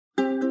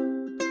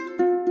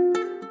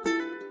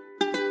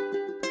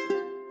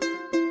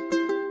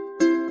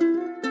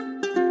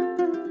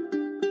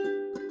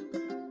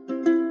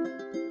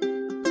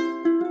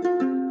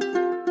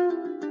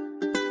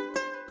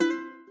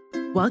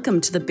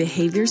Welcome to the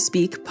Behaviour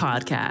Speak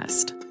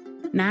podcast.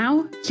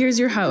 Now, here's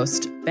your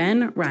host,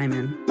 Ben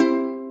Ryman.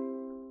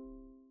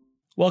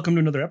 Welcome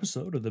to another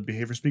episode of the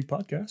Behaviour Speak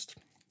podcast.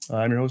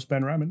 I'm your host,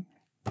 Ben Ryman.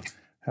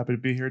 Happy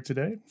to be here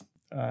today.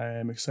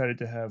 I'm excited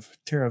to have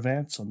Terra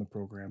Vance on the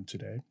program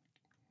today.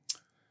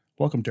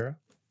 Welcome, Terra.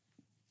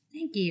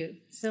 Thank you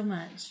so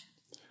much.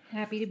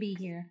 Happy to be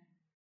here.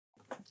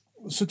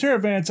 So Terra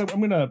Vance, I'm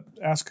going to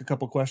ask a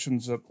couple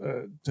questions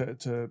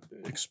to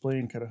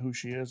explain kind of who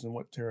she is and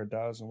what Terra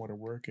does and what her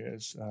work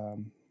is.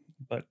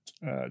 But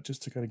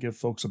just to kind of give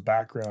folks a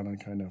background on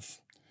kind of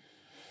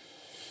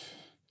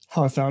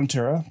how I found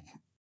Terra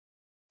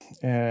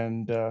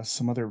and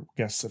some other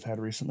guests I've had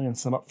recently and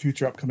some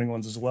future upcoming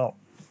ones as well.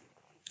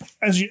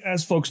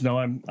 As folks know,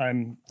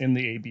 I'm in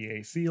the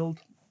ABA field,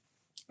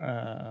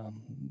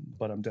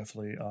 but I'm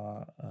definitely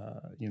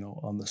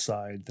on the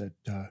side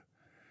that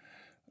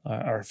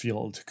our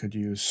field could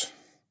use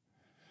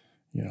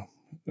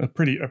a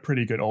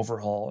pretty good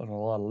overhaul on a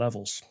lot of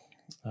levels,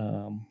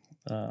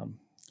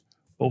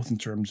 both in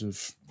terms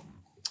of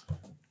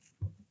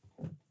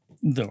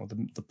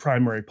the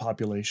primary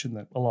population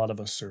that a lot of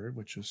us serve,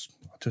 which is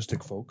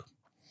autistic folk.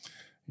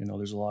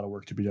 There's a lot of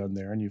work to be done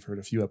there, and you've heard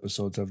a few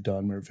episodes I've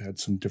done where we've had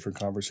some different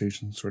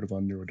conversations sort of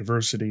on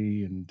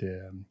neurodiversity and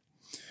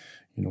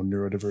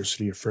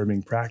neurodiversity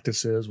affirming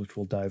practices, which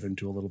we'll dive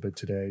into a little bit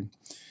today,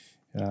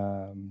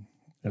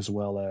 as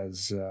well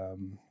as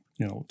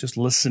just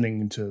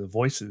listening to the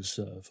voices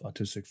of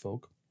autistic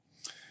folk.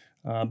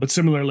 But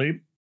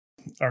similarly,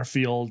 our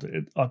field,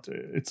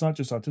 it's not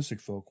just autistic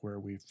folk where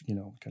we've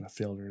kind of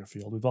failed in a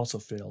field. We've also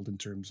failed in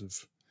terms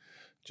of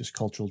just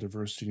cultural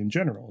diversity in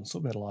general. And so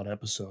we've had a lot of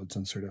episodes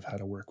on sort of how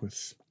to work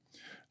with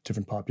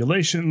different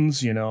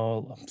populations,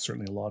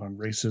 certainly a lot on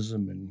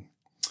racism and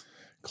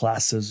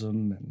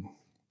classism and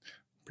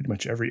pretty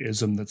much every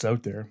ism that's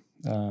out there.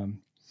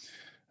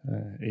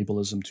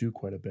 Ableism too,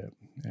 quite a bit.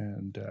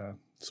 And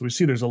so we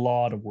see there's a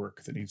lot of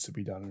work that needs to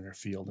be done in our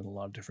field in a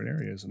lot of different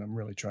areas. And I'm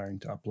really trying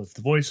to uplift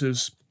the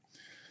voices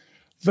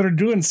that are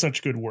doing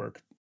such good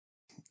work.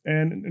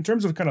 And in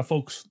terms of kind of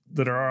folks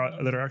that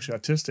are actually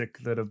autistic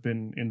that have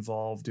been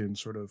involved in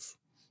sort of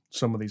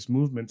some of these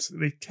movements,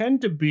 they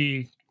tend to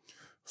be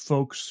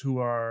folks who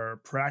are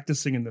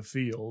practicing in the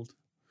field,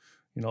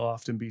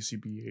 often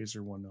BCBAs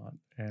or whatnot,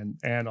 and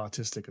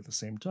autistic at the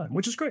same time,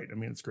 which is great. I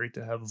mean, it's great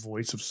to have a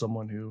voice of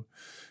someone who,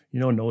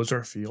 knows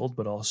our field,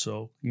 but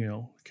also,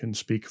 can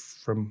speak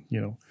from,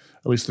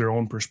 at least their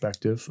own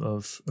perspective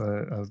of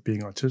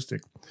being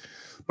autistic.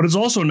 But it's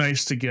also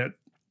nice to get,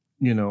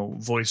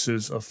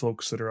 voices of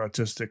folks that are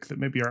autistic that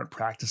maybe aren't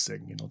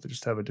practicing, they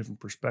just have a different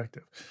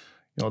perspective.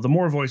 The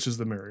more voices,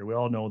 the merrier. We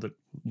all know that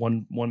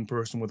one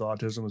person with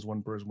autism is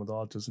one person with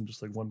autism,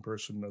 just like one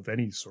person of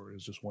any sort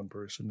is just one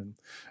person, and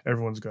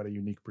everyone's got a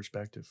unique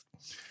perspective.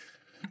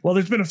 Well,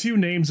 there's been a few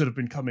names that have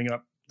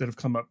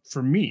come up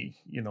for me,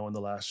 in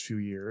the last few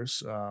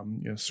years.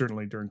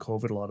 Certainly during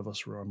COVID, a lot of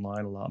us were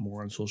online a lot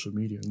more on social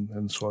media,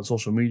 and so on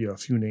social media, a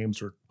few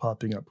names were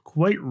popping up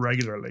quite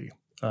regularly.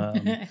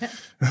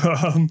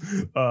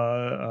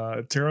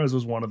 Terra's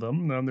was one of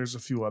them. And there's a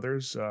few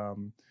others.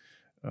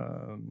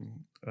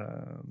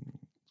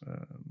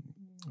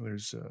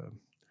 There's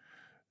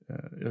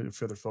a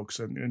few other folks,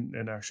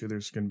 and actually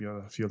there's going to be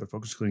a few other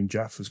folks, including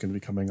Jeff, who's going to be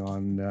coming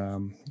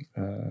on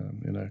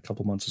in a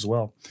couple months as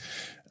well.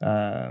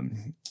 But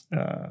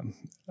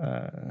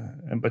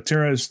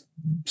Terra's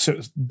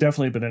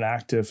definitely been an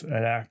active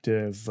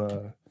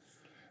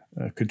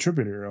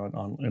contributor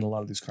in a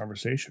lot of these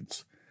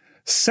conversations.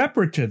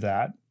 Separate to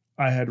that,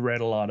 I had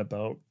read a lot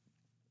about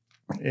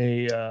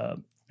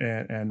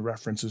and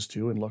references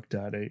to and looked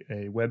at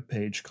a web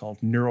page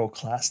called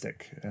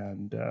Neuroclastic.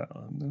 And I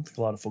think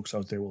a lot of folks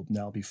out there will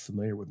now be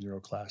familiar with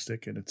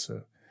Neuroclastic. And it's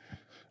an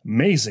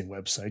amazing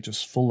website,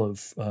 just full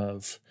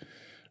of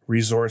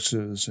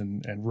resources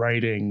and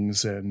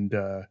writings and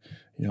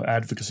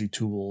advocacy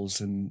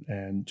tools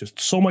and just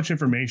so much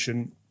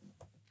information.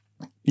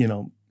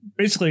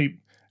 Basically,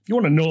 if you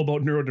want to know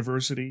about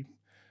neurodiversity,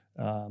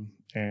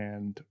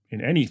 and in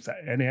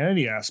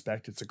any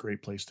aspect, it's a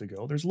great place to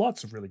go. There's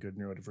lots of really good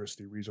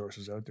neurodiversity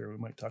resources out there. We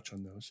might touch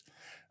on those.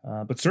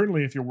 But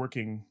certainly if you're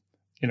working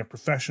in a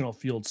professional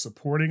field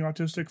supporting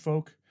autistic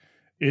folk,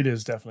 it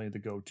is definitely the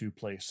go-to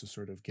place to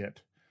sort of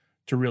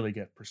really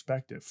get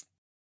perspective.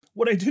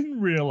 What I didn't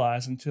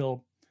realize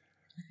until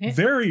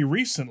very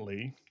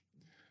recently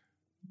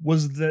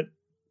was that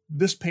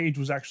this page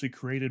was actually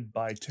created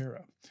by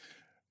Terra.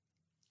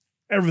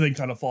 Everything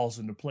kind of falls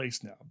into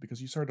place now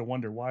because you start to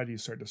wonder, why do you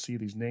start to see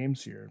these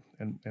names here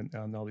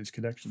and all these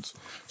connections?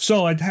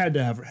 So I had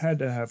to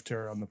have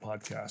Terra on the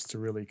podcast to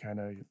really kind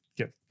of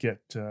get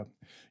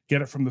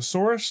it from the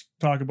source,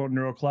 talk about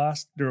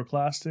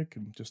neuroclastic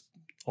and just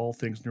all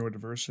things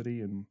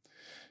neurodiversity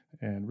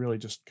and really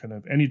just kind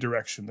of any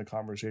direction the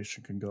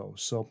conversation can go.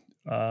 So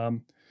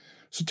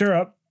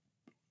Terra,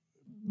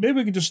 maybe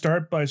we can just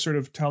start by sort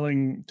of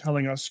telling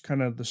us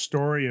kind of the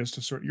story as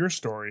to your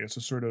story as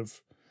to sort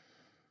of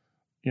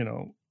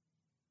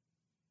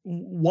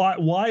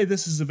why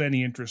this is of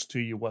any interest to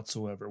you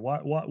whatsoever?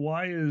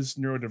 Why is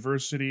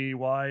neurodiversity?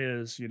 Why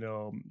is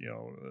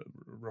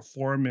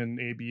reform in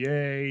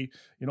ABA?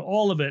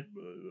 All of it.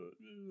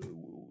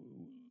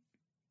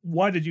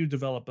 Why did you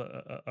develop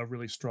a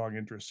really strong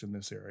interest in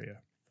this area?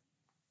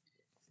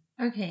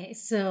 Okay,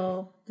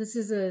 so this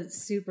is a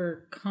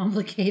super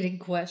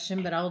complicated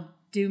question, but I'll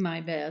do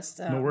my best.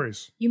 No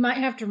worries. You might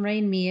have to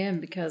rein me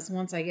in because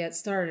once I get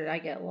started, I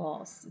get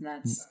lost, and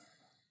that's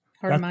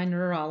part of my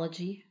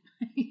neurology.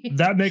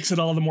 That makes it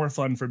all the more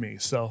fun for me.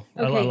 So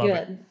okay, I love good.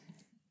 it.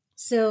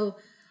 So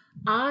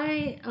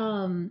I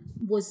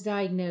was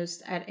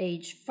diagnosed at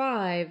age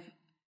 5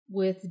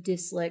 with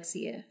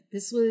dyslexia.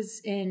 This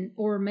was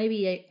or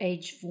maybe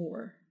age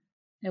 4.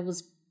 It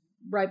was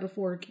right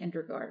before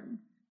kindergarten.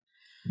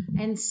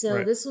 And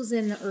so this was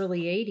in the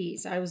early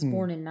 80s. I was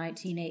born in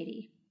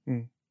 1980.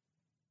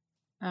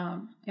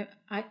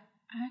 I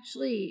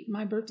actually,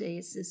 my birthday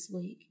is this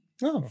week.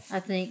 Oh. I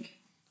think.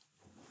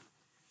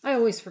 I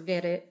always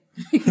forget it.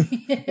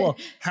 Well,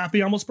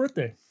 happy almost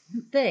birthday.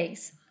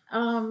 Thanks.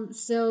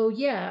 So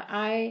yeah,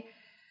 I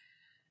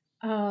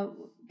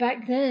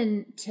back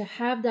then to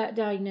have that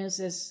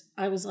diagnosis,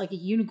 I was like a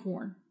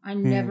unicorn. I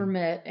never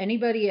met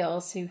anybody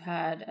else who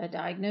had a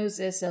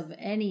diagnosis of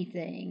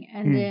anything.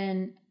 And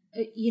then,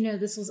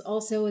 this was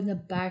also in the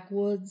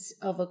backwoods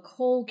of a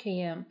coal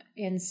camp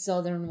in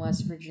southern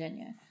West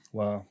Virginia.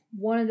 Wow.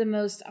 One of the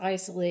most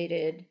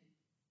isolated,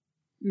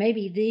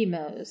 maybe the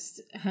most,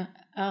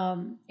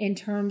 in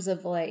terms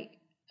of like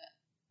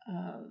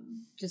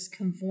just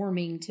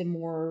conforming to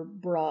more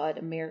broad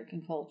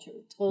American culture.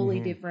 Totally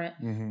different,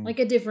 like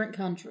a different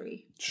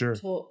country. Sure.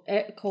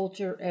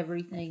 Culture,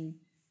 everything,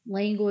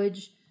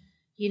 language.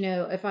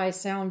 If I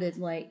sounded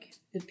like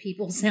the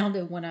people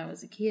sounded when I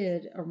was a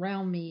kid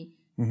around me,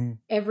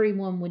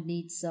 everyone would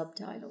need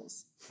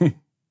subtitles.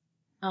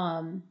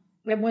 And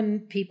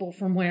when people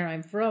from where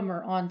I'm from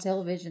are on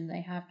television,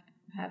 they have to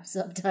have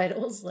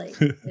subtitles. Like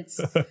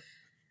it's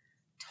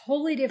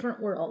totally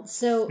different world.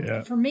 So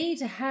for me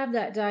to have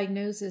that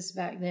diagnosis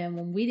back then,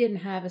 when we didn't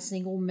have a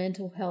single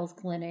mental health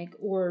clinic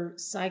or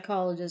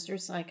psychologist or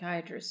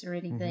psychiatrist or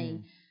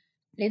anything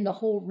in the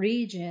whole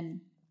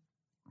region,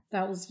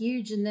 that was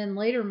huge. And then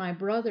later my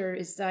brother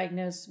is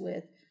diagnosed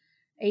with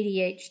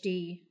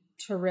ADHD,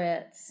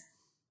 Tourette's,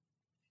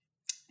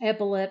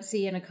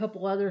 epilepsy, and a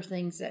couple other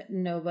things that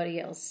nobody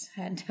else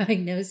had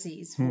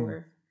diagnoses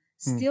for.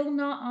 Still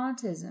not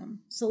autism,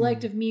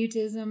 selective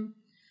mutism,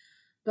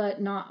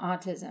 but not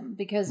autism.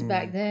 Because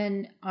back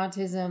then,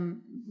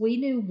 autism, we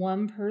knew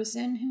one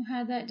person who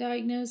had that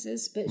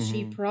diagnosis, but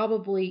she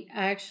probably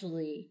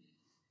actually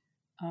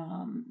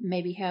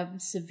maybe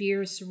have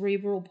severe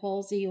cerebral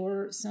palsy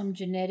or some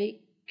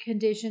genetic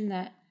condition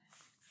that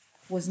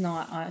was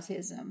not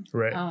autism.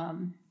 Right.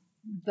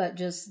 But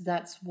just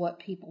that's what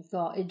people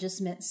thought. It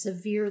just meant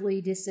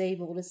severely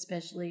disabled,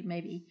 especially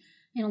maybe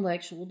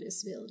intellectual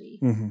disability.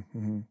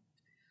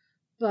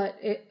 But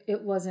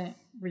it wasn't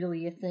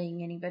really a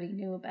thing anybody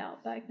knew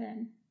about back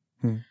then.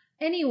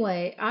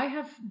 Anyway, I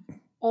have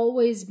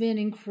always been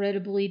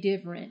incredibly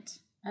different.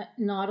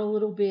 Not a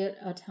little bit,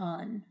 a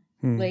ton.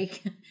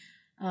 Like,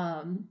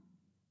 on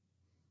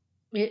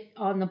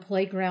the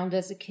playground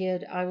as a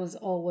kid, I was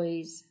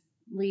always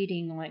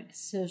leading like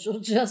social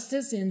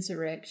justice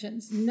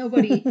insurrections.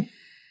 Nobody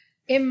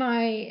in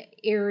my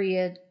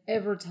area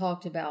ever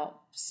talked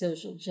about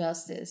social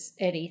justice,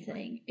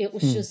 anything. It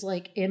was just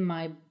like in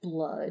my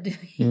blood,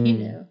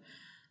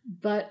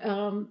 But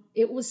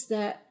it was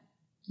that,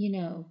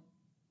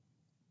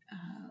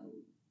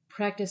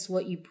 practice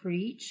what you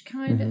preach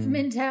kind of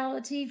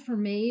mentality for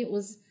me. It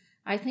was,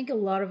 I think a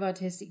lot of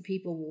autistic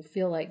people will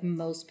feel like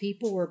most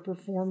people are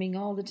performing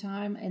all the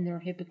time and they're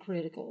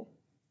hypocritical.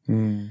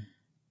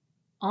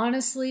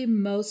 Honestly,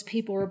 most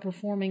people are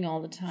performing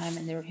all the time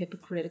and they're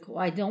hypocritical.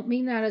 I don't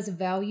mean that as a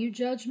value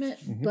judgment,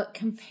 but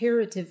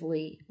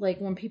comparatively, like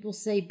when people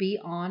say be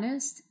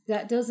honest,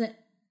 that doesn't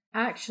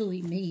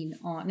actually mean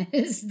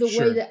honest the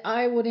way that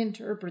I would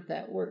interpret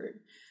that word.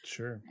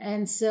 Sure.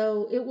 And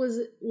so it was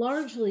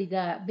largely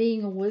that,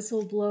 being a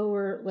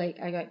whistleblower. Like,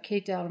 I got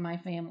kicked out of my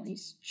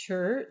family's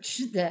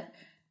church that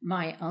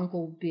my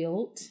uncle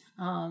built.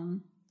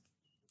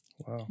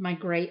 Wow. My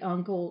great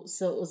uncle.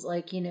 So it was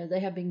like, they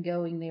have been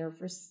going there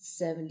for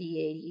 70,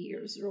 80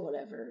 years or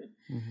whatever.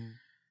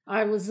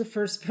 I was the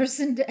first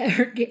person to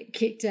ever get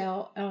kicked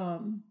out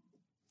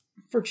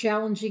for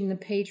challenging the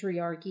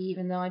patriarchy,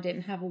 even though I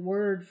didn't have a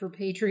word for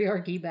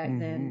patriarchy back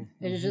then.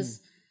 It was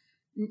just,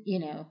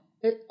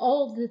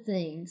 all the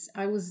things.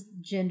 I was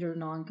gender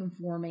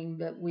nonconforming,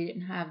 but we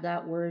didn't have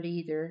that word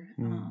either.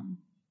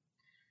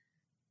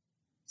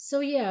 So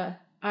yeah,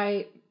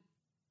 I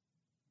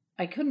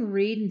couldn't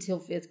read until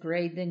 5th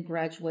grade, then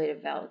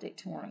graduated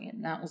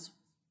valedictorian. That was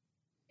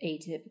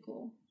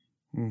atypical.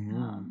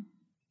 And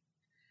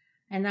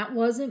that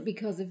wasn't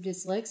because of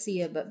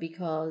dyslexia, but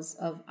because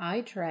of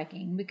eye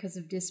tracking, because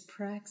of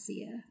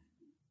dyspraxia.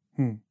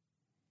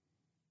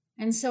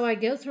 And so I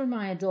go through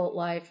my adult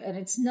life, and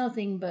it's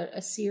nothing but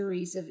a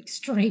series of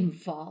extreme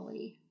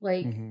folly.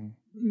 Like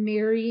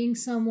marrying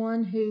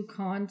someone who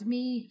conned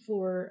me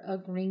for a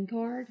green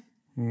card,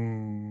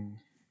 who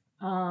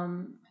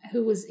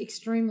was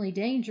extremely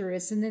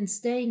dangerous, and then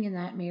staying in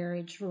that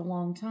marriage for a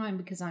long time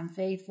because I'm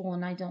faithful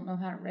and I don't know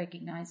how to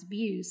recognize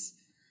abuse.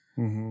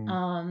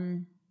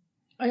 And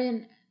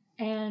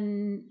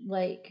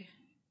like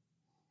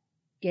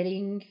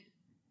having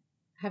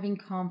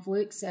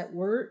conflicts at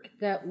work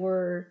that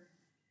were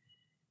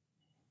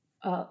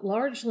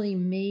largely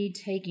me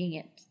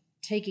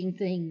taking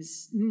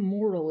things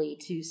morally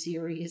too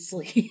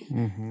seriously.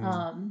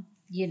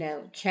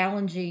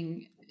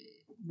 Challenging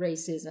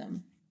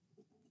racism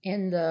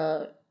in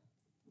the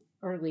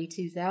early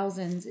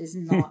 2000s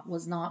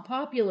was not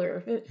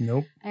popular.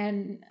 Nope.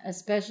 And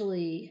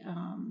especially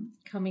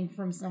coming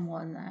from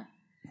someone that,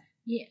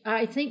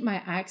 I think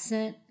my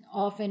accent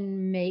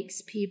often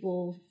makes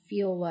people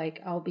feel like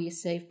I'll be a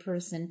safe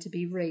person to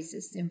be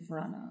racist in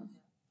front of.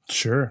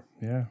 Sure,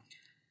 yeah.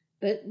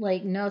 But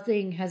like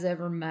nothing has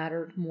ever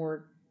mattered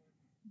more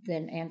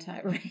than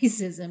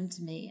anti-racism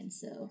to me. And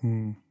so,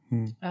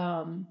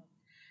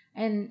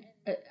 and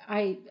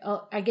I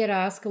get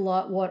asked a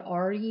lot, what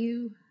are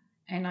you?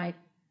 And I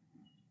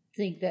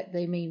think that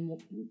they mean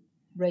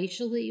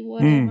racially,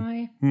 what am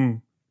I?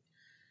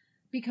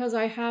 Because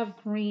I have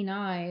green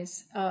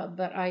eyes,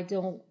 but I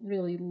don't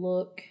really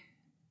look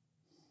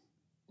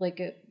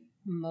like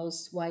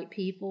most white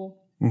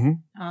people.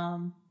 And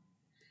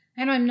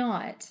I'm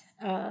not.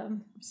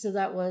 So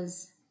that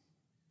was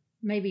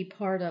maybe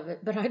part of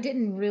it. But I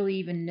didn't really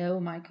even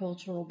know my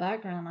cultural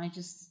background. I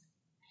just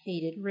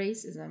hated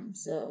racism.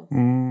 So,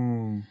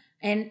 and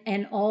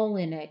all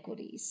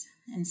inequities.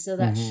 And so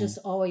that's just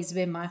always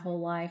been my whole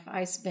life.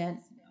 I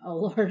spent a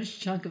large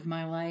chunk of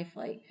my life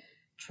like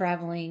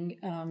traveling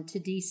to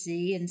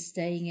DC and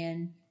staying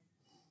in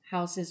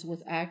houses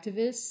with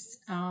activists,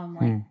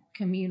 like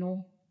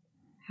communal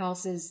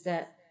houses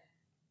that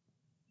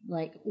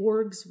like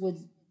orgs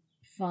would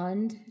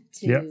fund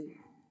to,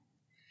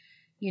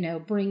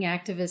 bring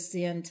activists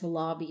in to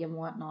lobby and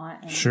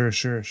whatnot. And sure.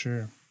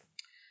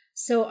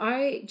 so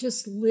I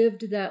just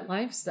lived that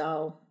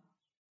lifestyle,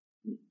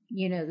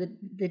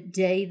 the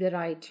day that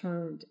I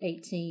turned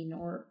 18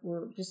 or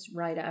just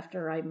right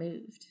after I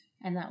moved.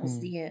 And that was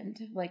the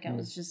end. Like I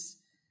was just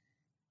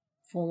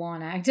full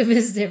on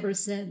activist ever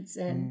since.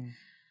 And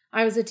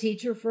I was a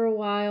teacher for a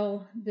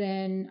while.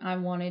 Then I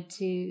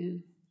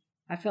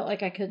felt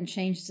like I couldn't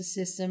change the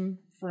system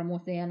from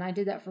within. I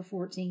did that for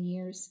 14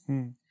 years.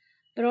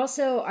 But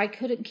also I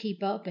couldn't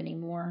keep up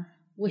anymore.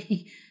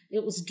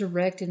 It was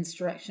direct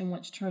instruction,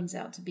 which turns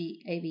out to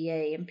be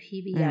ABA, and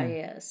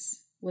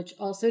PBIS, which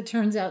also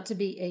turns out to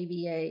be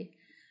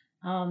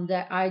ABA,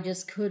 that I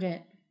just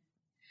couldn't.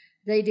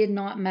 They did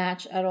not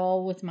match at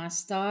all with my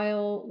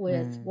style,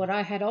 with what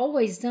I had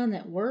always done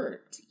that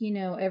worked.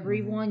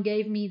 Everyone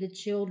gave me the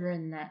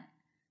children that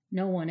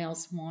no one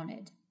else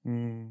wanted.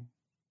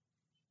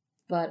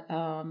 But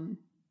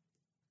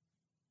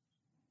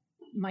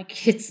my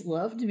kids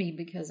loved me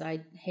because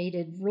I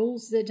hated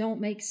rules that don't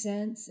make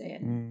sense.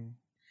 And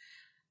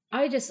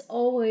I just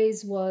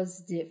always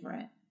was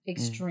different,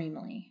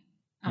 extremely.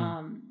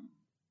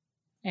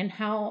 And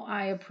how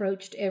I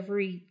approached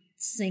every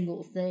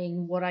single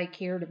thing, what I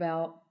cared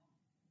about.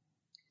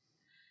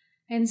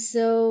 And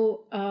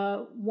so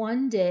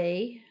one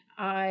day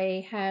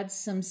I had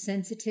some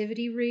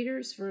sensitivity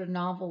readers for a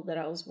novel that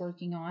I was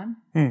working on.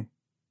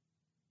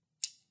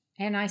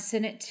 And I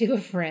sent it to a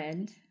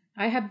friend.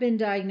 I have been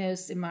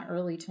diagnosed in my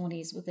early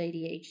 20s with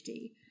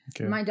ADHD.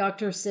 Okay. My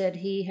doctor said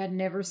he had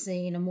never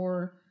seen a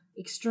more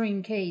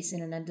extreme case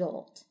in an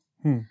adult.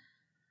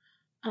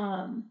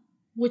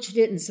 Which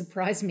didn't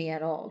surprise me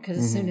at all, because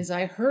as soon as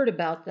I heard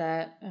about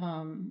that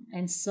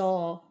and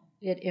saw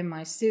it in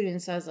my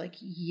students, I was like,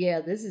 yeah,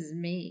 this is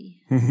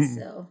me.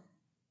 So,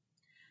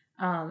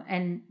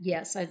 and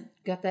yes, I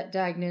got that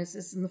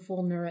diagnosis, and the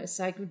full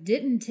neuropsych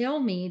didn't tell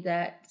me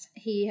that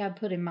he had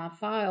put in my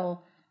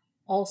file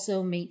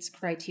also meets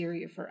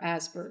criteria for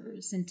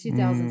Asperger's. In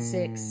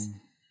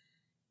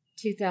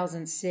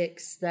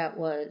 2006, that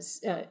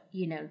was,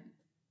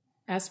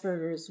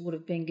 Asperger's would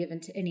have been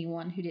given to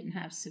anyone who didn't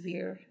have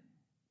severe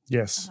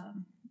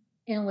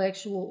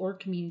intellectual or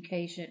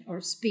communication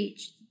or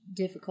speech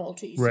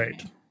difficulties.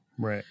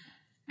 Right.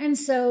 And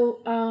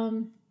so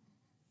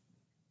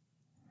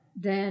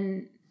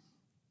then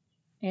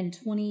in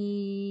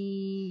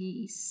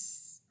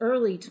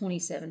early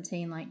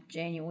 2017, like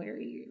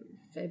January or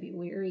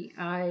February,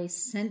 I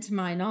sent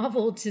my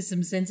novel to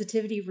some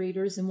sensitivity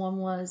readers, and one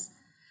was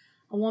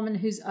a woman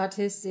who's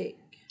autistic,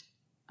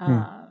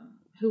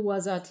 who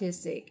was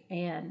autistic,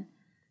 and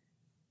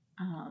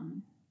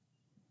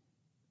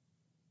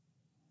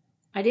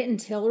I didn't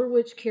tell her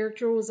which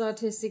character was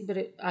autistic,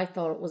 but I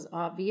thought it was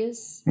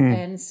obvious.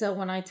 And so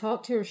when I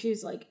talked to her, she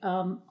was like,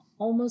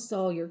 almost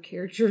all your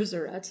characters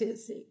are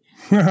autistic.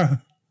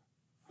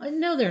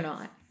 No, they're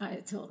not. I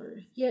told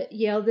her,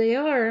 yeah, they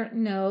are.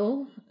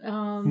 No,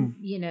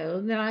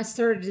 then I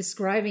started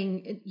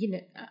describing,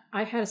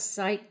 I had a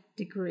psych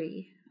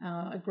degree,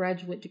 a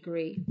graduate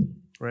degree.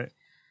 Right.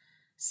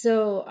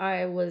 So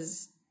I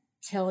was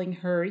telling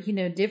her,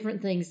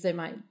 different things they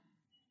might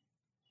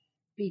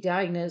be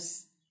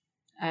diagnosed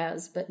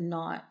as, but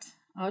not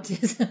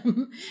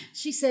autism.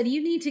 She said,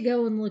 you need to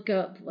go and look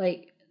up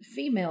like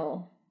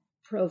female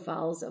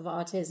profiles of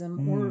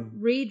autism or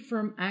read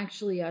from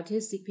actually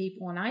autistic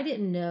people. And I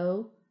didn't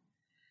know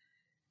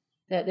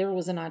that there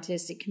was an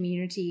autistic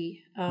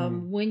community.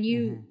 When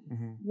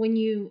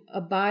you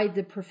abide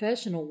the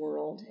professional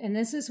world, and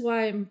this is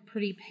why I'm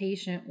pretty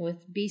patient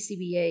with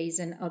BCBAs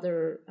and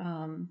other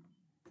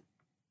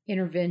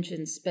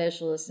intervention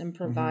specialists and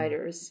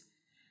providers,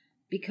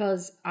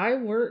 because I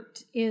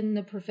worked in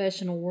the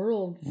professional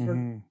world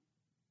for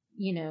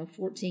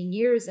 14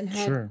 years and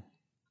had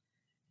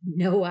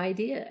no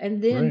idea.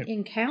 And then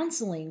in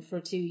counseling for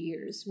 2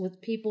 years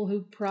with people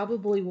who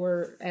probably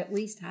were at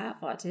least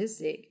half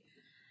autistic,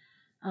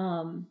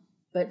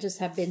 but just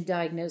have been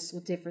diagnosed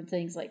with different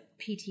things like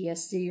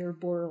PTSD or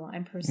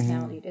borderline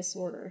personality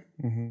disorder.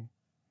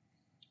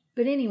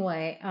 But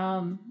anyway,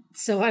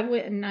 so I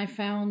went and I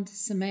found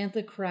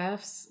Samantha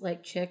Craft's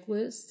like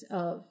checklist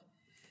of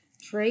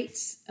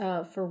traits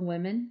for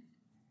women.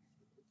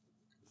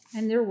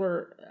 And there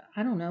were,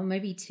 I don't know,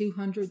 maybe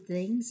 200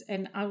 things.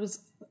 And I was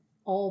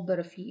all but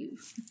a few.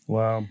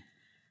 Wow.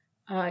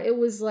 It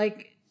was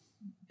like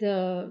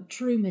the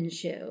Truman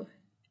Show.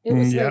 It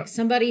was like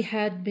somebody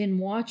had been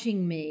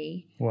watching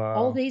me. Wow.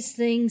 All these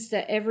things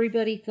that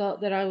everybody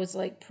thought that I was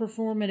like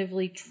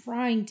performatively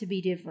trying to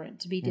be different,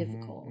 to be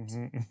difficult.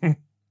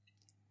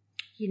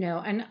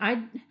 And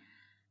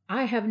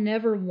I have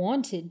never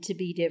wanted to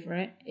be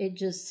different. It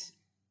just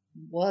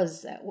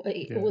was that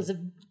way. Yeah. It was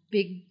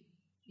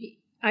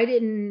I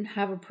didn't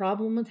have a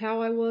problem with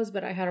how I was,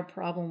 but I had a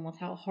problem with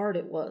how hard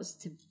it was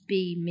to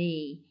be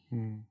me.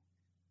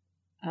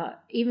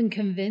 Even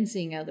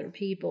convincing other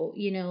people,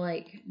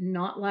 like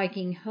not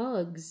liking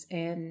hugs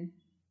and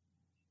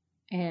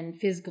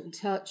physical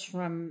touch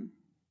from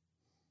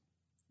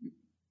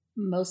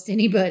most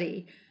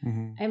anybody.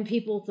 And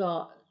people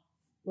thought,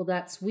 well,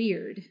 that's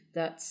weird.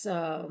 That's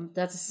a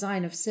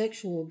sign of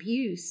sexual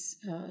abuse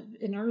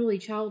in early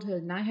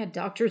childhood. And I had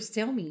doctors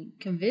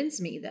convince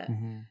me that,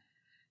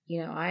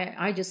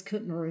 I just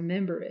couldn't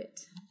remember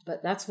it.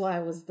 But that's why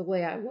I was the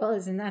way I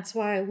was. And that's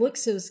why I looked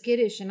so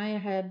skittish. And I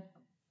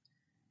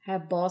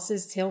had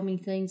bosses tell me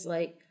things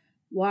like,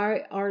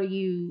 why are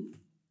you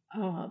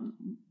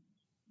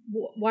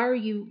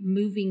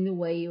moving the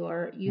way you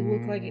are? You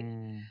look like it.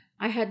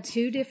 I had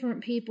 2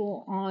 different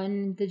people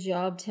on the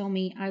job tell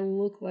me I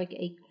look like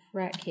a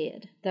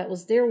crackhead. That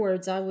was their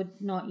words. I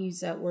would not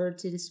use that word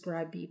to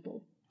describe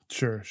people.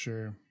 Sure.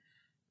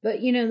 But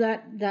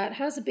that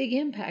has a big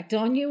impact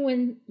on you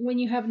when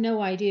you have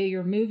no idea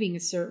you're moving a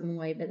certain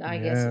way. But I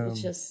guess it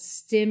was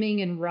just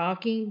stimming and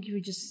rocking. You were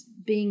just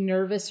being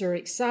nervous or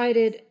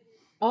excited.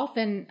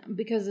 Often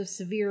because of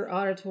severe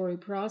auditory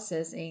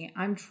processing,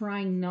 I'm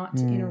trying not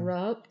to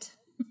interrupt.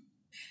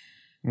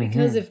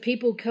 Because if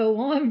people go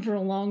on for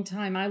a long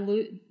time,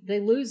 they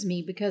lose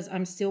me because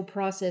I'm still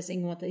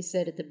processing what they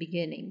said at the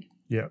beginning.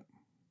 Yep.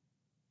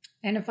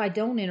 And if I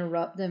don't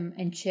interrupt them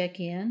and check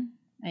in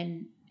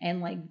and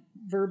like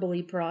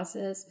verbally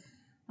process,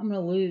 I'm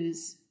going to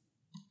lose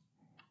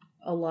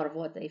a lot of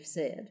what they've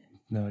said.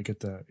 No, I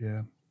get that.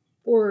 Yeah.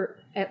 Or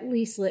at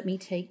least let me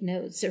take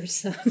notes or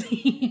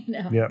something.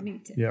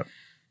 Yep.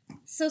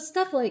 So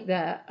stuff like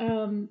that.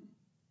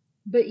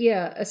 But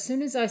yeah, as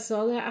soon as I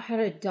saw that, I had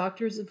a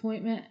doctor's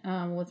appointment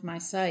with my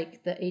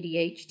psych, the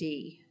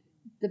ADHD,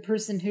 the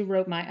person who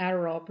wrote my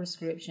Adderall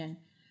prescription.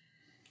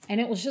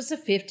 And it was just a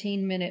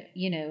 15-minute,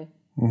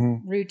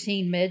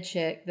 routine med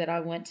check that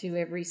I went to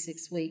every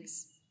 6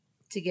 weeks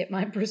to get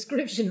my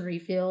prescription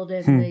refilled.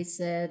 And they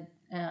said,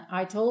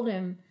 I told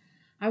him,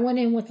 I went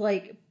in with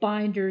like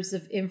binders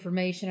of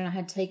information and I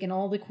had taken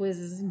all the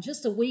quizzes and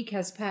just a week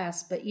has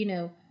passed. But,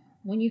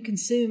 when you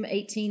consume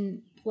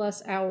 18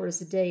 plus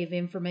hours a day of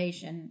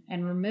information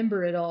and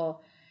remember it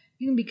all,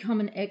 you can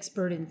become an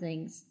expert in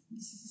things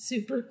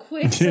super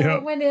quick. So I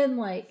went in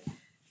like,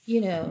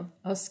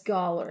 a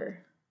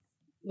scholar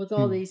with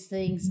all these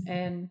things.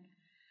 And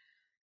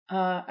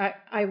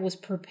I was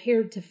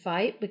prepared to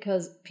fight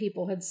because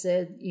people had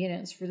said,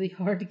 it's really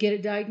hard to get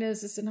a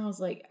diagnosis. And I was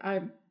like,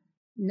 I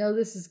know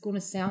this is going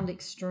to sound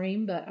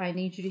extreme, but I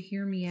need you to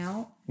hear me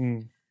out.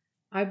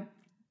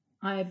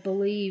 I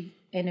believe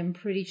and I'm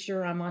pretty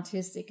sure I'm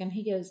autistic. And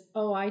he goes,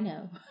 oh, I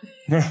know.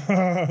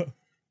 I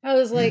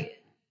was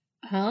like,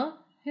 huh?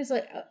 He's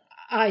like,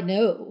 I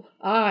know.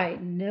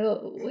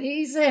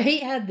 He said he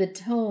had the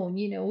tone.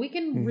 We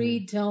can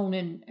read tone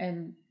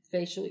and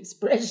facial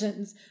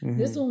expressions.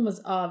 This one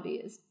was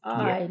obvious.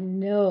 I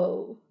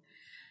know.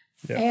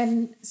 Yeah.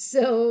 And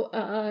so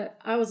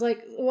I was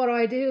like, what do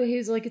I do? He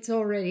was like, it's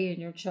already in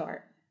your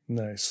chart.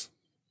 Nice.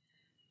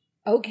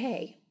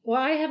 Okay. Well,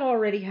 I had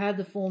already had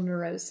the full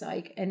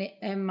neuropsych,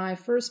 and my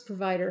first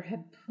provider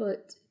had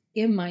put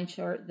in my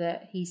chart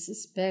that he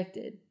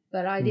suspected,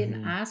 but I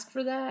didn't ask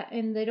for that,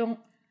 and they don't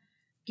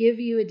give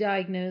you a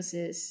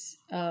diagnosis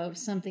of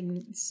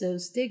something so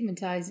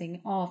stigmatizing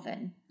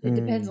often. It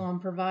depends on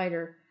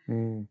provider,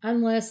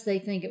 unless they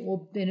think it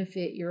will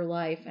benefit your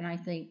life. And I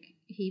think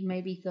he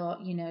maybe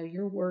thought,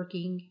 you're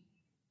working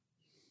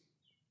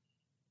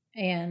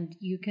and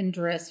you can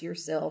dress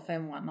yourself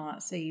and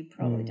whatnot, so you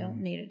probably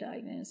don't need a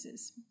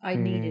diagnosis. I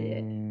needed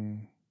it.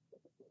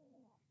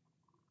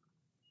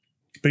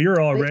 But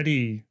you're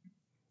already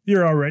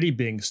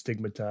being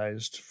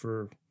stigmatized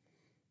for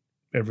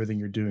everything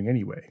you're doing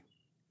anyway.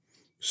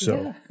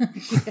 So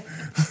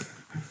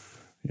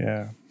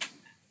yeah.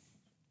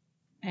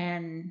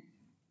 And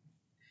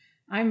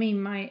I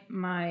mean,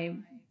 my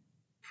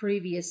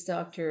previous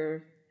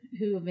doctor,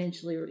 who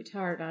eventually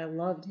retired, I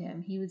loved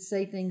him. He would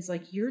say things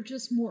like, "You're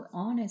just more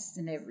honest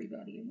than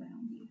everybody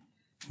around you."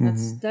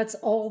 That's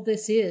all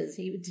this is.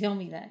 He would tell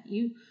me that.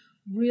 You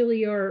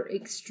really are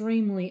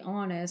extremely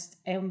honest,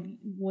 and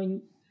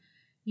when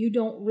you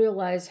don't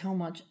realize how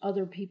much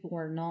other people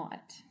are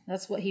not.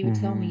 That's what he would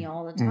tell me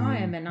all the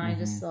time. And I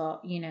just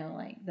thought,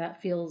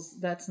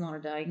 that's not a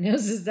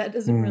diagnosis. That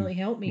doesn't really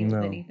help me with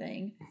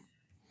anything.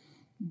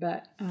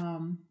 But,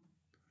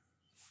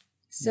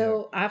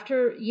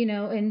 after,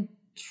 in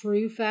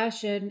true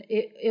fashion,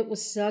 it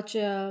was such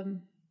a,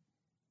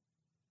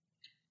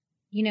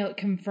 it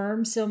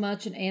confirmed so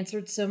much and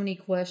answered so many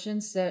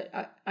questions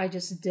that I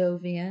just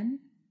dove in.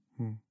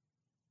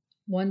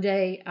 One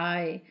day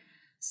I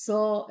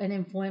saw an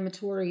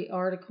inflammatory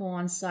article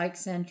on Psych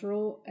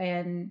Central,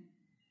 and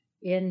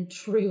in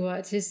true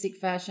autistic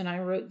fashion, I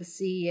wrote the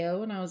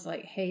CEO and I was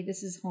like, "Hey,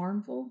 this is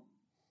harmful.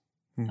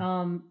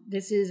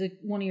 This is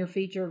one of your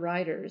featured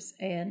writers."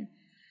 And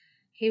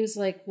he was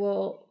like,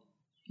 "Well,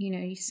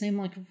 you seem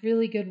like a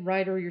really good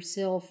writer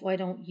yourself. Why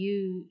don't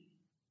you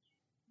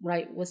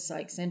write with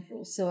Psych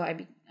Central?" So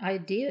I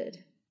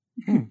did.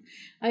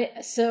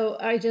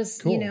 I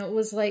just, cool. It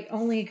was like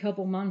only a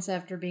couple months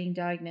after being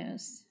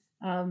diagnosed.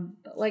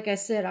 But like I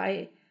said,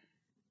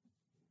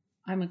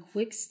 I'm a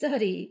quick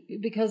study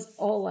because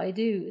all I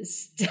do is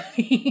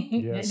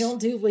study. Yes. I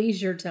don't do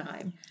leisure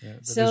time. Yeah,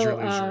 that is your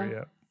leisure,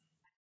 yeah.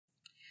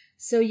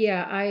 So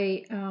yeah,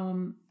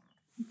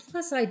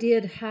 plus I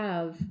did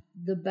have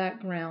the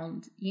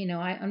background,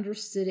 I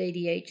understood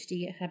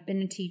ADHD. I have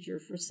been a teacher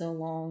for so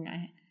long.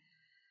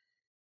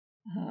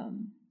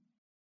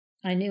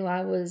 I knew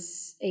I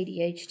was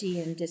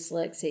ADHD and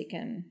dyslexic,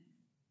 and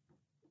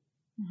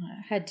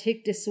had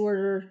tic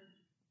disorder.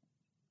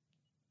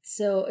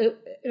 So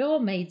it all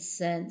made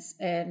sense,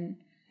 and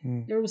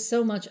there was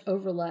so much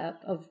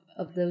overlap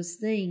of those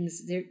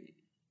things.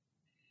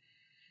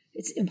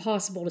 It's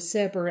impossible to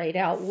separate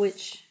out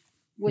which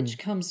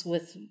comes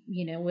with,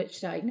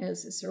 which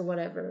diagnosis or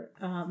whatever.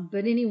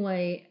 But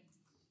anyway,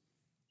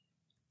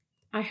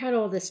 I had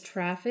all this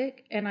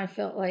traffic, and I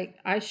felt like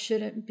I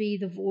shouldn't be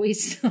the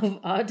voice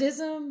of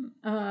autism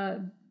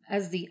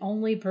as the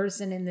only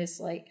person in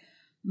this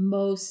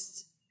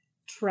most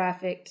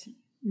trafficked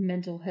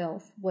mental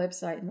health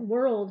website in the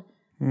world.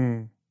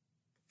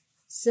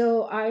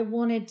 So I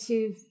wanted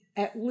to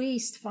at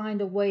least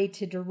find a way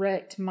to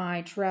direct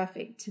my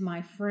traffic to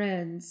my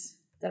friends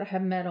that I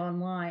have met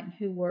online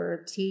who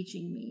were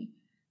teaching me.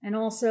 And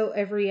also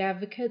every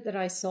advocate that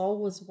I saw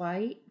was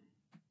white.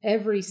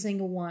 Every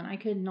single one. I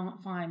could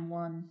not find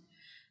one.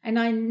 And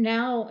I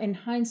now, in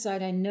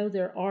hindsight, I know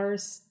there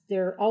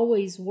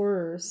always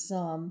were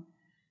some,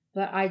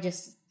 but I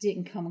just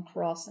didn't come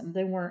across them.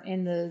 They weren't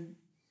in the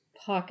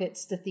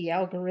pockets that the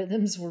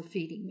algorithms were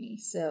feeding me.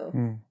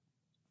 So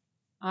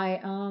I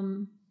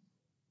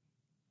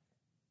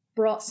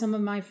brought some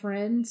of my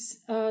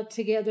friends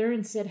together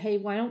and said, "Hey,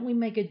 why don't we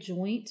make a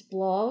joint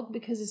blog,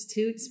 because it's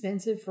too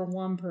expensive for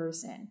one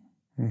person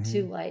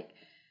to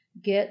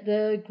get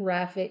the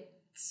graphic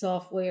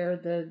software,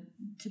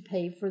 to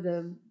pay for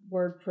the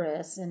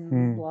WordPress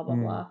and blah blah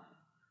blah.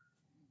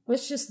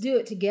 Let's just do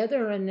it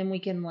together, and then we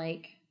can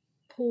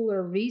pool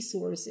our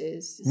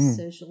resources.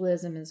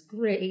 Socialism is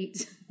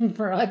great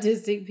for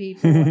autistic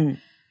people."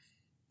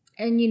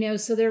 And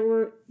so there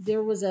were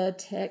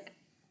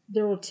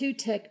two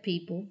tech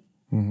people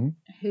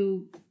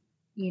who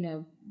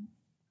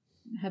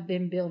have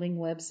been building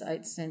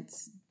websites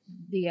since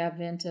the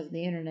advent of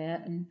the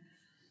internet, and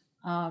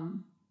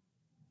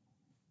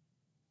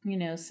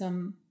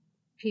some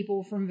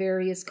people from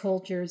various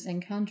cultures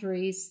and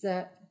countries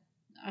that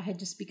I had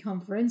just become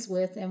friends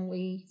with, and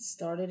we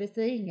started a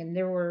thing. And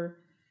there were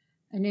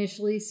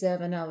initially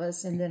 7 of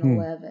us, and then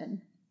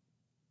 11.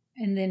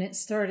 And then it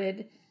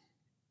started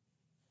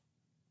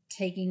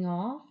taking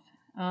off.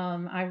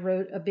 I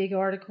wrote a big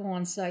article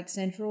on Psych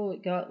Central.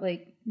 It got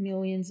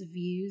millions of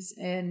views,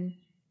 and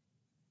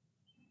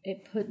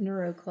it put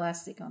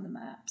neuroclastic on the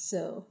map.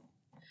 So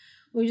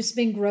we've just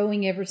been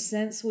growing ever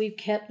since. We've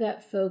kept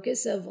that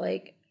focus of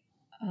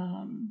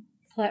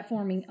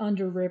platforming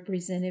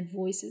underrepresented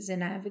voices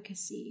in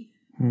advocacy,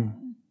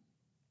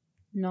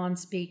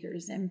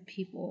 non-speakers, and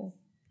people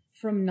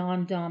from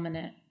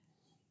non-dominant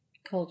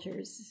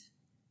cultures.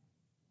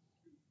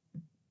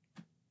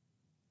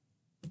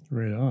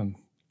 Right on.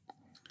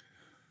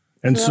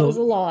 And so that was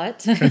a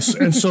lot.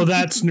 and so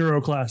that's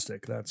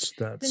neuroclastic. That's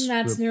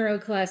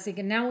neuroclastic.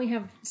 And now we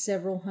have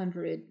several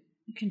hundred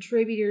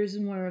contributors,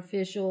 and we're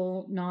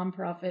official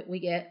nonprofit. We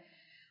get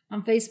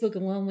on Facebook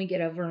alone, we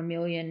get over 1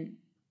 million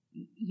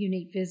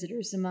unique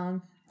visitors a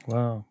month.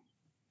 Wow.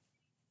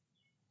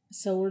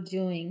 So we're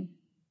doing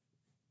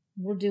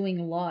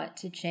a lot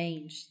to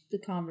change the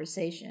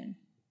conversation.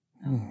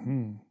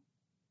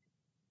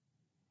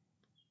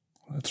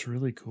 That's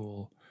really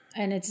cool.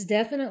 And it's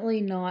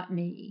definitely not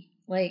me.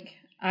 Like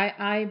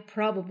I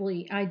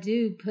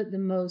do put the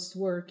most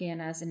work in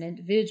as an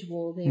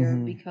individual there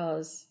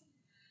because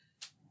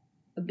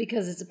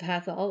it's a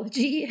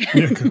pathology.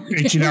 Yeah,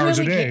 18 hours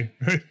a day.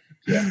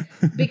 Yeah.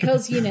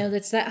 Because,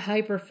 that's that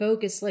hyper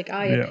focus. Like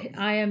I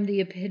am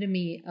the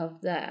epitome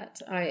of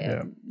that. I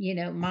am,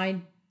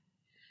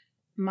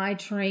 my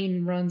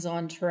train runs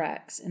on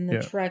tracks, and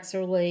the tracks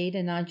are laid,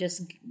 and I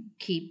just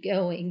keep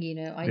going.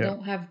 I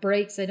don't have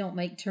brakes. I don't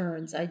make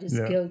turns. I just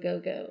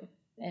go.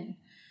 And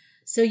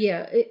so,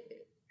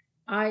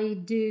 I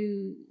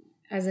do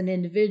as an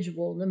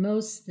individual the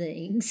most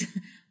things,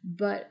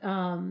 but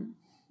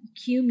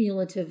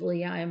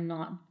cumulatively, I am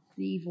not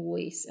the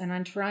voice, and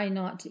I try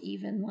not to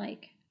even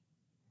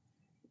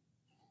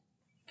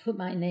put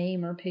my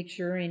name or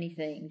picture or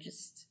anything.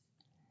 Just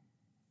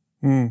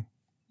I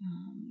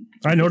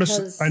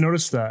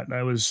noticed that.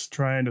 I was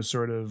trying to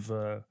sort of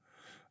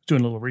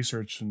doing a little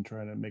research and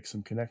trying to make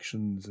some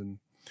connections, and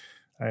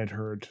I had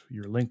heard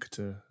your link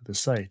to the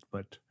site,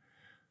 but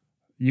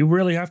you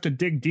really have to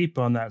dig deep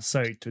on that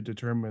site to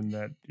determine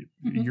that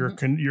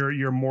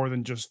you're more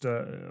than just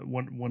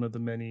one of the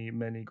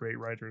many great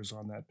writers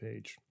on that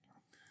page.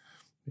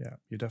 Yeah,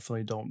 you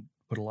definitely don't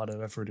put a lot of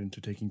effort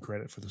into taking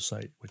credit for the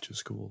site, which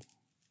is cool.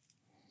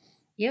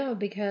 Yeah,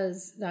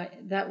 because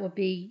that would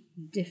be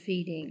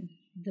defeating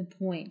the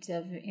point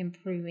of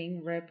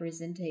improving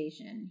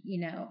representation.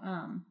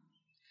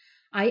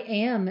 I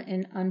am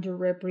an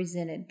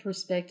underrepresented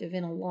perspective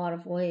in a lot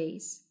of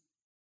ways.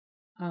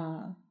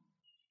 I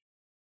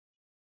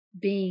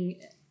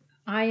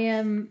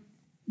am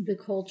the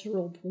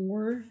cultural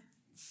poor.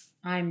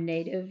 I'm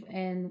Native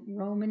and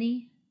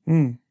Romani.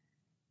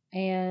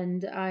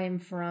 And I'm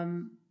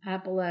from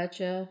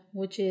Appalachia,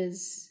 which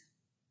is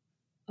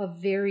a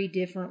very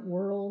different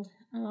world.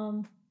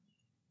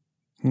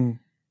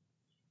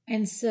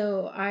 And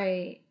so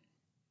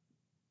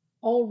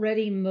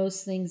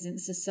most things in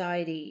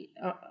society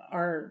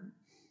are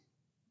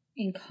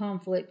in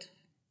conflict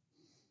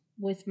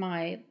with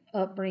my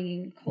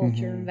upbringing,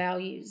 culture, and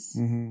values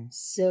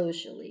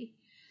socially.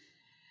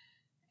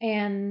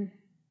 And,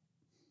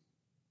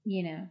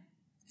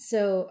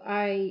 so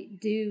I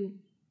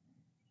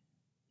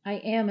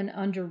am an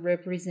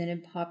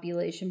underrepresented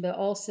population, but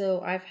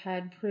also I've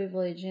had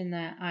privilege in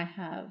that I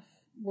have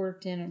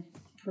worked in a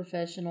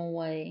professional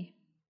way.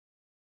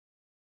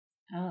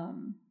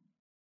 And,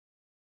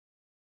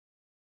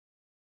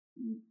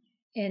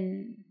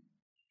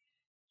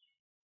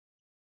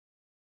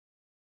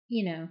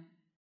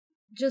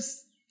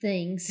 just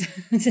things,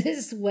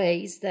 just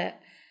ways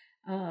that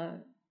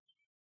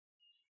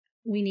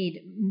we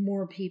need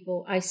more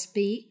people. I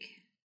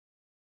speak,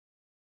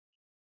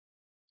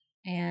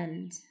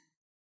 and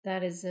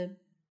that is a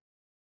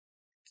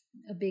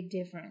big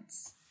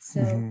difference.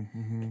 So,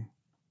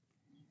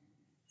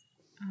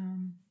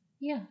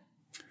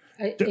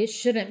 it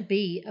shouldn't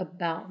be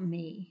about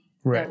me.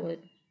 Right. That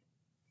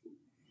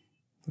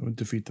would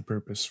defeat the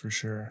purpose for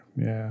sure.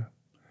 Yeah.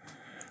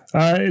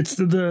 It's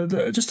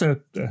the just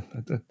a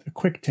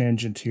quick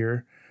tangent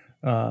here.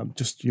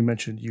 Just you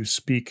mentioned you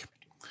speak,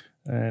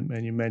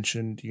 and you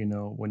mentioned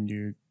when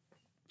you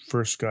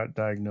first got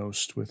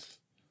diagnosed with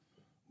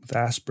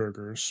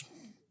Asperger's.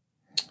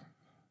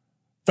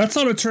 That's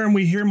not a term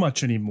we hear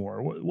much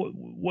anymore.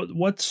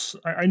 What's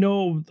I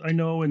know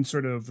in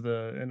sort of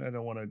and I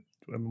don't want to.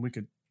 I mean, we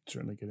could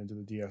certainly get into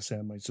the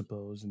DSM, I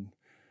suppose, and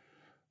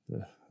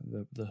the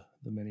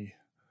many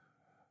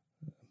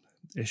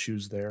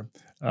issues there,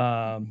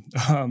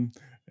 and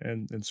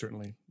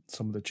certainly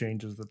some of the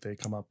changes that they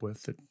come up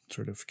with that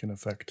sort of can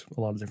affect a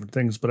lot of different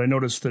things. But I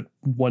noticed that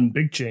one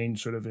big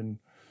change, sort of in,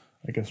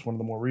 I guess, one of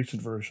the more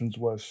recent versions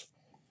was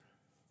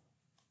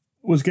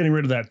getting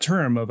rid of that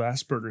term of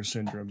Asperger's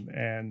syndrome,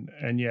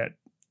 and yet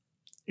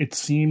it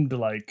seemed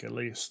like, at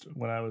least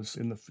when I was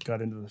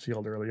got into the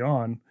field early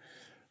on,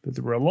 that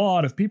there were a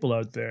lot of people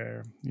out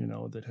there,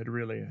 that had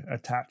really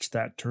attached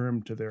that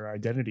term to their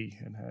identity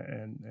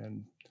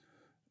and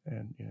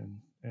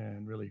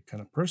really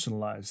kind of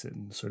personalized it,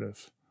 and sort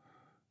of,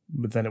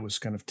 but then it was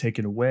kind of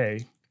taken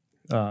away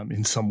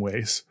in some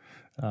ways.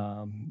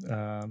 What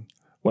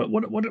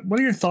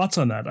are your thoughts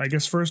on that? I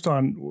guess first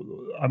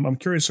I'm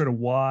curious sort of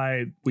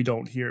why we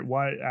don't hear,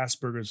 why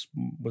Asperger's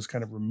was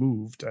kind of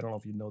removed. I don't know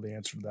if you know the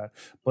answer to that,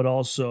 but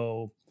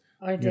also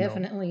I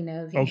definitely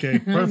know. Okay,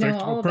 perfect. I know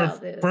all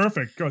about this.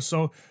 Perfect.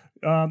 So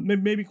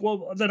maybe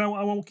then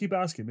I won't keep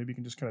asking. Maybe you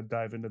can just kind of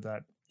dive into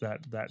that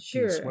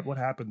sure. piece. What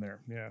happened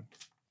there? Yeah.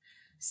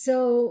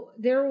 So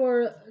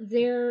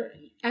there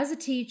as a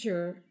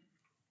teacher,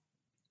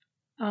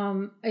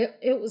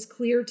 it was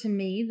clear to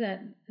me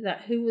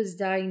that who was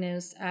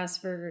diagnosed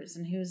Asperger's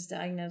and who was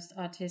diagnosed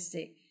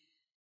autistic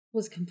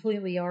was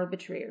completely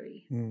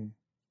arbitrary.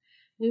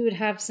 We would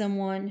have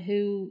someone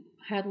who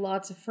had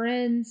lots of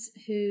friends,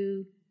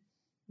 who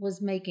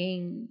was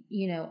making,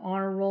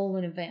 honor roll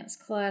in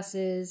advanced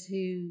classes,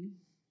 who,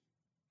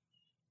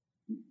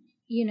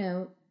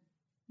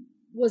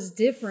 was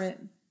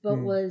different, but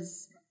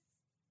was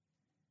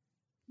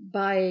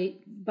by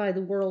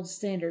the world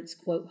standards,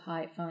 quote,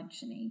 high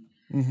functioning.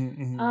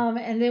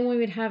 And then we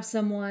would have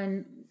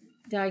someone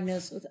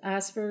diagnosed with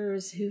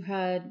Asperger's who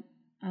had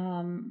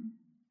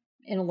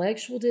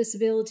intellectual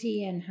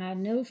disability and had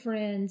no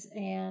friends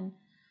and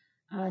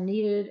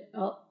needed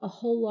a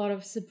whole lot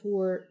of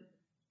support,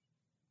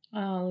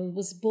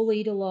 was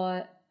bullied a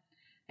lot.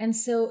 And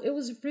so it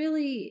was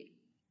really,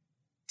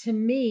 to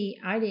me,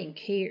 I didn't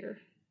care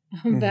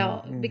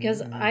about,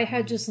 because I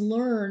had just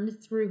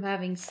learned through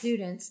having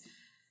students,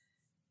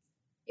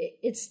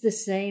 it's the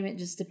same. It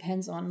just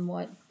depends on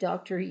what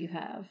doctor you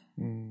have.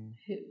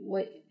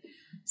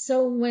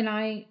 So when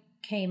I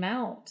came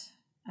out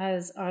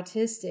as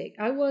autistic,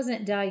 I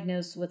wasn't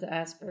diagnosed with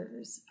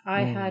Asperger's.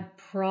 I had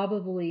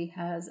probably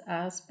has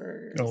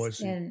Asperger's. Oh, I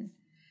see.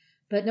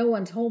 But no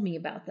one told me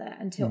about that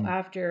until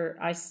after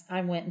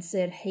I went and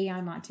said, hey,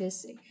 I'm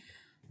autistic.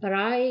 But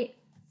I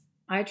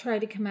tried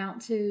to come out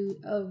to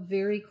a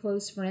very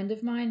close friend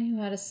of mine who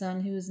had a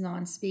son who was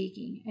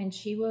non-speaking. And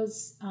she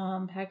was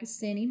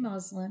Pakistani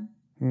Muslim,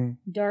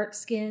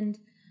 dark-skinned,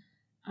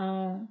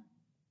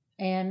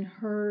 and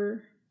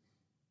her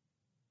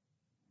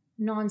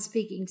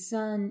non-speaking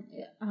son,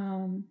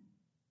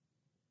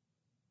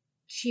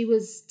 she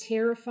was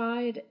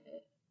terrified,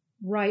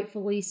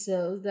 rightfully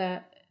so,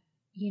 that,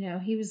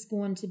 he was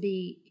going to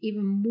be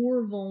even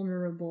more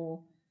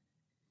vulnerable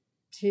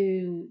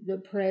to the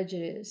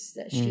prejudice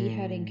that she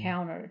had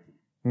encountered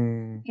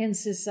in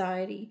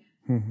society.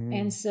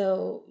 And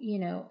so,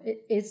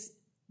 it's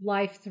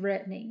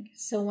life-threatening.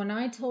 So when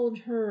I told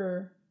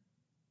her,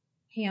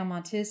 hey, I'm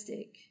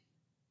autistic,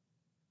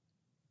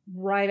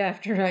 right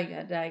after I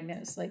got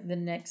diagnosed, like the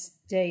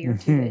next day or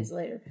 2 days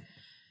later,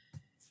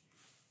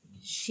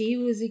 she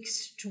was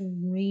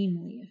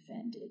extremely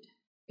offended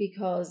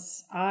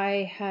because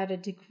I had a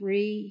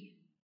degree,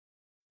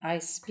 I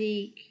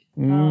speak,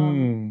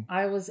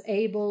 I was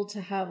able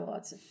to have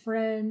lots of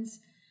friends,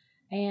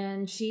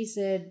 and she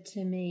said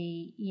to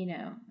me,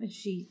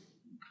 she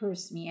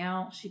cursed me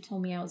out. She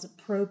told me I was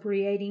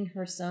appropriating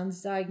her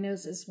son's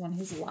diagnosis when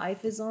his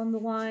life is on the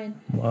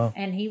line. Wow.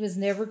 And he was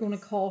never going to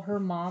call her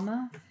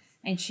mama,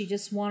 and she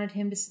just wanted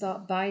him to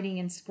stop biting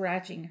and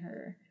scratching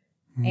her.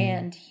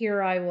 And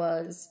here I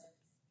was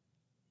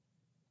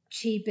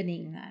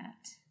cheapening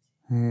that.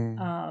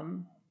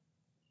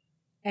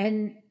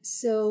 And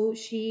so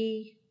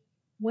she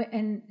went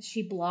and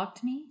she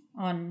blocked me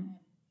on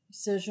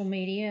social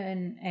media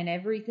and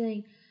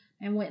everything,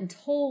 and went and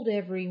told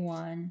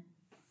everyone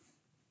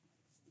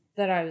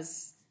that I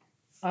was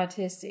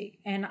autistic.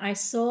 And I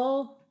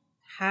saw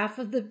half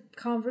of the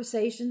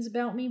conversations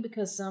about me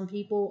because some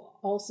people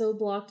also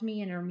blocked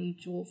me in our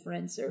mutual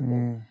friend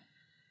circle.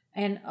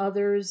 And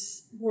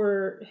others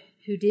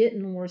who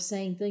didn't were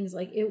saying things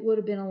like, it would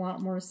have been a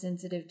lot more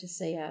sensitive to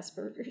say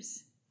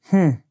Asperger's.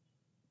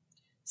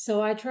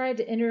 So I tried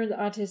to enter the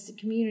autistic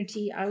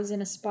community. I was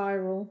in a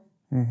spiral.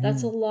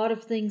 That's a lot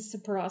of things to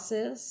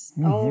process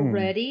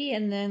already,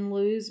 and then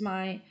lose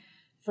my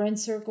friend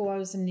circle. I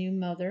was a new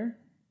mother.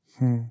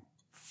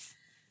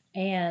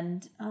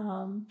 And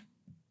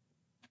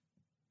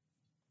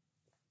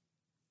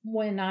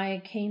when I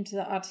came to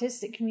the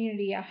autistic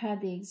community, I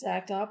had the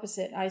exact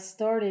opposite. I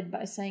started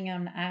by saying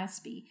I'm an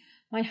Aspie.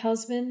 My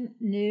husband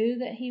knew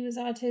that he was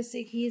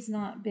autistic. He has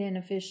not been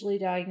officially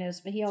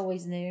diagnosed, but he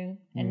always knew.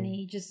 And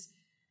he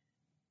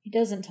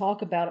doesn't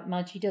talk about it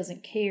much. He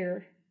doesn't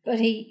care. But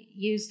he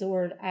used the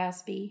word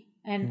Aspie,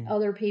 and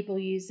other people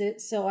use it.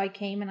 So I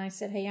came and I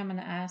said, hey, I'm an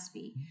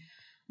Aspie.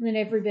 And then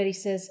everybody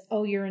says,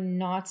 oh, you're a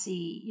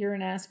Nazi. You're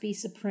an Aspie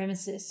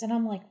supremacist. And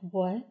I'm like,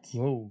 what?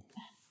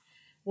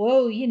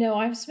 Whoa,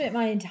 I've spent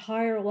my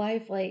entire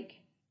life,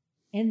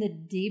 in the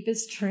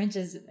deepest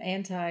trenches of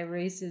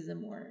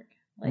anti-racism work.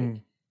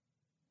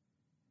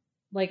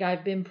 Like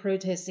I've been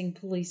protesting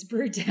police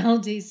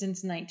brutality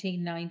since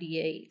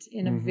 1998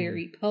 in a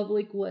very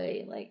public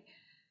way.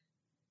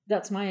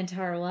 That's my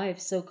entire life.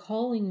 So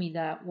calling me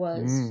that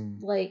was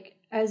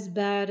as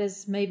bad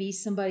as maybe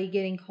somebody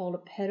getting called a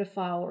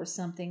pedophile or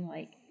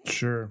something.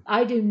 Sure.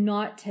 I do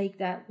not take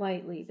that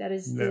lightly. That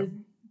is the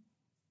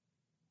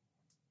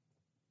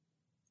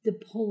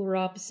polar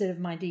opposite of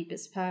my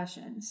deepest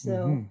passion.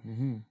 So,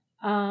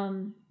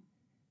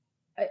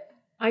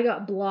 I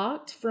got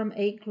blocked from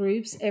 8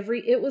 groups.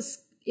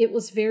 It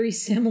was very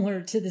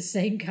similar to the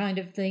same kind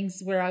of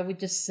things where I would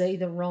just say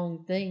the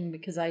wrong thing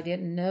because I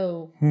didn't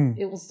know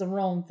it was the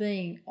wrong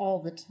thing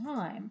all the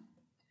time.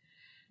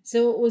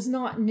 So it was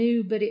not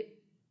new, but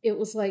it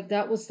was like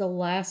that was the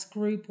last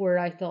group where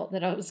I thought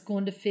that I was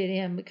going to fit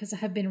in, because I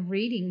have been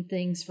reading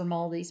things from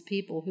all these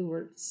people who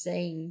were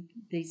saying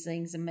these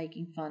things and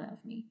making fun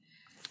of me.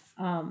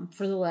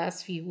 for the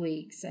last few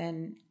weeks.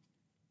 And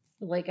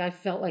like, I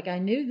felt like I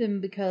knew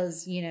them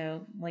because, you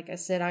know, like I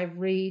said, I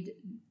read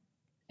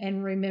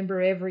and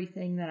remember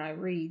everything that I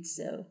read.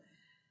 So,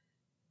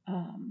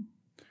 I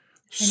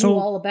knew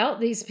all about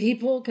these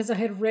people because I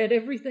had read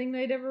everything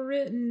they'd ever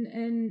written.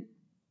 And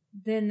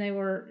then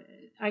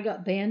I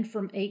got banned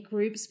from 8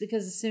 groups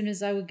because as soon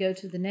as I would go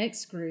to the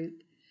next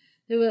group,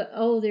 they were,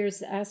 there's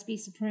the Aspie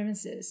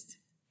supremacist.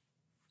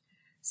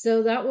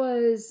 So that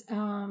was,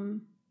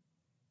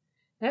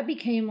 that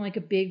became like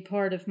a big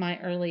part of my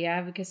early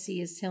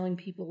advocacy, is telling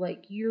people,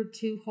 like, you're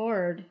too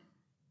hard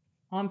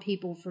on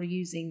people for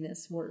using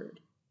this word.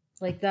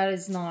 Like, that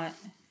is not.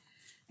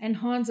 And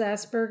Hans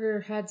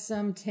Asperger had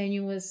some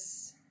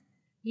tenuous,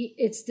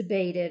 it's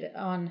debated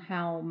on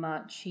how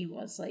much he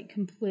was, like,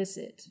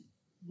 complicit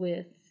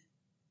with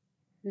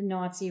the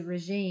Nazi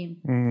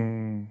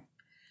regime.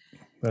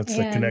 That's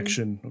the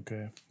connection.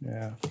 Okay.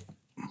 Yeah.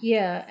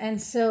 Yeah.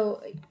 And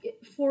so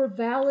for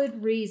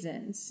valid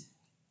reasons,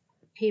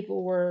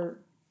 people were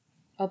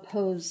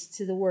opposed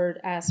to the word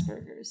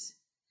Asperger's.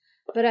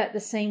 But at the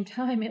same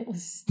time, it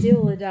was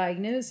still a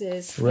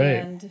diagnosis. Right.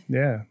 And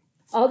yeah.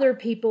 Other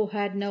people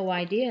had no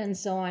idea. And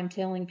so I'm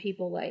telling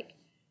people, like,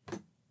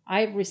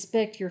 I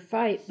respect your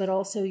fight, but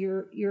also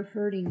you're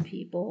hurting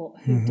people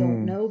who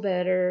don't know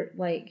better.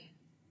 Like,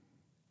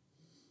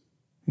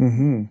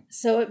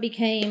 so it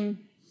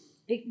became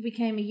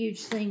a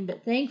huge thing.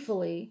 But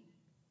thankfully,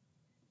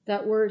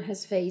 that word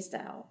has phased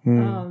out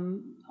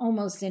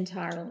almost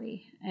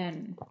entirely.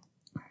 And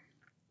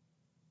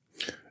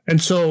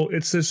so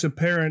it's this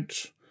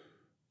apparent,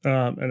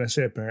 and I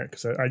say apparent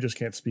because I just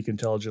can't speak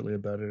intelligently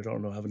about it. I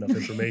don't have enough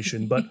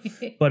information, but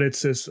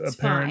it's this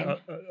apparent,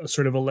 a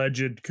sort of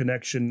alleged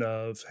connection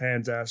of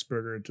Hans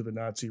Asperger to the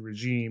Nazi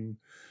regime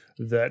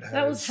that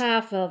was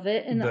half of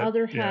it, and the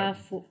other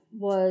half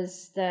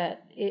was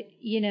that it's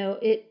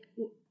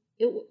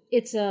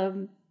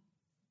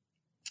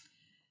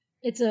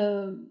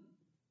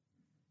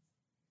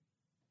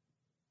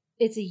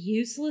a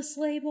useless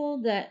label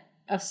that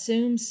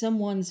assumes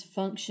someone's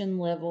function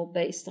level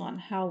based on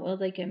how well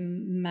they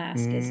can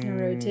mask as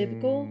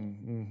neurotypical.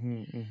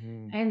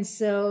 And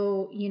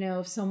so,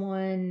 if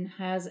someone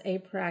has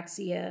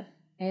apraxia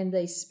and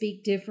they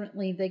speak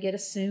differently, they get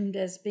assumed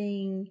as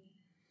being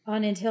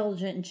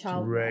unintelligent and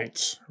childlike.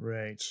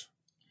 Right.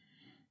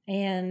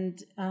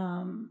 And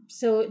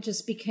so it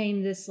just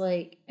became this,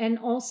 like, and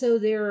also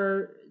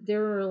there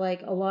are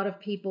like a lot of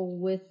people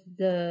with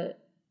the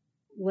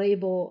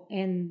label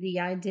and the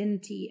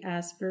identity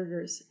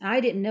Asperger's. I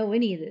didn't know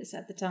any of this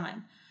at the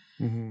time.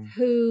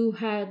 Who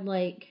had,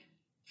 like,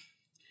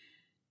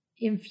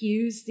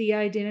 infused the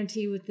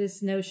identity with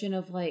this notion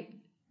of, like,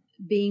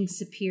 being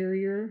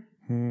superior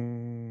to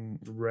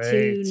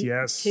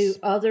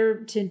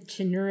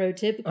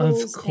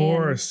neurotypicals. Of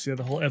course.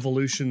 The whole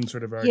evolution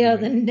sort of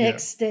argument. The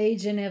next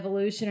stage in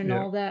evolution and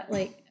all that.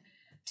 Like,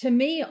 to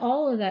me,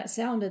 all of that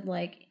sounded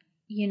like,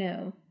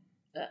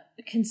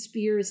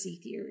 conspiracy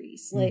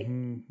theories, like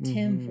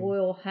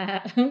tinfoil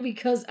hat,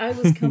 because I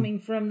was coming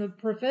from the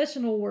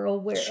professional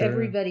world where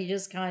everybody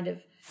just kind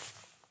of,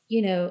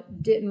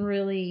 didn't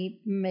really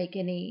make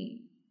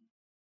any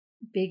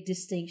big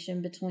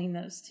distinction between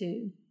those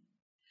two.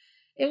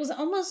 It was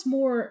almost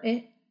more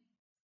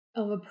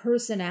of a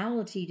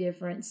personality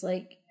difference.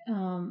 Like,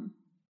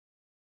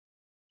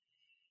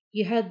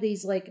 you had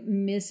these, like,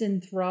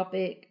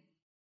 misanthropic,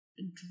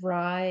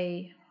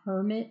 dry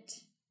hermit,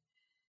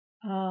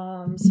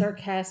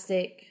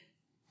 sarcastic,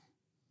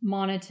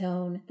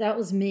 monotone. That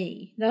was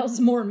me. That was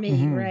more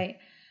me, right?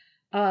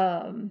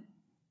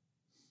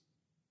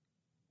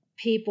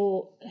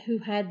 People who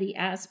had the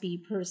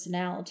Aspie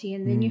personality,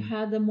 and then you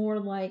had the more,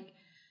 like,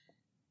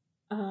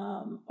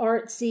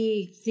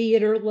 artsy,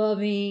 theater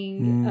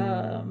loving,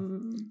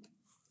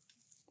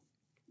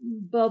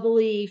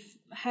 bubbly,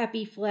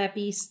 happy,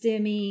 flappy,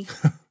 stemmy,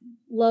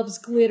 loves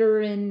glitter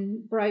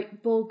and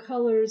bright, bold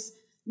colors.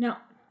 Now,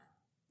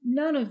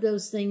 none of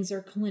those things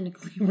are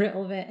clinically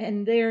relevant,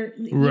 and they're,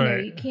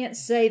 you can't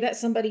say that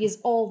somebody is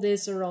all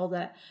this or all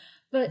that.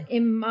 But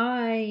in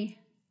my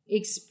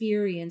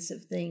experience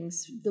of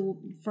things,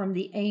 from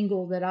the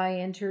angle that I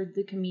entered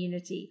the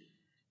community,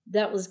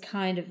 that was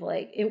kind of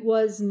like, it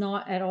was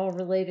not at all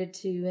related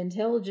to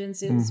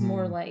intelligence. It was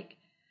more like,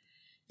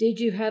 did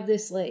you have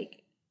this,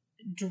 like,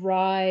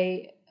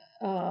 dry,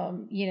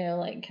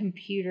 like,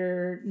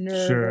 computer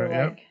nerd?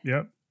 Sure,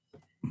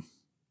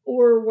 or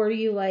or were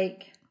you,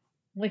 like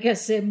I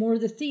said, more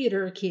the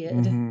theater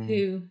kid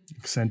who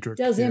eccentric,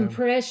 does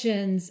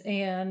impressions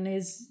and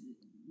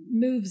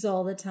moves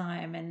all the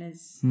time and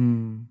is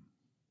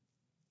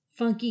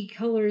funky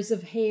colors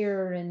of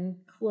hair and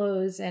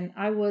clothes. And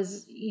I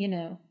was,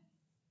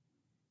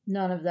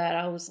 none of that.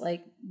 I was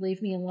like,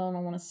 leave me alone. I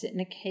want to sit in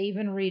a cave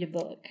and read a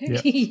book.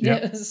 It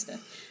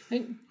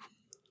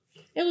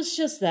was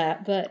just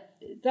that, but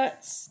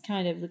that's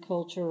kind of the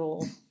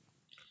cultural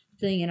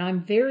thing, and I'm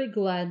very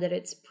glad that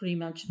it's pretty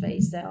much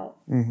phased out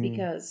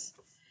because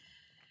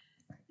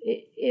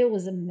it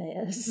was a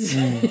mess.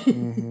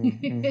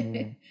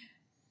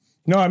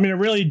 No, I mean, it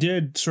really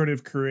did sort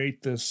of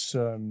create this,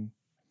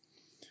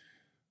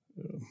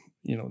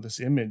 this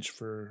image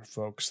for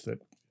folks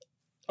that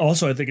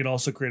also, I think it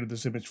also created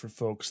this image for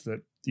folks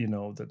that,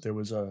 that there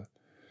was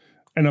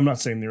and I'm not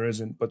saying there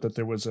isn't, but that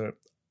there was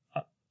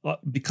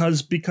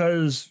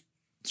because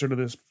sort of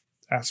this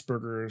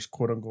Asperger's,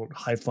 quote unquote,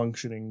 high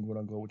functioning, quote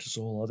unquote, which is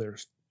a whole other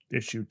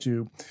issue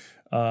too.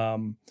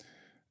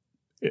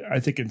 I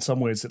think in some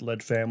ways it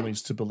led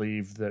families to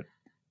believe that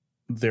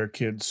their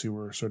kids who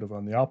were sort of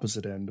on the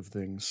opposite end of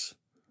things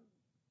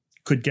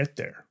could get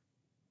there.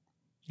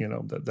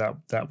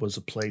 That was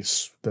a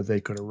place that they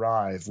could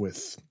arrive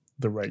with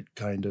the right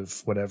kind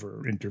of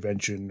whatever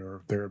intervention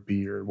or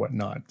therapy or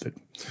whatnot, that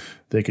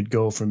they could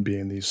go from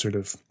being these sort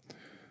of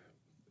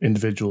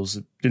individuals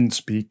that didn't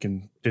speak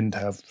and didn't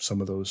have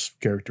some of those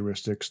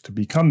characteristics to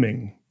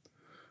becoming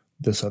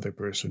this other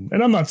person.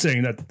 And I'm not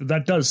saying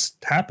that does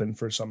happen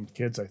for some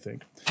kids, I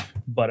think,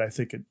 but I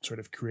think it sort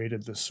of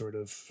created this sort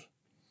of,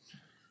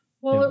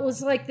 it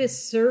was like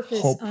this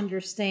surface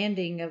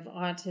understanding of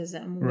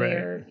autism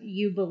where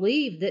you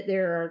believe that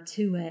there are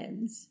two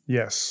ends.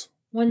 Yes.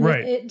 When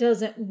it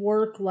doesn't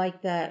work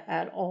like that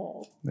at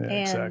all. Yeah,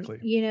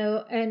 exactly.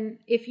 And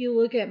if you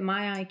look at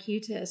my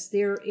IQ test,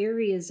 there are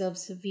areas of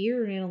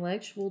severe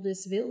intellectual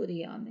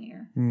disability on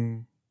there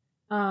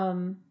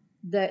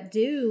that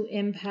do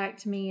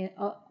impact me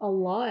a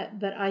lot,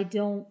 but I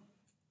don't,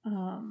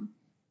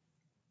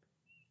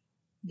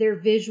 they're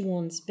visual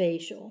and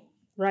spatial,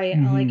 right?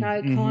 Like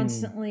I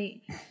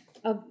constantly,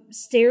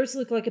 stairs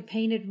look like a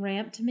painted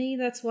ramp to me.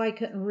 That's why I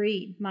couldn't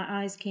read.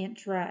 My eyes can't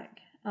track.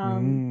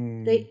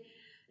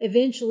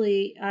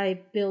 Eventually,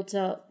 I built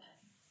up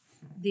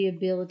the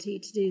ability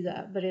to do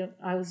that, but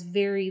I was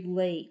very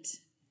late,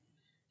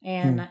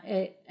 and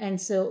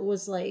so it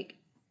was like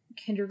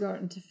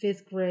kindergarten to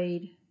fifth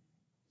grade,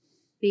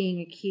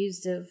 being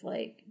accused of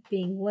like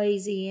being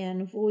lazy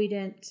and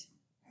avoidant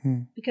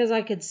because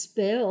I could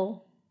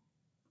spell,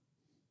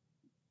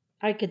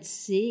 I could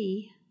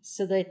see,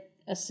 so they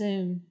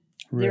assumed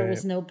there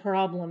was no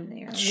problem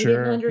there. Sure, we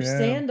didn't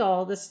understand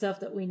all the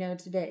stuff that we know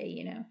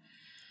today,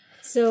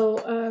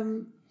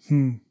 So.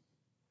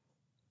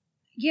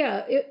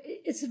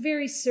 It's a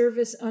very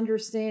service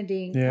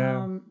understanding.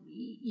 Yeah.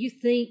 You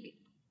think,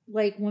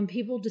 like, when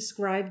people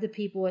describe the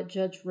people at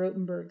Judge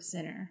Rotenberg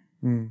Center,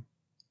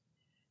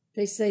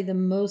 they say the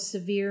most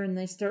severe, and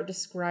they start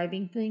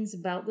describing things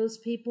about those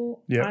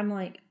people. Yep. I'm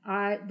like,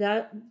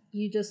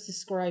 you just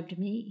described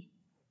me.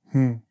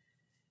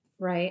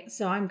 Right?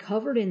 So I'm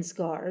covered in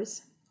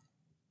scars.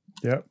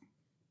 Yep.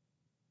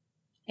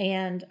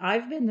 And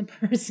I've been the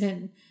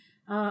person...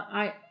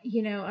 I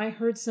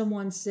heard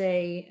someone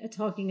say,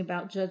 talking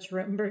about Judge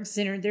Rotenberg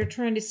Center, they're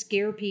trying to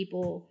scare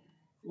people,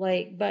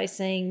 like, by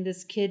saying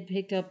this kid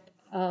picked up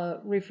a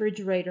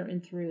refrigerator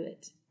and threw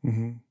it.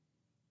 And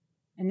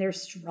they're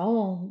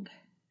strong.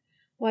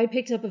 Well, I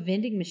picked up a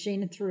vending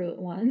machine and threw it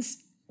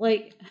once.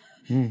 Like,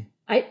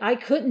 I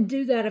couldn't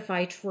do that if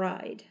I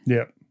tried.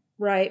 Yeah.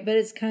 Right? But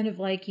it's kind of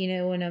like,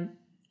 when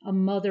a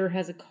mother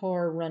has a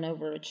car run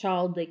over a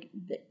child,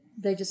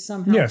 they just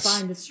somehow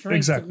find the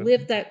strength to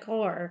lift that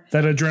car.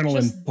 That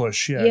adrenaline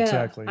push. Yeah,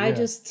 exactly. I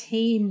just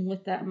team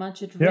with that much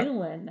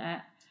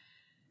adrenaline.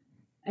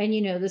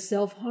 And the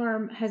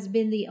self-harm has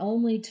been the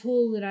only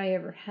tool that I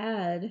ever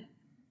had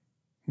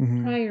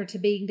prior to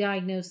being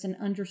diagnosed and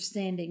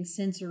understanding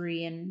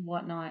sensory and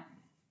whatnot.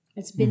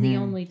 It's been the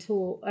only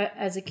tool.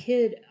 As a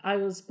kid, I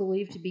was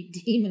believed to be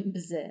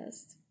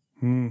demon-possessed.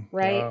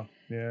 Right? Wow.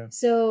 Yeah.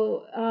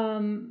 So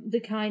the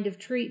kind of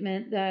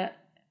treatment that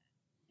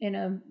in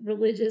a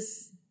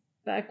religious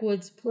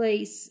backwoods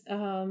place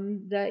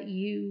that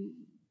you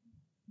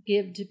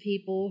give to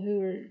people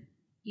who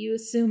you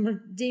assume are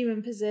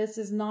demon possessed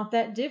is not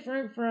that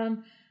different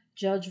from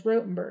Judge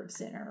Rotenberg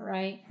Center,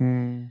 right?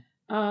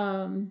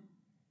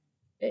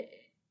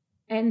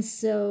 And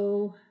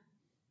so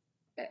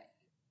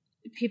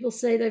people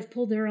say they've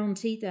pulled their own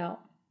teeth out.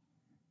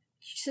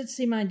 You should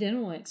see my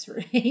dental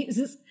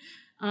x-rays.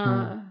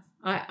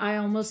 I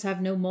almost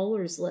have no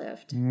molars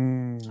left.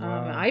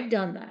 Wow. I've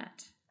done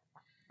that.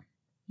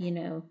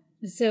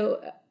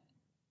 So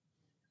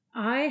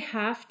I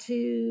have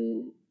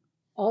to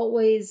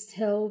always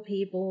tell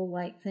people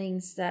like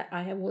things that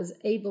I was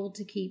able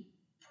to keep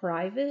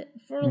private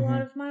for a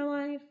lot of my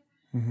life,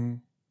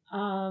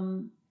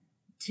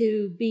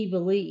 to be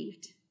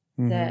believed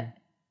that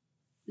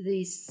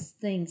these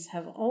things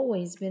have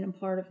always been a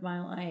part of my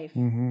life.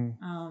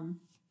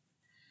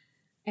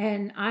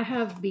 And I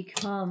have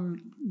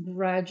become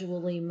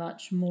gradually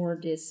much more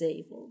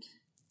disabled.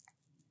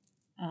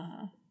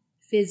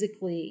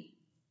 Physically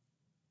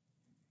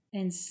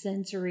and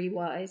sensory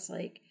wise,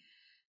 like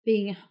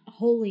being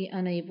wholly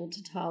unable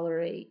to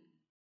tolerate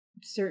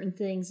certain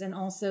things, and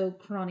also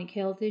chronic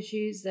health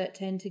issues that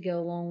tend to go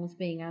along with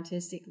being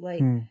autistic,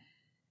 like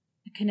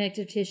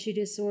connective tissue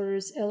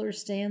disorders,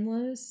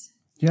 Ehlers-Danlos.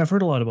 Yeah, I've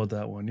heard a lot about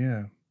that one.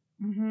 Yeah.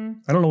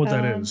 I don't know what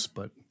that is,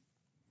 but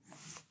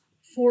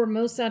for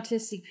most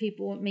autistic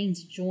people, it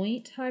means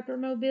joint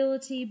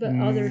hypermobility, but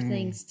other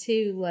things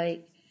too,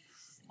 like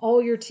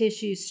all your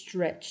tissues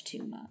stretch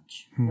too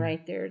much,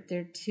 right?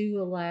 They're too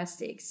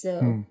elastic.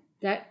 So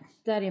that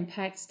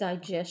impacts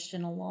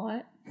digestion a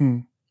lot.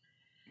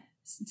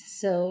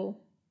 So,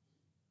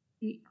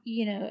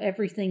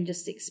 everything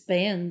just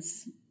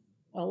expands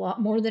a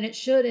lot more than it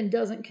should and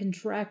doesn't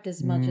contract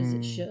as much as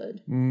it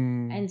should.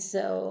 And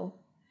so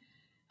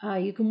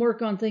you can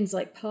work on things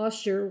like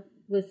posture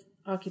with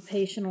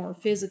occupational or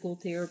physical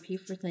therapy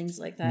for things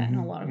like that. And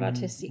a lot of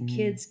autistic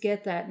kids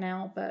get that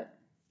now. But,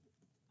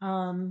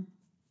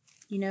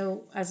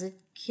 as a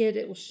kid,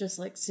 it was just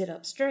like sit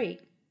up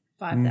straight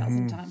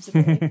 5,000 times a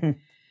day.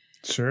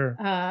 Sure.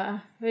 But,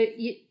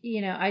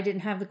 I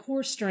didn't have the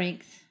core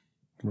strength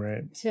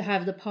to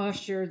have the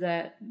posture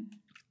that...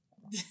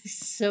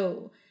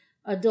 So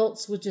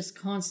adults would just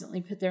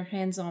constantly put their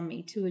hands on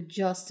me to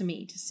adjust to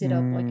me to sit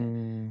up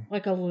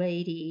like a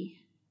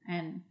lady,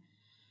 and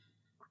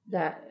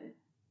that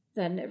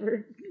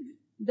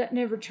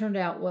never turned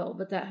out well,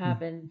 but that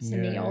happened to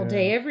me all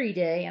day, every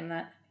day. And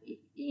that,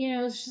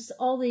 it's just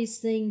all these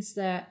things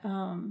that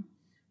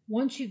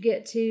once you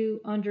get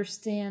to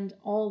understand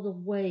all the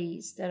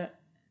ways that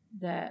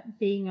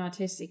being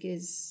autistic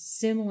is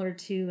similar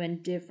to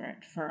and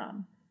different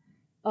from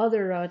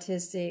other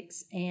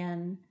autistics,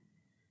 and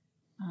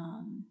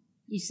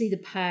you see the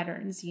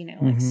patterns,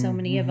 like so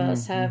many of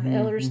us have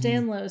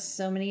Ehlers-Danlos,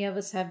 so many of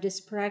us have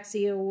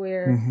dyspraxia,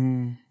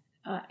 where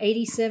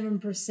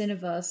 87%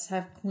 of us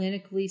have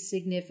clinically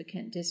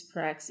significant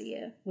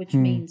dyspraxia, which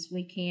means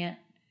we can't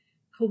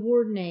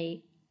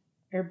coordinate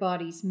our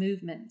body's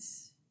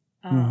movements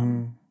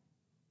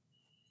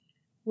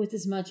with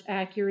as much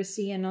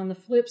accuracy. And on the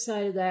flip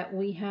side of that,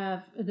 we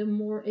have, the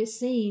more it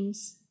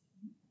seems,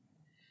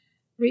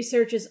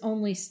 research is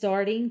only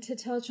starting to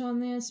touch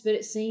on this, but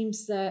it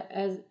seems that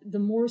as the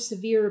more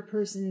severe a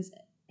person's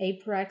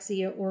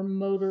apraxia or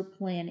motor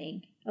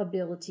planning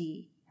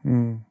ability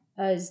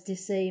is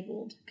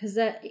disabled, because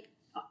that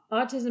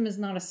autism is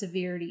not a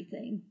severity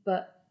thing,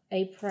 but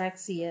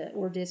apraxia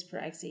or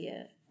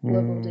dyspraxia,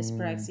 global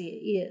dyspraxia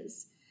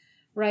is,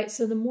 right?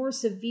 So the more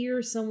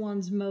severe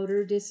someone's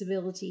motor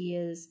disability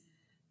is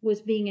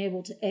with being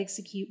able to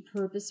execute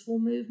purposeful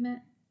movement,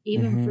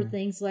 even for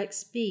things like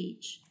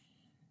speech,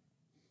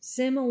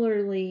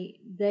 similarly,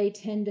 they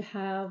tend to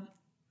have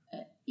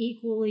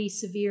equally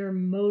severe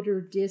motor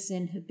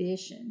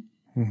disinhibition,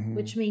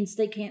 which means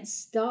they can't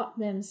stop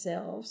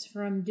themselves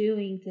from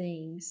doing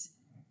things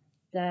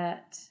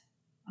that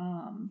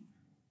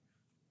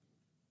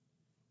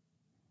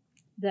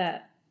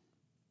that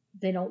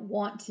they don't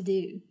want to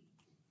do,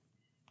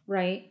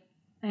 right?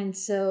 And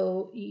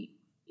so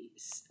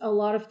a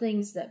lot of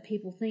things that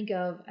people think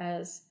of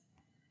as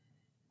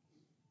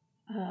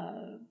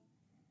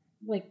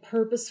like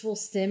purposeful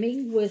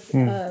stimming with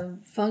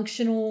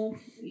functional,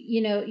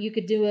 you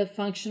could do a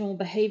functional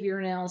behavior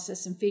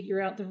analysis and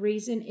figure out the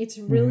reason. It's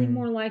really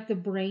more like the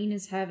brain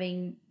is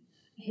having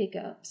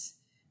hiccups.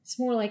 It's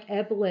more like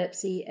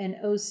epilepsy and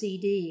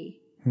OCD.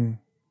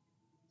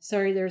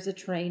 Sorry, there's a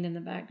train in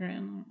the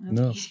background.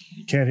 No,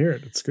 can't hear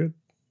it. It's good.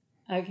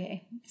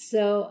 Okay.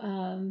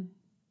 So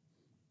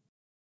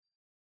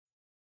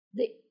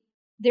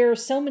there are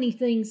so many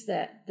things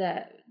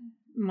that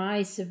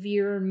my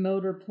severe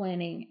motor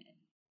planning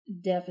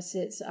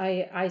deficits,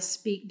 I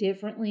speak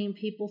differently, and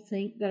people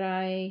think that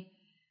I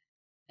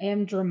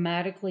am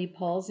dramatically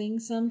pausing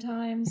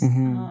sometimes.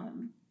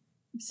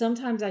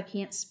 Sometimes I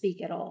can't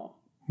speak at all.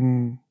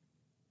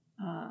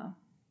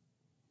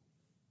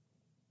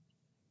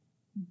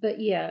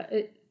 But yeah,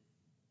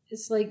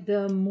 it's like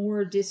the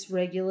more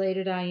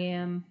dysregulated I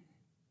am,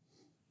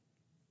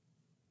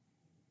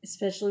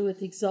 especially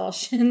with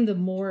exhaustion, the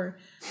more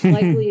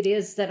likely it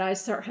is that I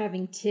start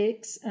having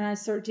tics, and I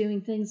start doing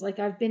things like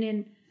I've been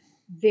in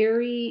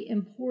very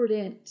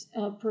important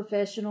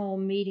professional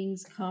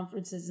meetings,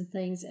 conferences, and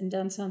things, and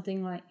done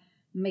something like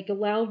make a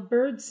loud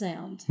bird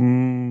sound.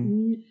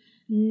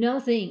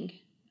 Nothing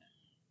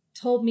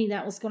told me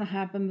that was going to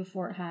happen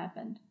before it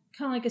happened.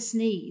 Kind of like a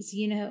sneeze,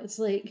 it's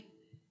like,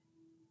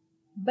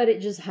 but it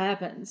just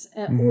happens.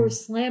 Or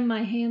slam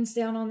my hands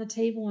down on the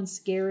table and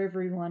scare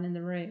everyone in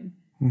the room.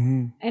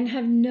 And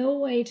have no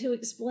way to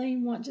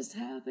explain what just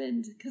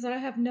happened, because I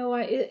have no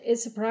idea. It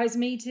surprised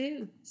me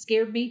too,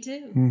 scared me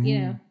too,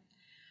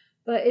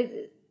 But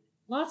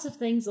lots of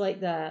things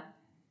like that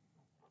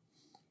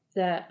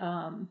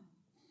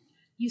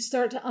you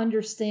start to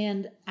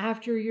understand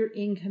after you're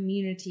in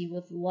community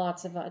with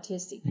lots of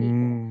autistic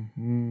people.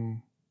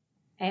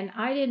 And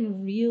I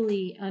didn't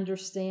really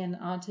understand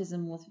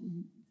autism with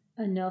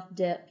enough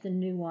depth and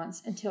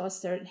nuance until I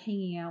started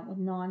hanging out with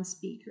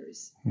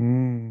non-speakers.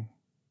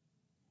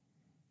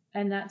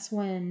 And that's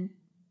when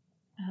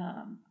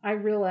I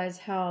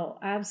realized how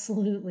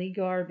absolutely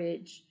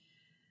garbage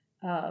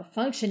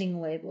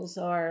functioning labels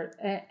are,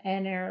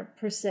 and our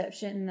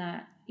perception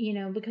that,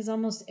 because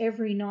almost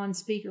every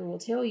non-speaker will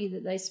tell you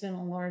that they spend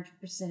a large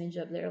percentage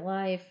of their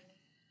life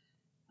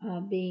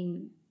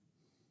being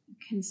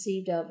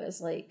conceived of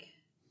as like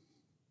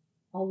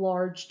a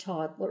large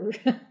toddler,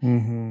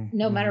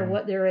 no matter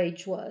what their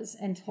age was,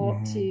 and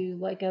talked to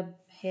like a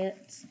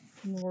pet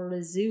or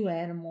a zoo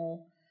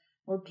animal,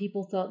 or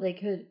people thought they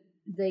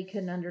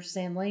couldn't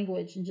understand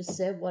language and just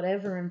said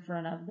whatever in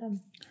front of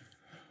them.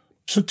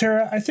 So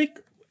Tara, I think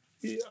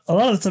a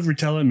lot of the stuff you're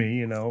telling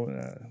me,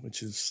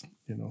 which is,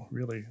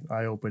 really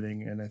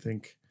eye-opening. And I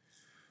think,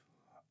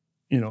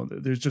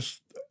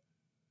 there's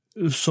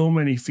so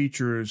many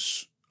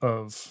features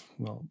of,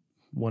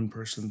 one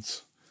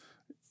person's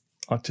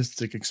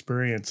autistic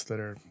experience that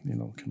are,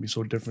 can be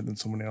so different than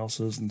someone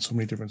else's, and so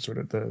many different sort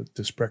of the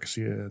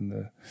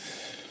dyspraxia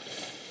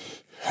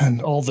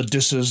and all the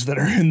disses that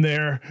are in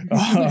there.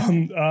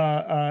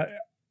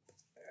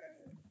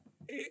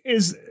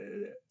 Is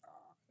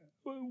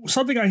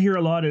something I hear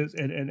a lot is,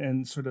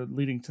 and sort of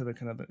leading to the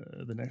kind of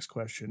the next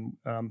question,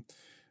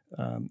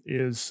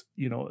 is,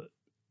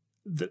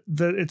 that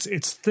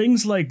it's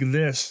things like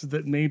this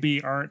that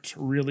maybe aren't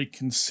really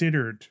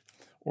considered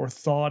or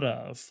thought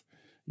of,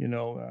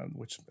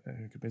 which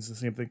is the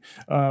same thing,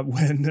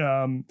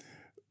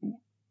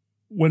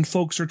 when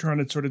folks are trying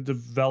to sort of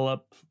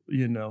develop,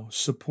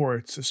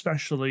 supports,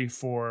 especially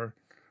for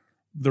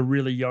the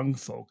really young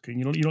folk. And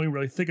you don't even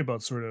really think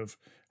about sort of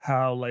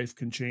how life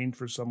can change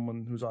for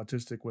someone who's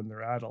autistic when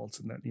they're adults,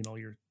 and that,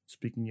 you're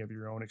speaking of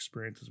your own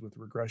experiences with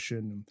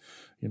regression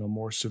and,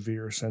 more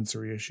severe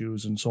sensory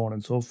issues and so on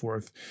and so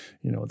forth,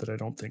 that I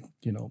don't think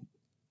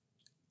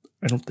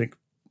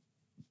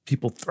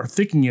people are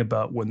thinking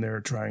about when they're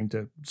trying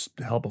to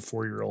help a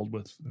 4-year-old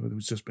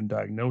who's just been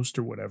diagnosed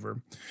or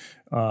whatever.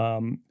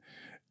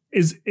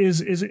 Is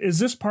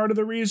this part of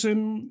the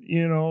reason,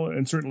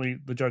 and certainly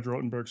the Judge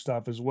Rotenberg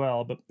stuff as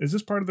well, but is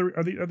this part of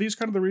are these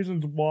kind of the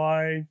reasons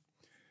why,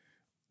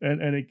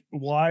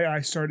 why I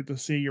started to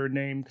see your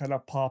name kind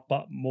of pop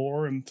up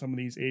more in some of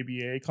these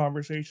ABA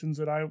conversations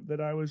that I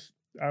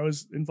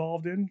was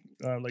involved in?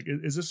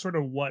 Is this sort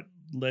of what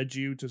led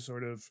you to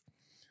sort of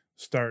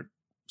start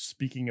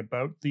speaking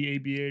about the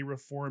ABA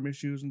reform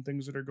issues and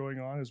things that are going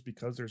on, is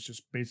because there's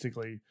just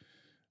basically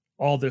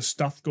all this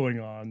stuff going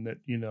on that,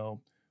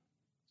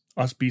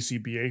 us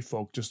BCBA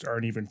folk just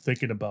aren't even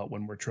thinking about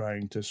when we're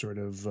trying to sort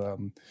of,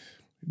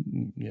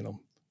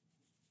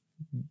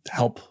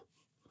 help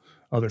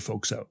other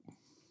folks out.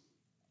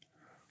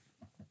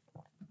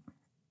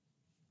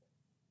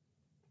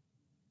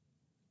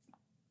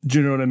 Do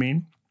you know what I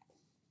mean?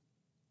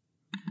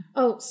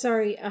 Oh,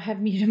 sorry, I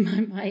have muted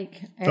my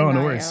mic. And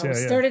no worries.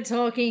 Started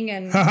talking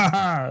and...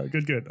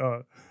 Good.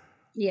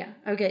 Yeah,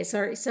 okay,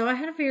 sorry. So I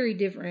had a very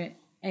different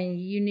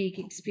and unique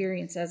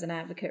experience as an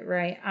advocate,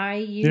 right? I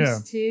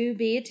used to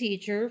be a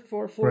teacher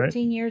for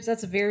 14 years.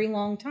 That's a very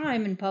long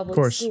time in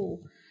public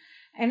school.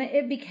 And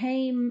it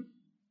became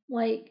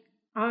like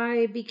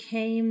I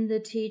became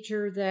the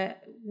teacher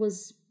that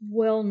was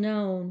well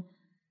known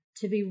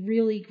to be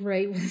really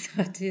great with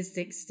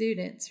autistic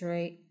students,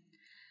 right?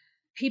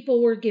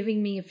 People were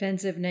giving me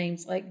offensive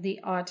names like the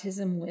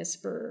Autism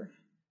Whisperer.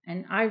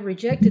 And I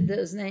rejected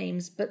those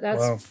names, but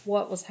that's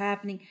what was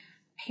happening.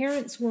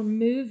 Parents were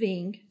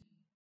moving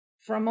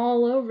from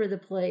all over the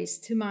place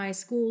to my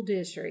school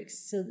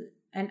districts,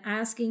 and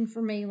asking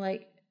for me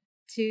like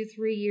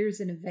 2-3 years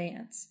in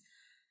advance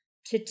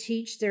to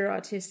teach their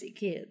autistic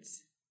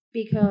kids,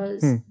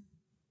 because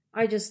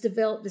I just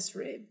developed this.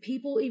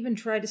 People even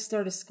tried to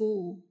start a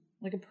school,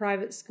 like a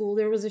private school.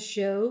 There was a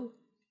show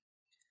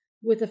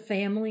with a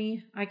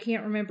family. I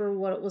can't remember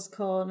what it was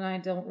called, and I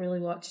don't really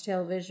watch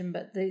television,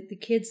 but the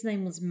kid's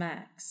name was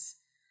Max.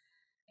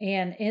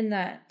 And in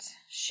that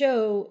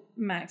show,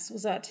 Max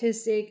was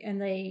autistic,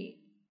 and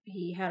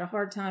he had a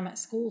hard time at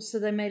school, so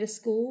they made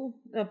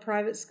a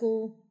private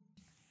school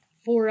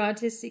for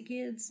autistic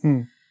kids.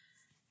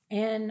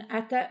 And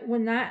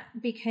when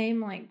that became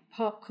like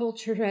pop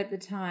culture at the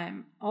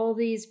time, all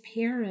these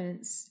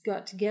parents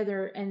got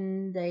together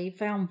and they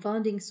found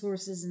funding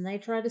sources, and they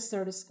tried to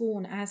start a school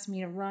and asked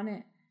me to run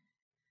it.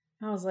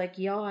 I was like,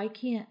 y'all, I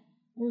can't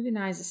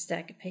organize a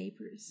stack of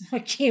papers. I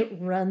can't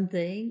run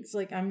things.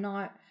 Like, I'm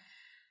not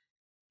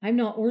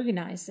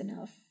organized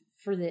enough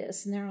for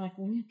this. And they're like,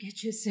 we'll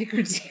get you a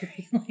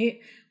secretary.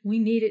 Like, we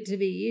need it to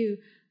be you.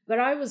 But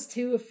I was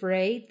too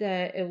afraid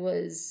that it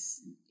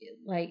was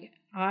like,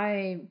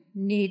 I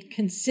need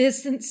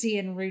consistency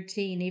and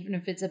routine, even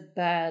if it's a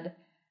bad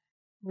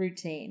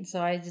routine.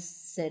 So I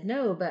just said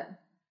no, but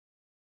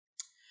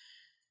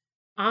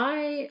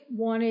I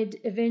wanted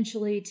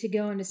eventually to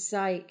go into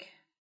psych,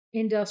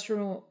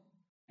 industrial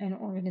and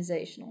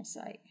organizational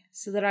psych,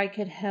 so that I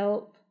could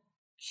help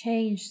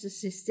change the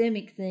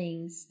systemic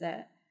things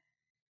that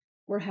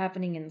were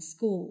happening in the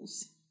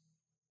schools.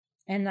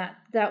 And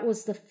that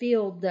was the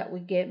field that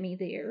would get me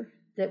there,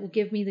 that would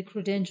give me the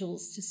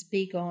credentials to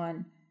speak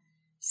on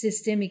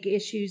systemic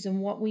issues and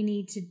what we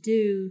need to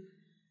do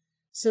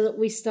so that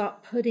we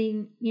stop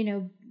putting,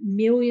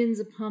 millions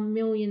upon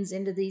millions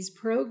into these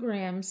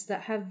programs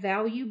that have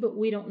value, but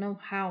we don't know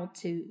how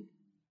to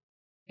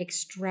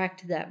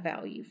extract that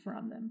value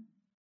from them.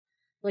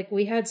 Like,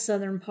 we had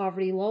Southern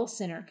Poverty Law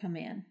Center come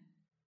in.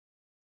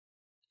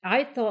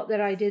 I thought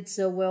that I did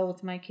so well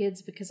with my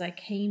kids because I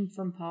came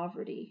from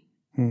poverty.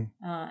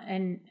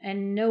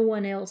 And no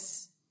one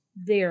else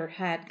there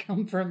had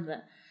come from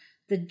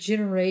the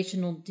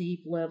generational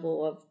deep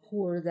level of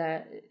poor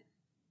that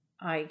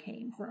I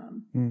came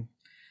from. Mm.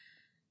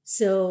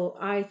 So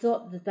I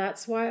thought that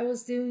that's why I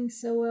was doing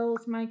so well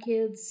with my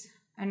kids.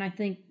 And I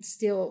think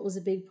still it was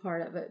a big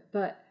part of it.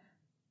 But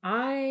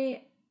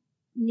I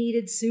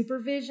needed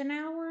supervision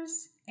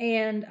hours,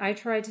 and I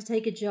tried to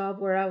take a job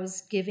where I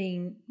was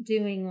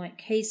doing like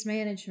case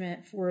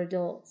management for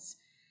adults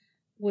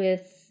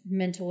with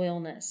mental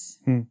illness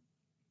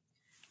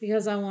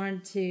because I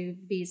wanted to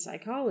be a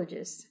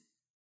psychologist.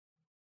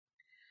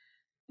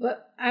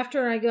 But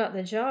after I got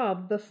the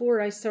job,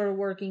 before I started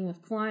working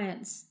with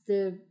clients,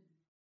 the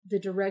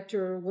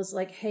director was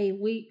like, hey,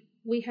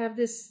 we have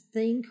this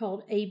thing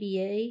called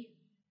ABA,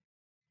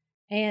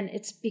 and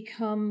it's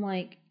become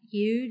like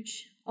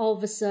huge. All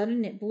of a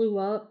sudden it blew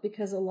up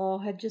because a law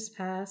had just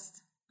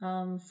passed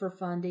for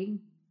funding.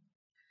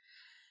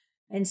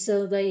 And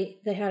so they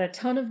had a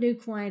ton of new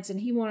clients, and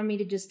he wanted me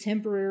to just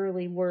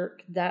temporarily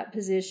work that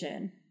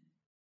position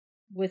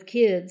with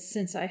kids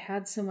since I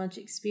had so much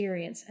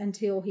experience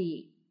until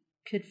he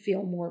could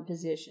fill more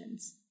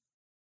positions.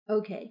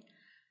 Okay.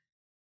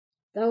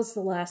 That was the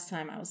last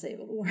time I was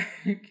able to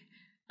work.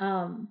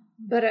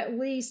 But at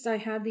least I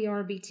had the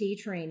RBT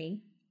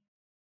training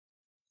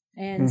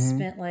and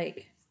spent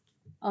like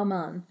a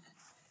month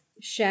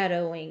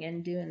shadowing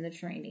and doing the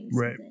trainings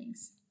and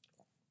things.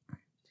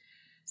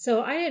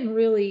 So I didn't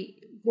really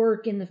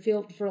work in the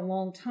field for a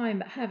long time,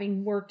 but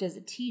having worked as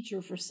a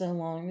teacher for so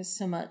long, there's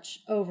so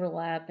much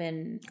overlap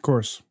and... Of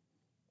course.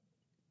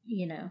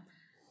 You know.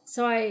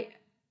 So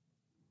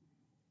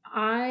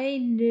I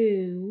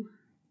knew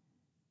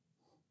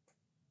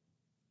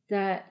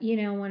that, you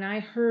know, when I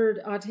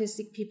heard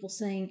autistic people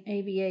saying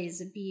ABA is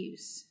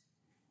abuse,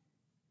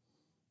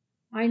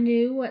 I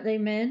knew what they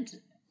meant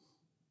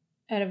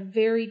at a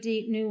very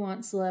deep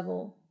nuance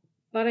level,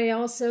 but I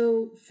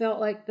also felt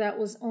like that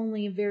was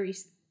only a very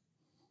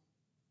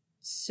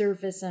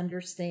surface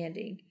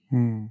understanding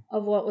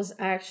of what was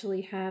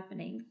actually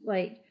happening.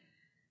 Like,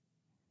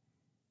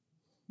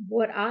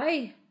 what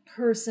I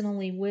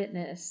personally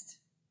witnessed,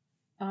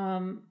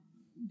 the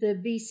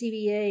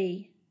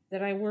BCBA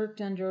that I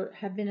worked under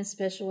had been a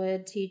special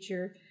ed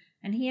teacher,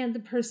 and he had the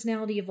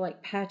personality of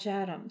like Patch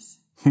Adams.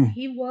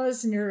 He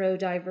was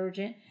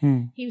neurodivergent.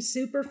 He was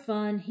super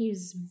fun. He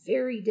was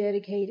very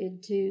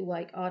dedicated to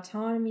like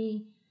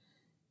autonomy.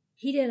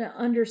 He didn't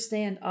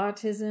understand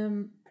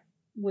autism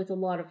with a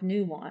lot of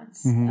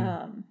nuance.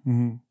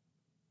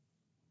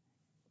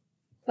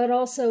 But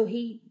also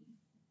he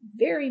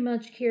very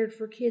much cared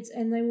for kids,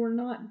 and they were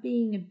not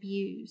being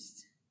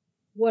abused.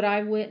 What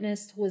I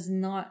witnessed was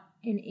not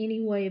in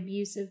any way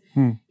abusive.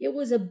 It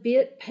was a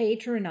bit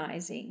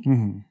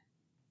patronizing.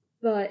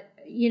 But,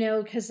 you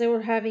know, because they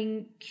were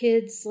having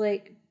kids,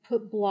 like,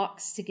 put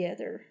blocks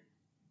together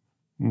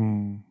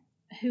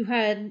who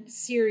had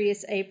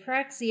serious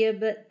apraxia,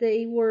 but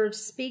they were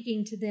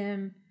speaking to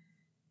them,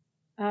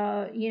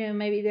 you know,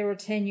 maybe they were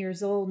 10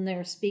 years old and they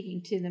were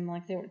speaking to them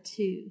like they were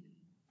 2.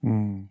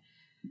 And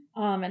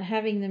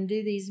having them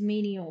do these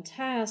menial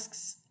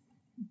tasks.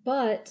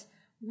 But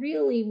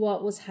really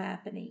what was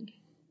happening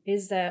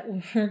is that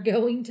we were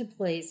going to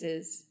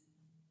places...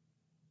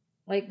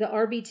 Like, the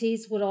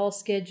RBTs would all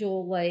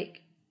schedule,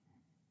 like,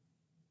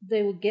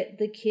 they would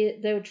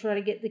try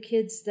to get the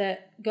kids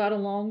that got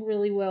along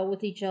really well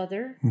with each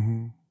other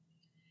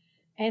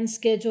and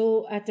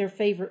schedule at their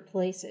favorite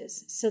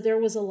places. So there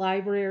was a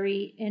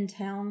library in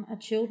town, a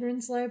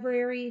children's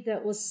library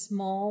that was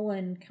small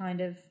and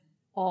kind of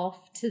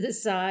off to the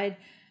side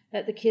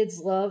that the kids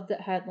loved,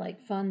 that had,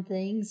 like, fun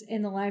things.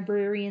 And the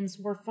librarians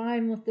were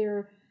fine with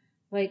their,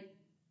 like,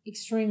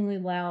 extremely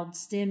loud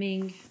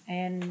stimming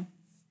and...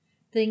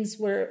 things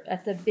where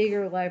at the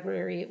bigger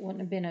library it wouldn't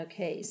have been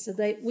okay. So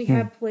we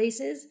had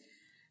places,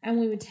 and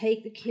we would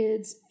take the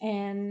kids,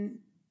 and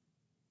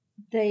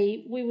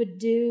we would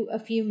do a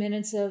few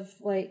minutes of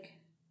like,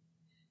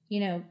 you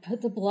know, put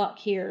the block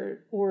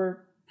here,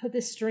 or put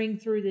the string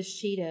through this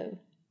Cheerio,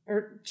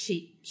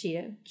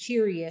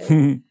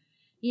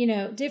 you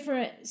know,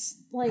 different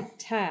like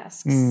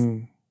tasks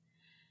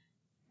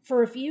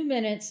for a few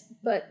minutes,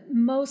 but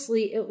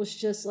mostly it was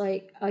just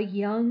like a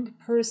young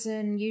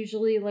person,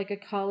 usually like a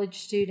college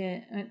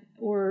student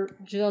or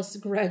just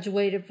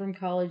graduated from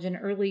college in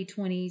early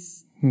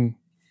 20s.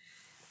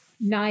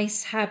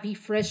 Nice, happy,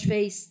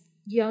 fresh-faced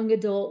young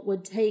adult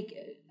would take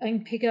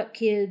and pick up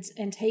kids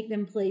and take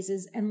them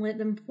places and let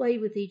them play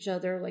with each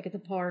other, like at the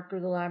park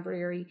or the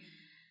library.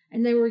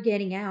 And they were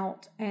getting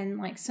out. And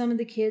like some of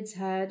the kids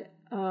had,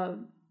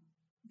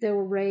 they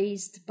were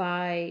raised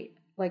by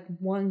like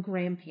one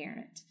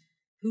grandparent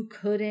who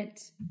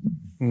couldn't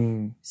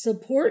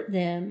support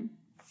them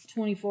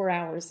 24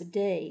 hours a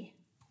day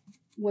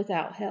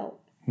without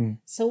help.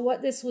 So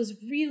what this was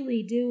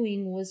really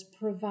doing was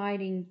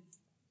providing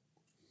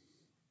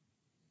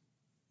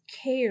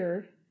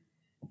care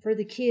for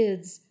the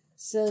kids,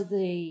 so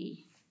the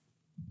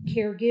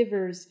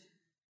caregivers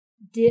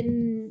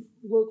didn't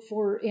look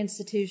for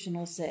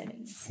institutional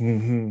settings.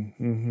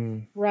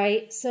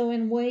 Right? So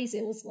in ways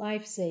it was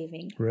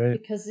life-saving. Right.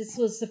 Because this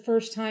was the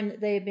first time that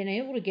they had been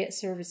able to get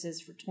services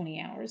for 20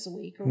 hours a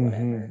week or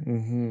whatever.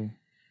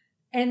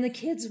 And the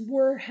kids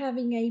were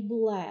having a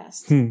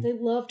blast. They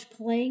loved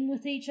playing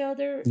with each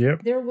other.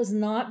 Yep. There was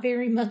not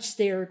very much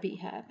therapy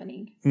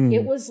happening.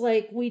 It was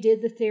like we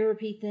did the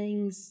therapy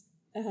things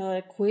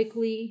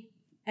quickly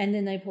and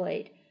then they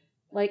played.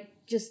 Like,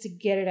 just to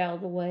get it out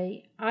of the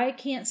way. I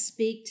can't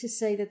speak to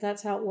say that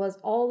that's how it was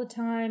all the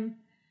time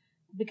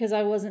because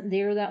I wasn't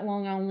there that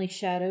long. I only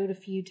shadowed a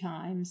few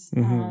times.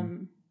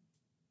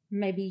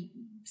 Maybe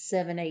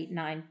 7, 8,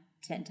 9,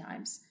 10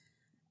 times.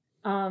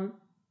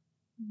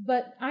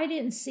 But I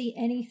didn't see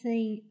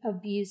anything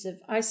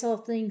abusive. I saw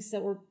things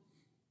that were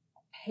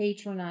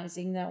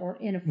patronizing, that were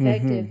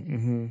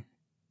ineffective.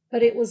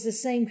 But it was the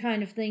same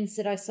kind of things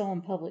that I saw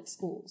in public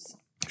schools.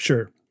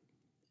 Sure.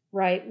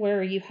 Right,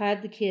 where you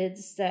had the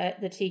kids that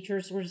the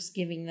teachers were just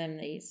giving them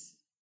these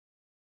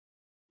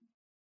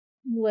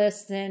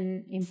less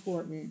than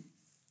important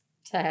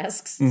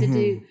tasks to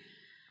do.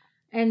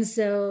 And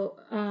so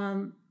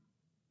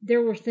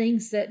there were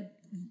things that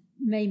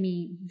made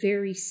me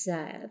very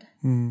sad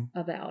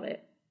about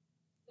it.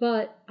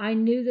 But I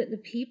knew that the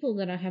people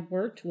that I had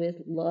worked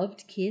with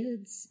loved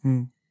kids.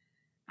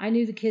 I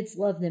knew the kids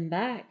loved them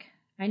back.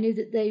 I knew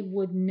that they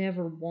would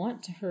never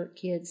want to hurt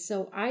kids.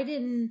 So I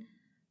didn't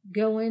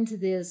go into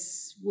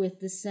this with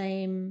the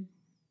same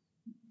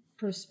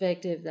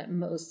perspective that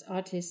most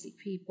autistic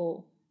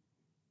people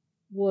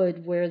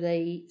would, where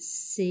they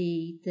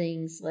see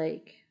things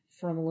like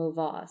from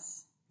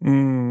Vance.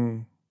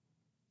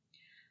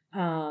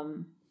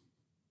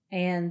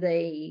 And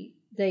they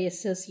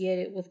associate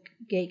it with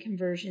gay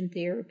conversion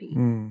therapy.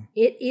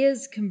 It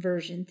is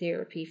conversion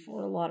therapy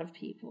for a lot of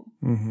people.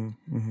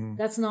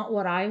 That's not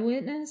what I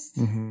witnessed,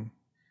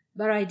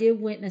 but I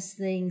did witness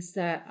things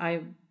that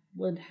I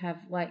would have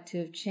liked to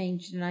have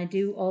changed. And I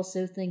do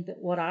also think that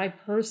what I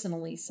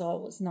personally saw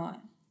was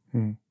not,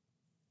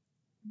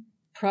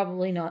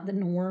 probably not the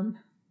norm.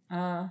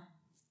 I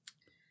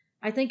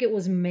think it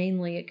was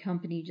mainly a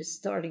company just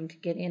starting to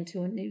get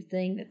into a new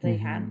thing that they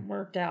hadn't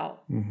worked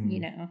out,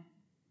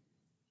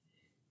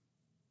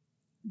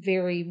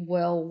 very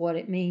well what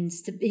it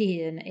means to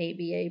be an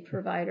ABA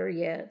provider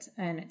yet.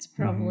 And it's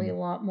probably a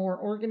lot more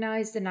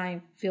organized. And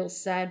I feel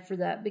sad for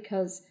that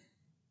because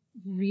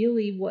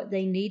really what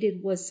they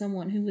needed was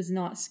someone who was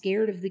not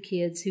scared of the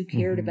kids, who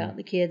cared about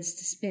the kids,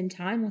 to spend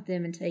time with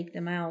them and take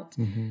them out.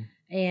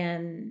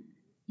 And,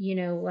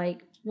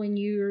 like when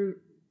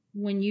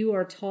you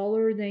are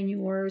taller than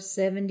your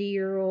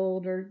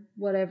 70-year-old or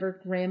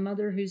whatever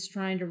grandmother who's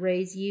trying to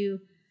raise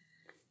you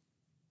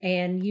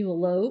and you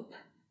elope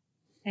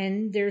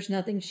and there's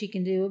nothing she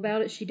can do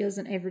about it, she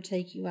doesn't ever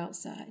take you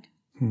outside.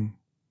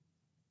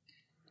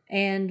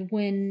 And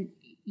when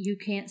you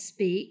can't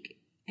speak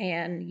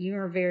and you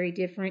are very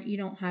different, you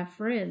don't have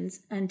friends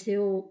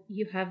until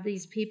you have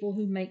these people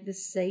who make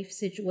this safe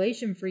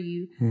situation for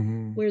you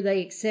where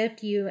they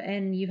accept you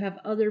and you have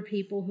other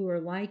people who are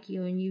like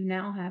you and you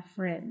now have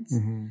friends.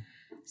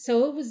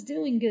 So it was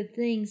doing good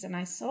things and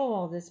I saw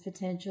all this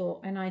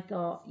potential and I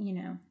thought,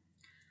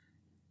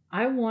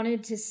 I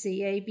wanted to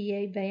see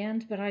ABA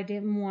banned, but I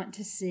didn't want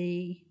to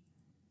see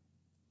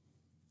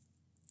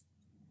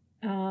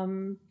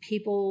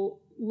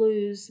people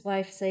lose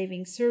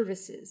life-saving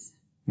services.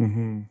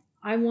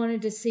 I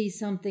wanted to see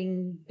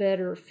something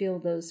better fill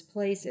those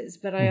places,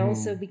 but I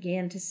also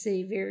began to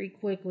see very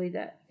quickly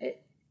that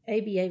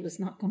ABA was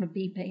not going to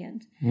be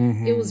banned.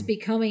 It was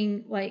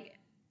becoming like,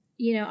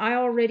 I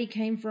already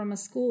came from a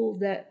school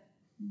that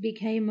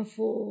became a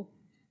full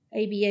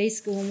ABA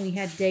school, and we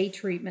had day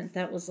treatment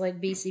that was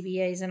like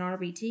BCBAs and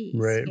RBTs.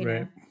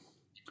 Right.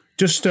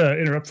 Just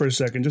interrupt for a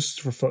second,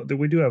 just for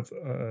we do have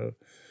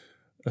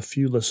a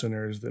few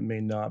listeners that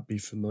may not be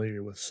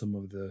familiar with some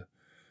of the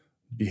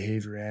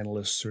behavior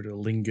analyst sort of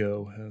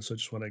lingo. So I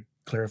just want to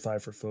clarify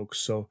for folks.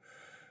 So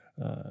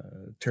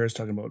Terra's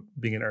talking about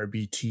being an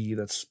RBT.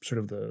 That's sort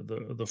of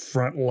the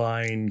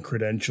frontline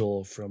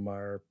credential from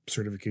our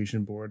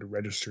certification board, a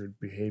registered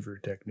behavior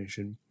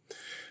technician.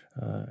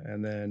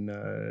 And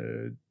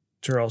then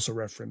Terra also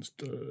referenced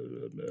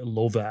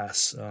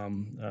LOVAS,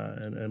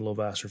 and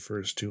LOVAS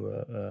refers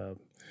to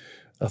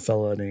a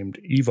fella named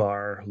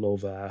Ivar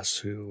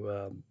Lovaas, who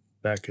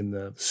back in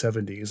the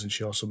 70s, and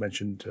she also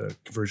mentioned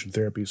conversion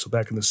therapy. So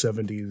back in the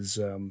 70s,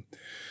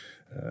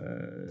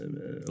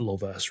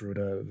 Lovaas wrote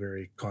a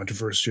very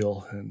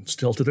controversial and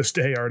still to this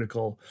day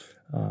article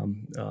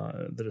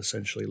that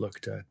essentially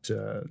looked at,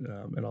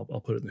 and I'll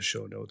put it in the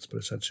show notes, but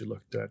essentially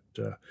looked at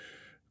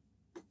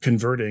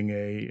converting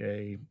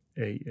a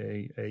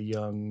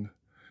young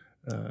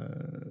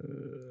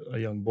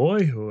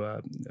boy who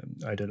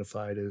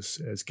identified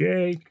as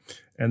gay,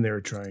 and they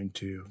were trying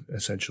to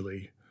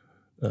essentially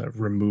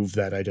remove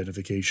that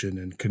identification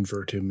and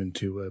convert him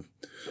into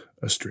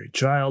a straight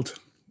child.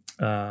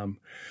 Lovaas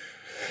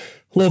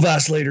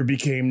later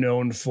became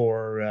known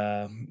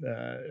for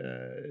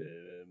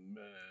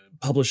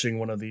publishing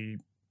one of the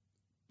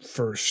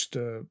first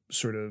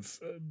sort of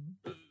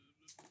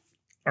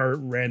our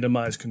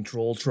randomized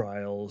control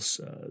trials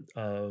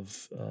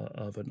of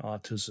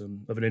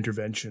an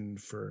intervention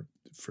for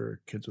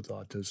kids with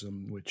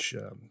autism, which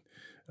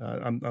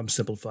I'm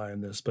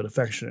simplifying this, but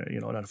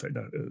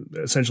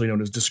essentially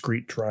known as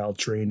discrete trial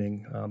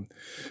training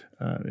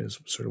is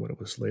sort of what it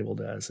was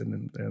labeled as,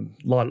 and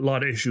a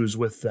lot of issues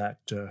with that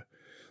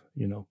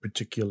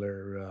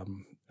particular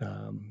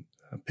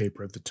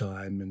paper at the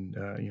time, and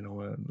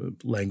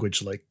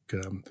language like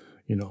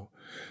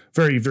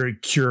very, very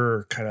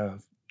cure kind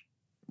of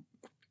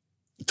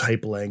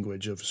type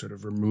language of sort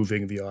of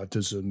removing the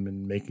autism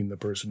and making the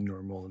person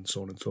normal and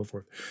so on and so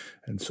forth.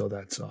 And so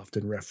that's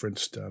often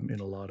referenced in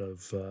a lot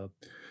of,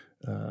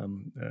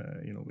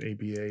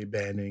 ABA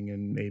banning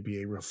and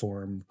ABA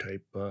reform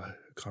type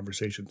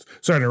conversations.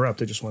 Sorry to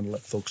interrupt. I just want to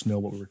let folks know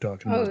what we were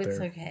talking about there. Oh,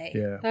 it's okay.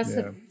 Yeah. That's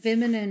the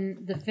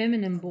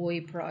Feminine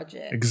Boy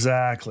Project.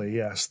 Exactly.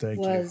 Yes. Thank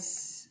you.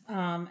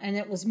 And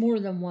it was more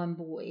than one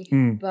boy.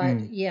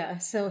 Yeah,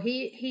 so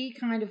he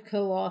kind of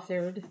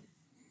co-authored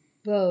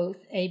both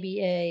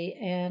ABA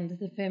and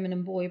the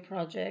Feminine Boy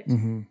Project,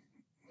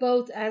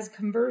 both as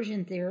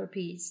conversion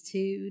therapies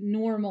to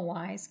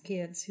normalize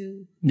kids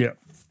who... Yeah.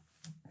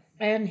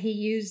 And he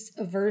used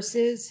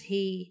aversives.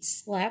 He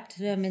slapped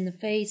them in the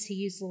face. He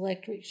used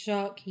electric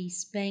shock. He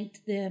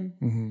spanked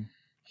them.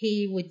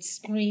 He would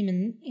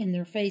scream in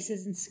their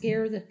faces and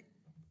scare them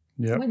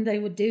when they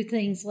would do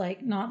things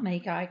like not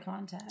make eye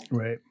contact.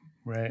 Right.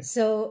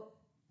 So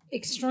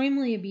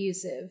extremely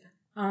abusive.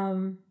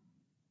 And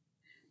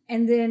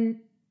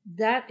then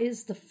that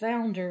is the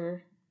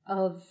founder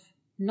of,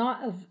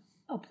 not of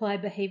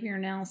applied behavior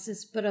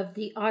analysis, but of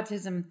the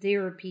autism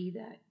therapy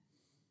that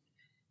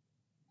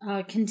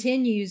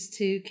continues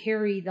to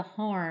carry the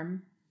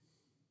harm,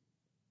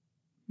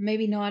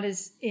 maybe not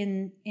as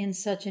in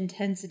such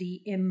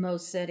intensity in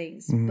most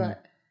settings,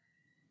 but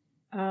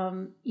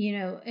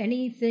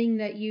anything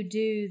that you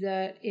do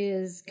that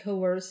is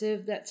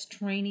coercive, that's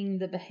training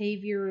the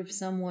behavior of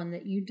someone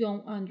that you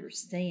don't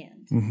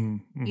understand.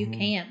 You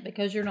can't,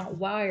 because you're not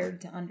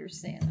wired to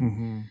understand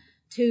them,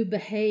 to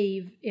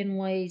behave in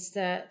ways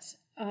that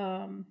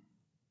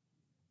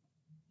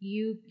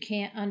you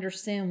can't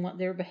understand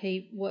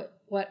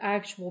what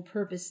actual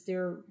purpose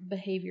their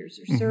behaviors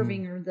are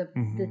serving, or the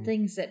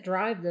things that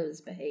drive those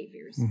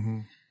behaviors.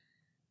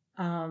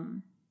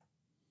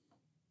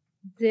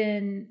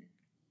 Then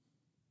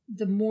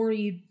the more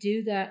you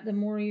do that, the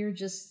more you're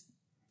just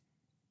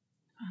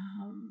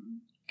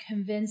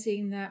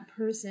convincing that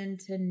person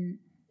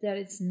that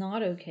it's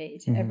not okay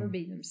to ever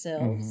be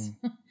themselves.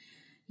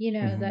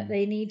 That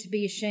they need to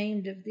be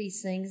ashamed of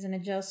these things and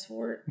adjust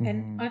for it.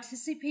 And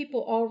autistic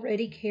people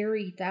already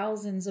carry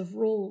thousands of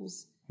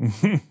rules.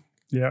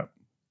 Yeah.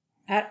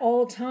 At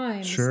all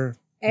times. Sure.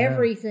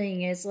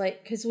 Everything is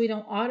like, because we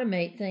don't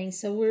automate things.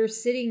 So we're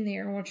sitting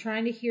there and we're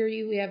trying to hear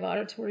you. We have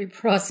auditory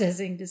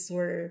processing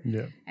disorder.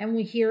 Yeah. And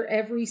we hear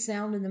every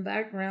sound in the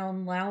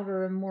background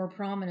louder and more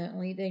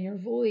prominently than your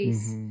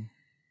voice.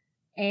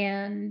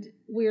 And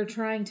we're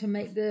trying to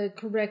make the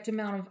correct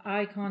amount of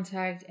eye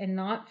contact and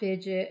not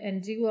fidget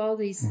and do all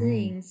these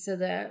things so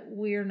that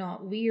we're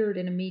not weird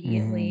and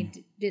immediately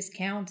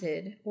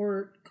discounted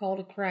or called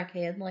a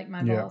crackhead like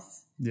my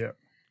boss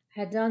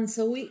had done.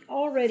 So we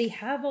already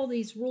have all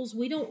these rules.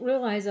 We don't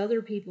realize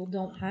other people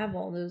don't have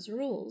all those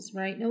rules,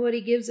 right? Nobody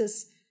gives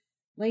us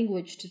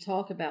language to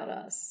talk about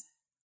us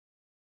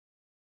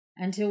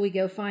until we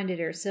go find it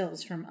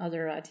ourselves from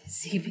other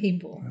autistic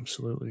people.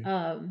 Absolutely.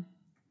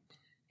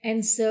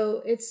 And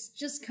so it's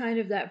just kind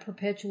of that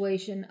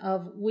perpetuation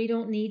of, we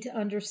don't need to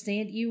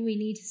understand you, we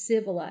need to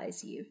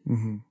civilize you.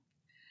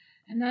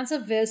 And that's a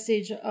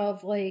vestige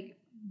of like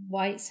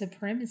white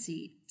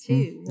supremacy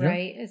too,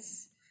 right?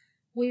 It's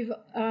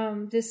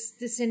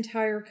this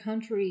entire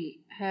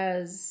country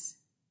has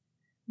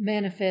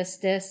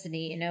manifest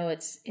destiny.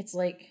 It's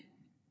like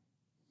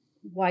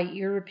white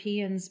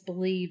Europeans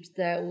believed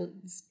that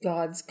was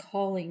God's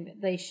calling, that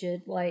they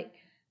should like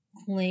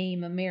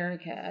claim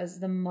America as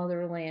the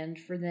motherland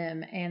for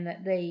them, and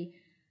that they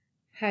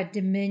had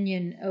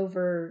dominion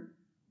over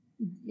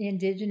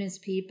indigenous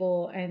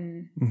people,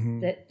 and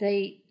that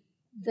they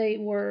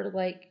were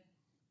like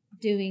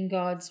doing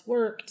God's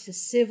work to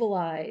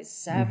civilize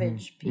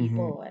savage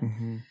people.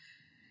 And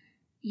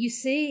you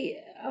see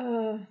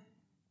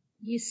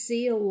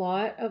a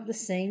lot of the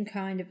same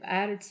kind of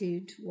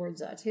attitude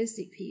towards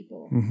autistic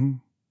people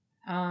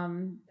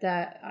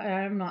that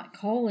I'm not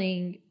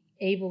calling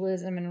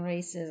ableism and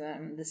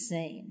racism the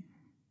same,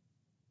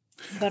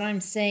 but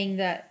I'm saying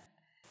that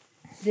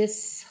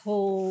this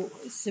whole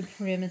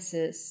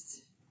supremacist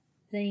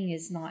thing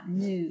is not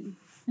new.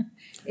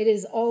 It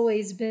has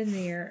always been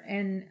there.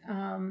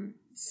 And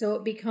so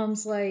it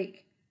becomes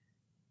like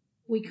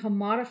we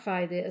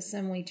commodify this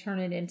and we turn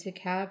it into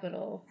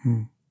capital.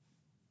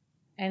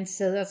 And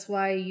so that's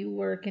why you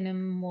work in a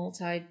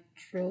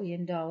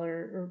multi-trillion-dollar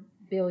or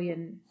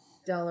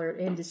billion-dollar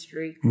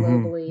industry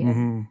globally.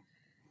 And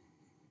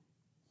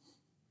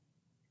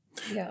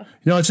yeah.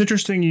 It's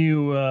interesting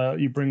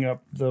you bring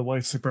up the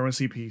white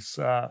supremacy piece.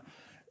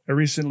 I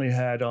recently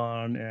had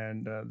on,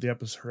 and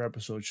her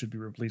episode should be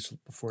released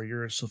before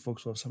yours, so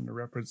folks will have something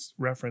to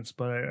reference.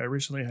 But I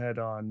recently had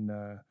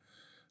on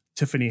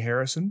Tiffany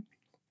Harrison.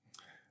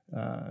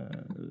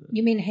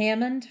 You mean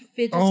Hammond?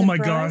 Fidgets oh and my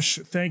fries? gosh,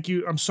 thank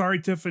you. I'm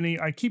sorry, Tiffany.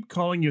 I keep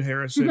calling you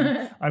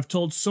Harrison. I've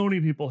told so many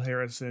people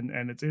Harrison,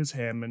 and it is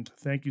Hammond.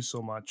 Thank you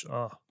so much.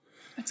 Oh.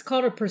 It's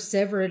called a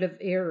perseverative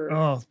error.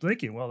 Oh,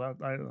 thank you. Well,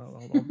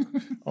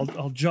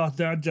 I'll jot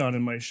that down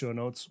in my show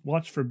notes.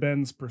 Watch for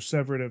Ben's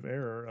perseverative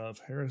error of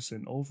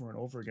Harrison over and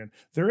over again.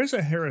 There is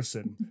a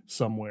Harrison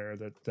somewhere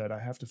that I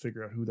have to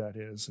figure out who that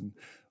is, and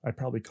I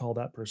probably call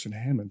that person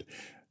Hammond.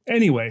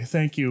 Anyway,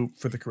 thank you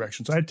for the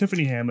correction. So I had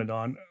Tiffany Hammond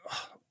on.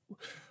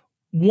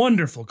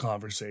 Wonderful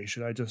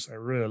conversation. I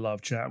really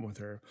love chatting with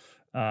her,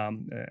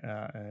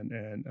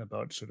 and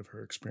about sort of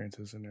her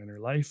experiences in her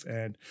life.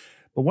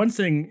 But one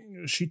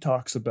thing she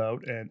talks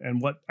about,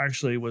 and what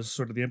actually was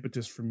sort of the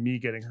impetus for me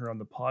getting her on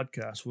the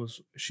podcast,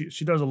 was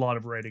she does a lot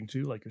of writing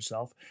too, like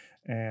yourself,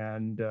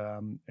 and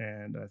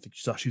I think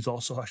she's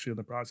also actually in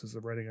the process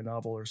of writing a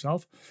novel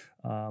herself,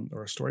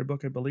 or a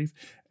storybook, I believe,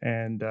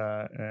 and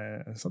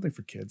something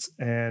for kids.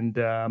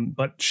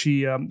 But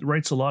she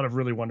writes a lot of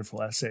really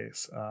wonderful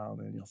essays,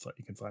 and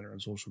you can find her on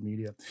social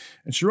media.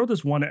 And she wrote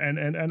this one,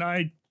 and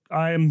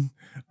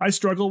I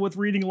struggle with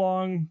reading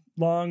long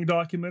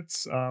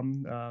documents.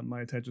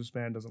 My attention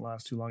span doesn't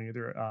last too long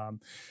either.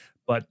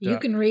 But you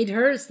can read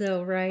hers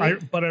though,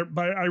 right?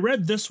 I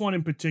read this one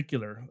in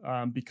particular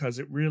because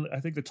I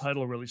think the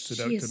title really stood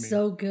out to me. She is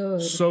so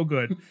good, so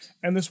good.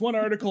 And this one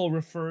article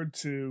referred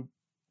to,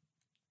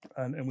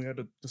 and we had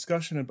a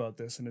discussion about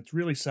this, and it's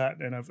really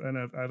sad. And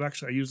I've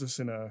actually I used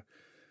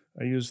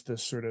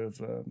this sort of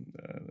a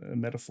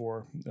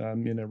metaphor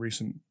in a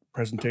recent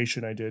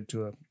presentation I did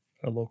to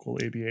a local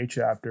ABA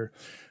chapter,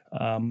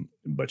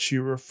 but she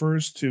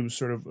refers to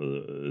sort of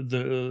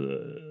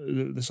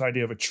this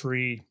idea of a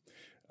tree,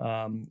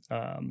 and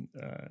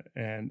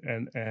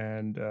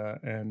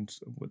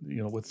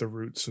with the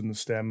roots and the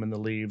stem and the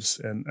leaves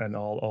and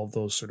all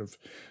those sort of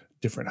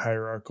different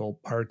hierarchical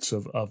parts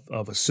of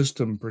a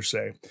system per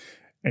se.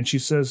 And she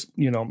says,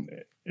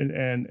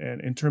 and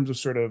in terms of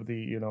sort of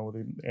the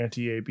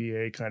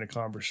anti-ABA kind of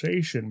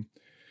conversation,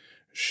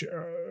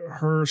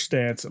 her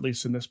stance, at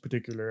least in this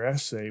particular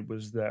essay,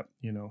 was that,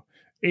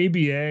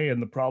 ABA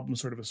and the problem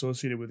sort of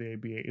associated with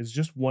ABA is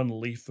just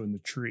one leaf in the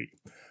tree.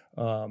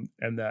 And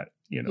that,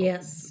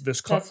 yes,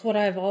 that's what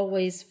I've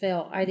always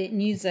felt. I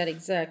didn't use that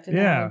exact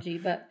analogy,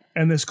 but.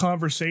 And this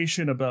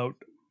conversation about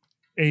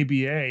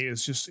ABA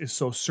is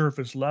so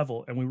surface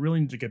level, and we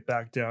really need to get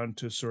back down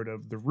to sort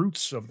of the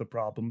roots of the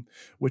problem,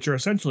 which are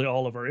essentially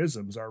all of our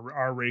isms, our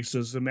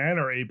racism and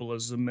our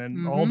ableism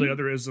and all the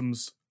other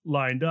isms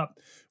lined up,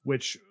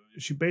 which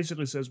she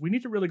basically says we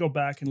need to really go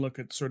back and look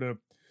at sort of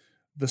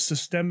the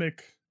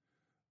systemic,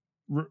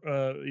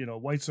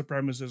 white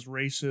supremacist,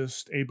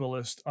 racist,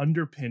 ableist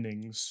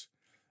underpinnings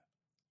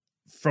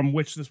from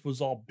which this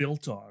was all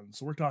built on.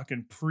 So we're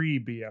talking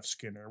pre-B.F.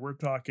 Skinner. We're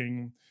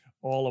talking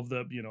all of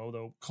the,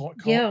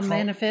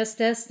 manifest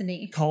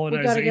destiny,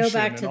 colonization, go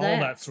back to and all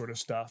that sort of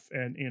stuff.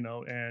 And,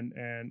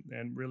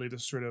 and really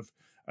this sort of,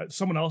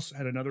 someone else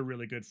had another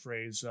really good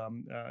phrase.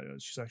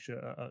 She's actually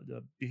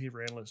a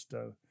behavior analyst,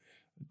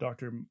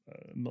 Dr.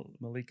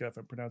 Malika, if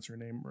I pronounce her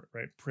name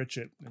right,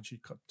 Pritchett, and she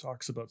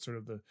talks about sort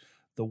of the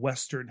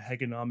Western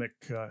hegemonic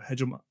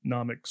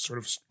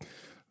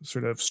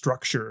sort of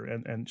structure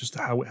and just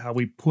how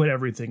we put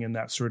everything in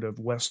that sort of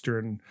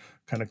Western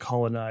kind of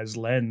colonized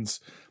lens.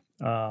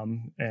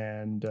 And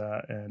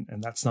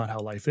that's not how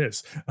life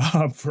is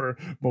for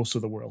most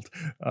of the world.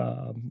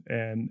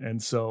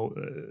 And so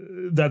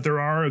that there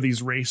are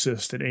these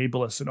racist and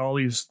ableist and all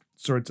these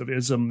sorts of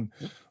ism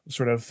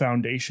sort of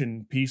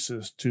foundation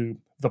pieces to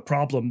the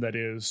problem that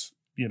is,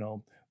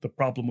 the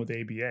problem with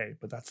ABA,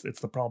 but it's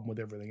the problem with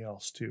everything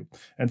else too.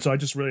 And so I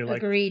just really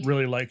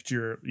liked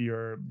your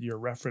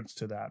reference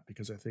to that,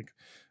 because I think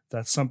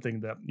that's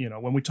something that,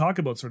 when we talk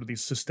about sort of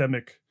these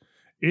systemic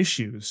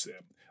issues,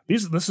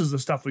 this is the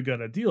stuff we got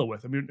to deal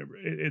with. I mean,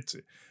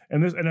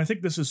 and I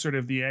think this is sort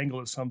of the angle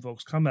that some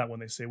folks come at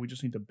when they say we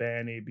just need to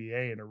ban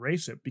ABA and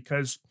erase it,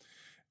 because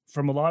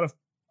from a lot of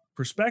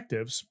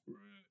perspectives,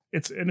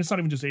 it's not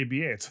even just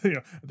ABA. It's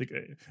I think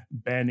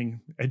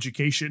banning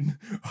education,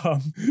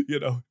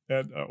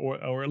 and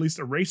or at least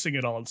erasing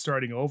it all and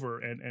starting over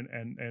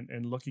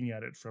and looking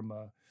at it from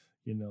a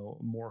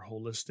more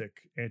holistic,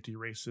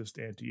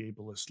 anti-racist,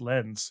 anti-ableist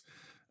lens.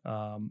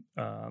 And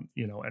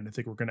I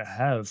think we're going to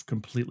have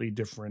completely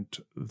different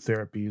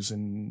therapies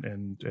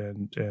and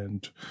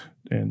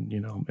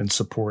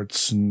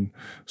supports and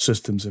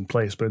systems in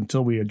place. But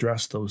until we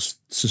address those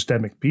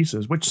systemic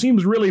pieces, which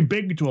seems really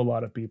big to a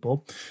lot of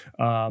people,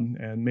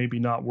 and maybe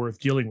not worth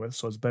dealing with,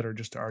 so it's better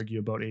just to argue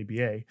about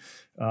ABA.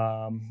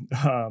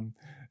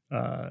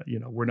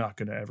 We're not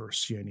going to ever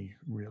see any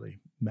really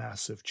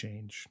massive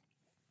change.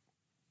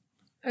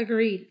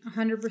 Agreed,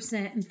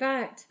 100%. In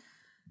fact,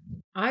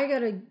 I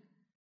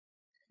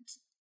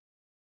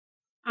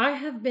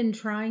have been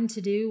trying to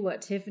do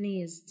what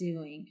Tiffany is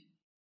doing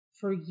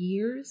for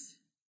years.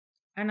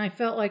 And I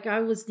felt like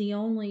I was the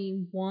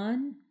only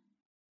one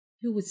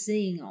who was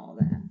seeing all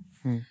that.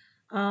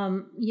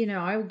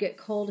 I would get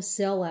called a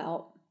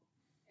sellout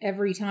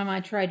every time I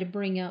tried to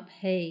bring up,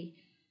 hey,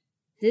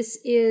 this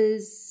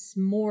is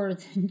more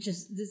than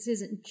this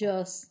isn't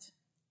just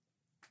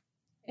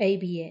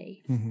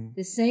ABA.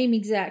 The same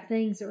exact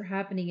things are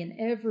happening in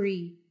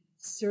every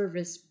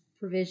service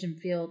provision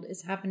field.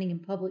 It's happening in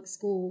public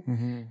school.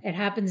 It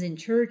happens in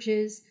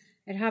churches.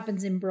 It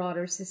happens in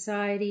broader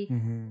society.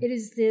 It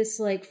is this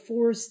like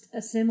forced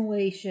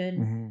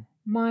assimilation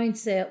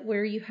mindset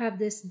where you have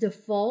this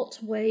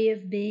default way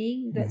of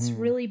being that's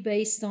really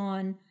based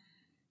on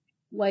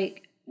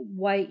like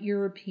white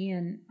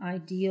European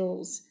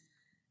ideals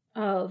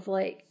of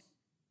like,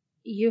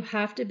 you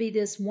have to be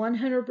this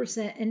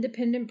 100%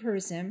 independent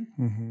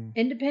person.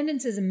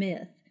 Independence is a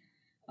myth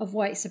of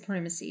white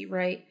supremacy,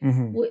 right?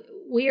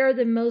 We are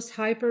the most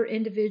hyper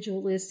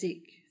individualistic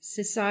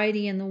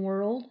society in the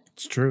world.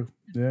 It's true.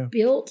 Yeah.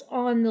 Built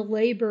on the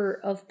labor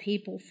of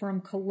people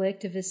from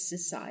collectivist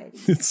society.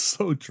 It's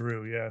so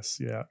true. Yes.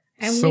 Yeah.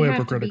 And so we have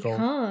hypocritical. to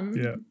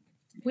become,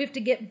 we have to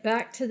get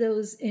back to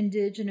those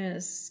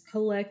indigenous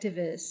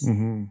collectivist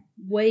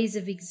ways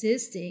of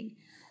existing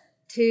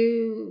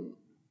to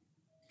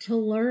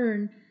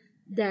learn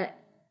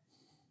that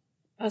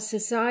a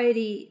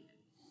society,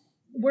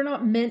 we're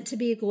not meant to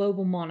be a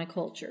global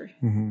monoculture,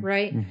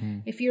 right?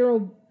 If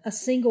you're a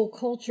single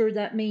culture,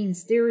 that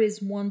means there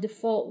is one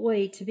default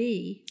way to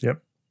be. Yep.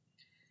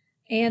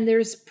 And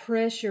there's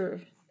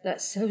pressure,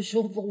 that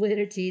social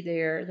validity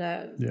there,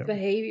 that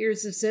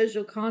behaviors of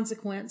social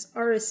consequence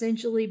are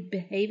essentially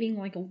behaving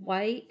like a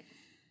white,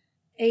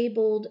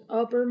 abled,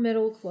 upper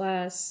middle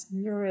class,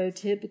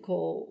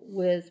 neurotypical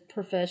with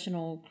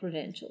professional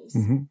credentials.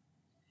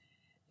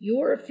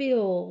 Your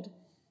field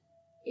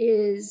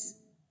is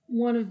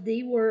one of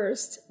the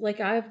worst. Like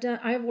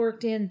I've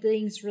worked in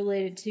things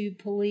related to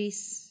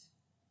police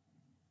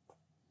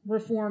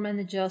reform and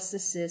the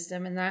justice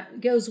system, and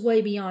that goes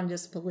way beyond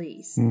just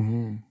police.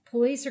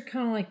 Police are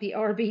kind of like the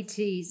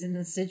RBTs in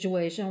this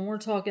situation. We're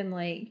talking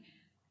like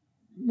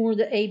more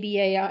the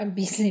ABA and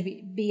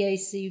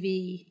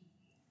BACB,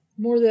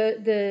 more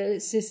the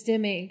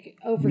systemic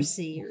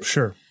overseers.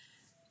 Sure.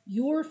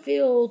 Your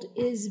field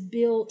is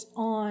built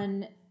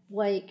on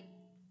like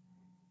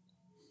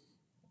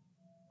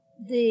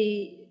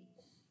the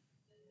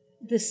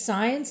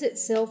science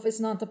itself is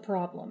not the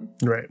problem.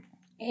 Right.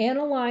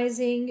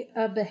 Analyzing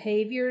a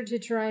behavior to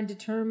try and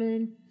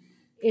determine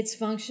its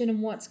function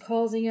and what's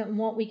causing it and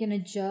what we can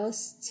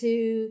adjust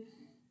to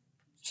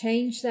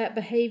change that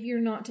behavior,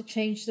 not to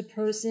change the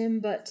person,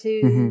 but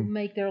to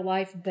make their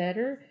life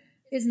better,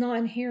 is not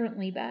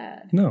inherently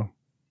bad. No.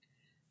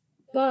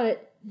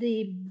 But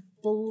the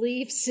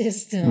belief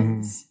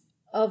systems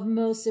of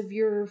most of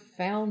your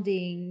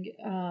founding,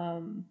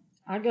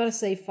 I gotta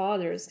say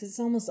fathers, because it's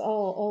almost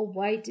all old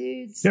white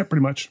dudes. Yeah,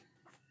 pretty much.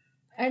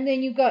 And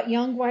then you've got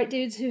young white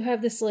dudes who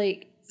have this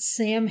like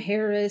Sam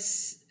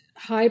Harris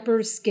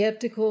hyper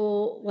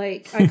skeptical,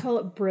 like I call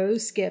it bro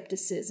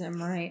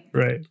skepticism, right?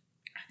 Right.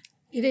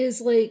 It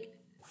is like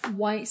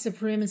white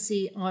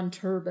supremacy on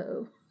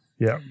turbo.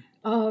 Yeah.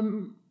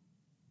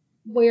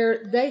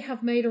 Where they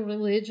have made a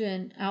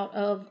religion out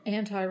of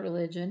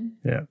anti-religion.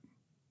 Yeah.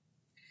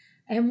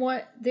 And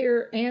what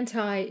their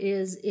anti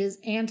is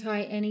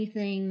anti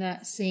anything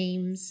that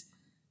seems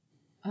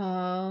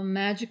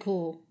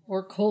magical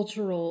or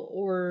cultural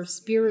or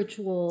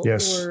spiritual.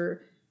 Yes.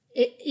 Or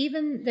they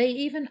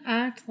even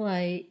act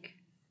like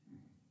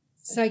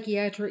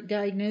psychiatric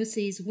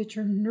diagnoses, which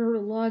are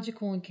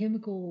neurological and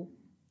chemical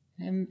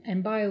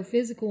and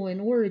biophysical in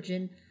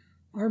origin,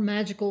 are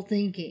magical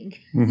thinking.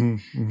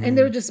 And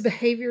they're just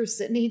behaviors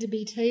that need to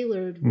be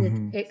tailored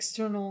with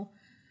external.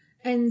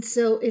 And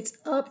so it's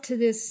up to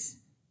this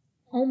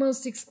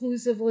almost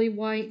exclusively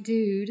white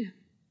dude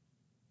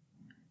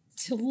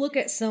to look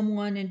at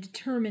someone and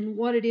determine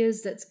what it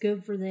is that's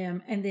good for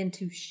them, and then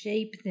to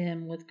shape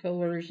them with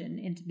coercion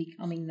into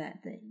becoming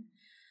that thing,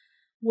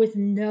 with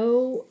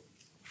no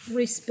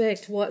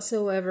respect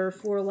whatsoever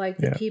for like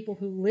the people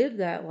who live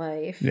that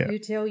life, who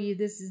tell you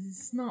this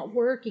is not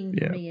working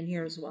for me and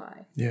here's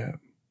why. Yeah.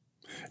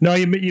 No,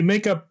 you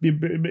make up,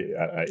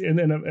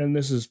 and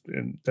this is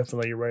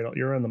definitely, you're right.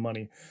 You're on the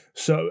money.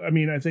 So, I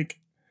mean, I think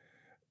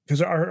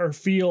because our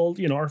field,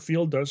 our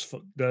field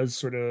does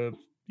sort of,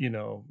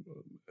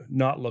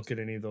 not look at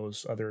any of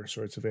those other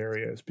sorts of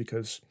areas,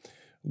 because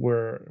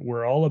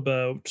we're all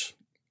about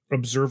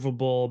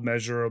observable,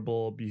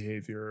 measurable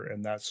behavior,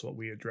 and that's what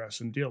we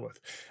address and deal with.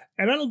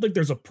 And I don't think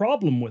there's a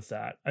problem with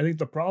that. I think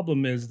the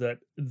problem is that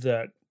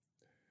there's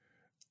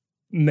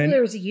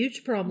a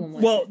huge problem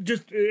with it.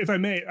 Just if I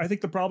may, I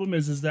think the problem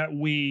is that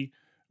we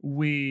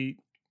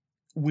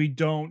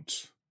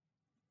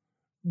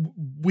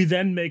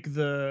then make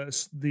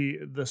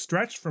the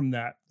stretch from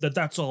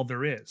that's all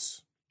there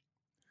is.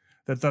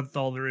 That's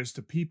all there is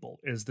to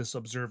people, is this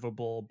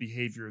observable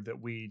behavior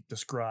that we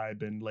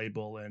describe and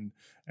label and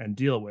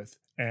deal with,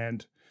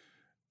 and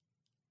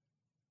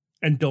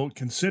don't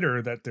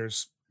consider that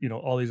there's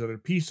all these other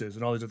pieces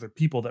and all these other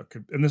people that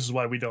could, and this is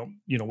why we don't,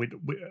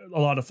 a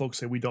lot of folks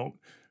say we don't,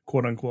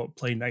 quote unquote,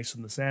 play nice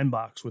in the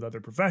sandbox with other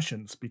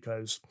professions,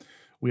 because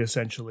we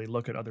essentially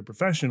look at other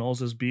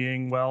professionals as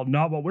being, well,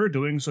 not what we're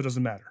doing, so it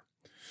doesn't matter.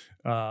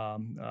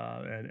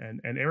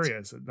 And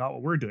areas not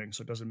what we're doing,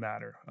 so it doesn't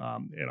matter.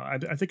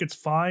 I think it's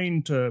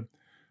fine to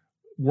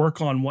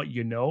work on what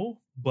you know,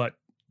 but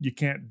you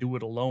can't do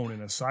it alone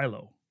in a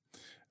silo.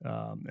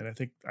 And I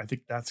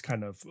think that's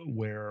kind of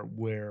where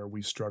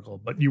we struggle.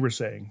 But you were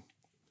saying,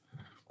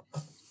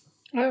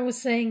 I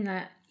was saying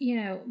that,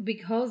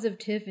 because of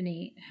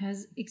Tiffany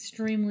has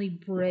extremely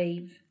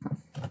brave.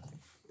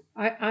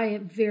 I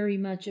very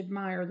much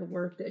admire the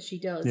work that she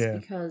does,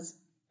 because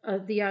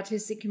the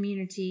autistic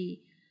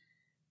community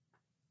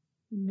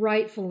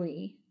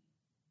rightfully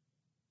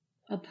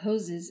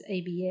opposes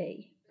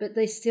ABA, but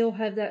they still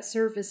have that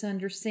surface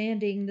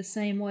understanding, the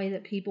same way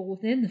that people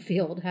within the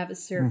field have a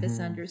surface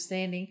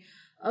understanding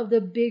of the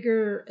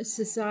bigger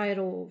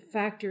societal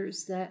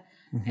factors that,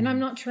 and I'm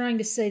not trying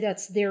to say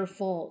that's their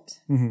fault.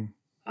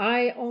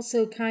 I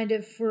also kind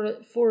of,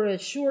 for a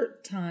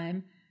short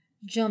time,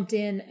 jumped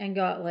in and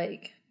got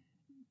like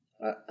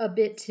a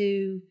bit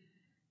too,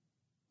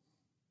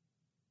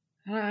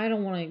 I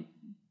don't want to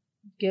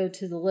go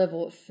to the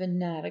level of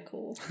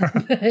fanatical,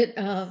 but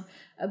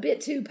a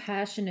bit too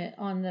passionate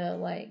on the,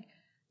 like,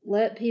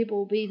 let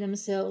people be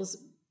themselves.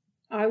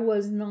 I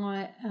was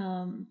not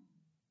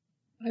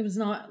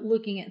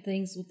looking at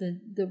things with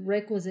the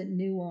requisite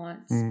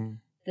nuance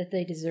that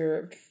they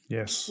deserved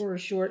for a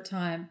short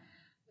time.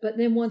 But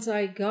then once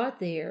I got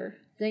there,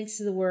 thanks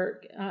to the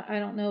work, I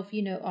don't know if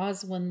you know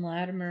Oswin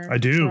Latimer. I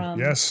do,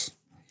 yes.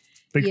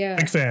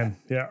 Big fan,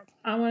 yeah.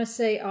 I want to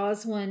say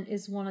Oswin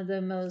is one of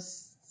the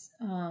most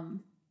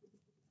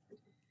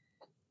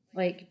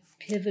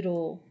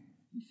pivotal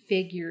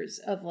figures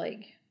of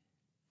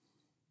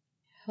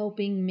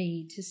helping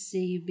me to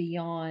see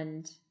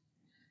beyond,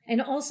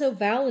 and also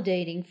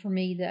validating for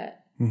me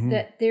that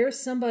that there's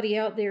somebody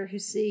out there who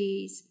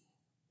sees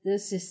the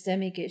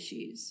systemic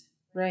issues,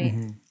 right?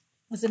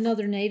 As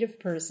another Native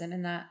person,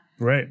 and that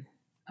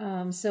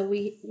so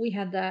we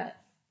had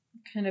that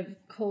kind of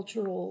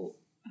cultural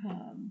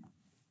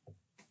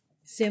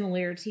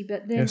similarity,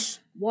 but then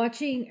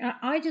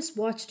I just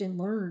watched and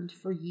learned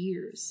for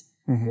years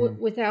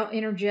without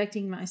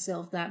interjecting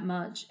myself that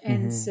much.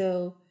 And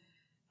so,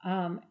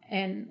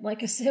 and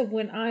like I said,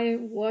 when I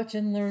watch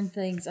and learn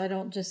things, I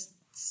don't just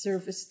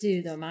surface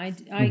do them. I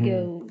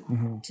go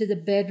to the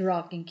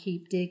bedrock and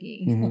keep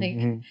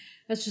digging.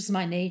 That's just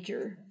my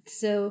nature.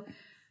 So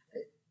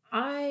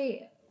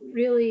I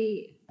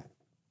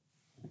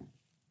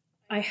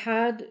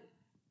had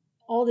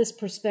all this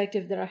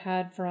perspective that I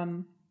had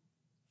from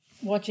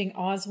watching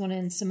Oswin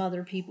and some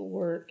other people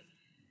work,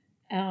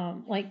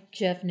 like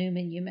Jeff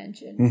Newman you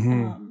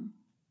mentioned,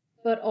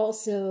 but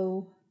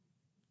also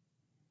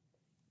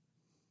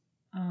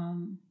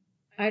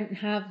I didn't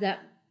have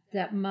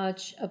that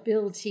much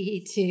ability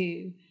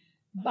to,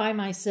 by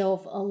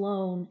myself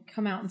alone,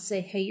 come out and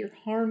say, hey, you're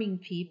harming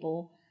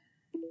people.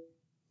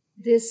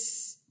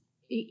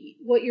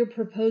 What you're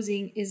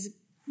proposing is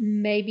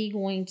maybe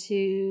going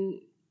to,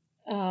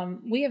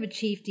 we have a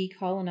chief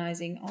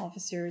decolonizing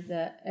officer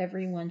that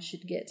everyone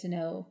should get to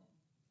know.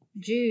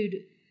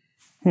 Jude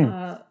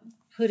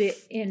put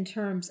it in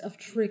terms of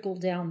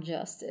trickle-down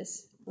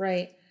justice,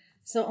 right?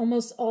 So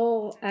almost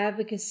all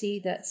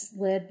advocacy that's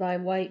led by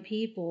white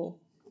people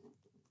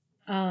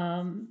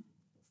kind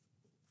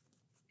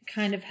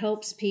of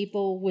helps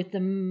people with the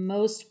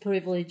most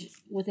privilege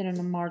within a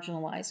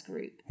marginalized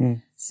group.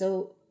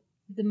 So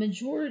the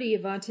majority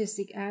of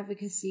autistic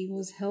advocacy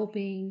was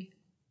helping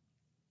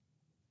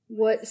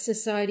what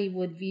society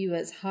would view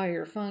as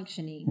higher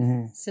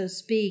functioning. So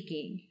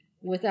speaking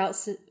without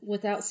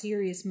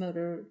serious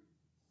motor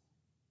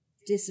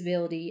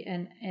disability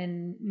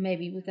and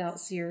maybe without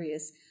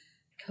serious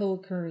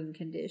co-occurring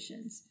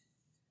conditions.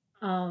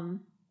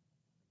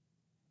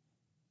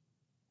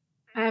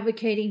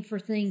 Advocating for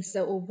things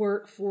that will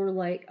work for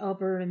like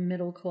upper and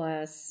middle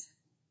class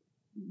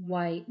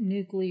white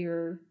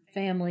nuclear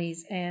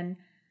families and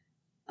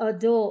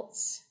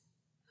adults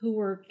who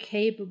were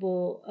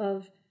capable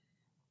of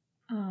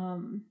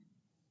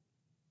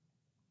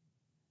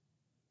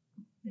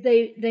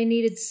they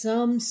needed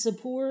some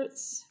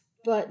supports,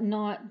 but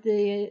not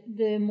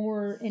the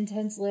more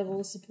intense level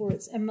of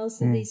supports. And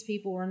most of these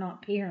people were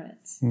not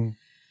parents,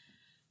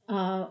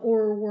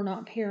 or were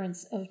not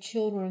parents of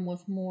children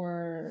with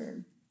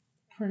more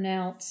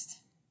pronounced,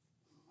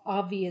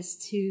 obvious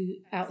to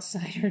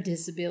outsider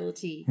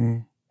disability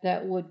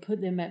that would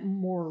put them at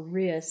more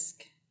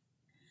risk.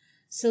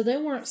 So they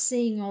weren't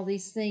seeing all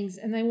these things,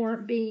 and they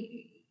weren't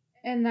being,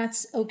 and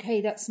that's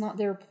okay. That's not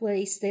their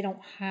place. They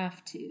don't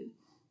have to.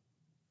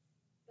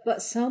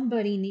 But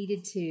somebody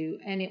needed to,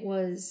 and it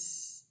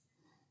was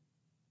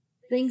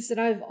things that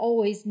I've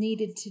always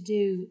needed to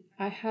do.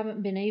 I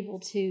haven't been able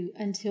to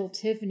until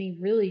Tiffany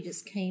really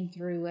just came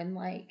through, and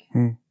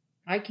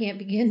I can't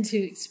begin to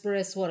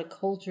express what a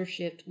culture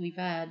shift we've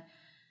had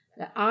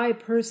that I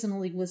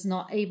personally was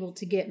not able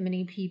to get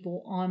many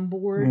people on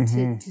board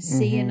to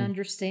see and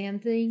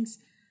understand things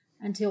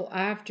until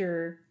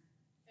after.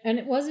 And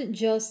it wasn't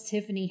just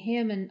Tiffany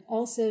Hammond,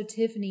 also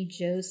Tiffany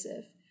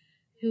Joseph,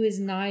 who is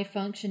nigh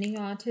functioning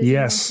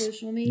autism on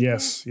social media.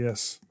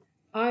 Yes.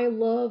 I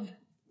love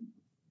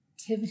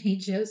Tiffany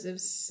Joseph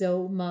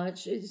so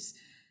much.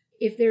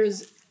 If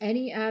there's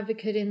any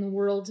advocate in the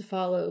world to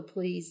follow,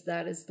 please,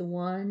 that is the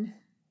one.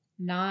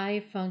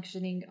 Nigh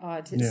functioning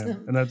autism.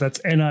 Yeah, and that's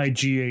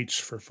NIGH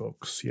for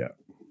folks. Yeah.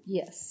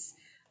 Yes.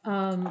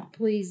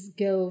 Please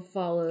go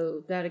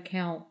follow that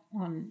account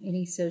on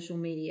any social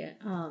media.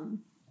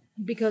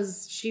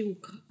 Because she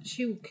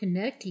will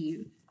connect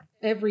you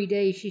every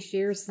day. She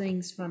shares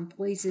things from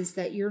places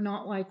that you're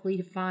not likely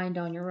to find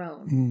on your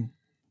own.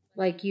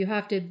 Like you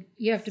have to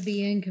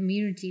be in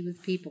community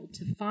with people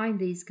to find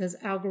these, because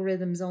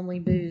algorithms only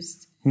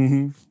boost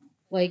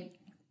like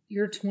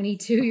your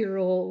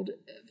 22-year-old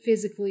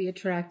physically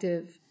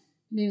attractive,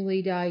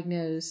 newly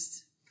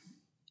diagnosed,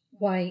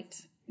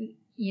 white,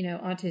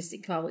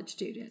 autistic college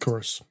student. Of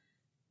course.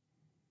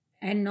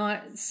 And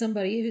not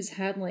somebody who's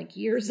had like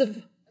years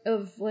of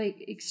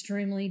like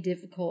extremely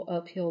difficult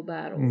uphill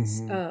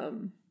battles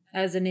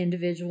as an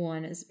individual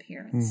and as a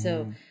parent.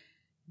 So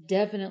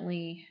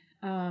definitely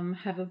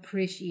have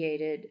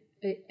appreciated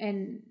it.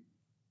 And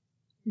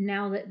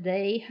now that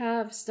they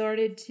have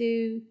started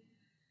to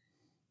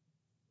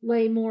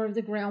lay more of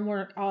the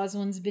groundwork,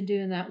 Oswin's been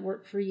doing that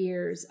work for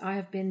years. I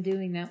have been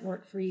doing that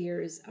work for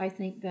years. I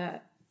think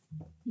that,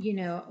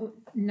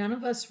 none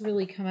of us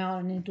really come out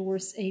and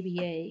endorse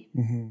ABA.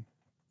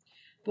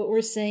 But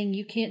we're saying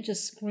you can't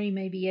just scream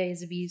ABA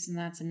is abuse and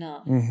that's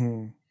enough.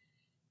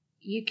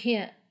 You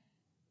can't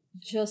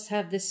just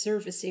have this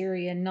surface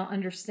area and not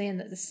understand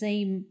that the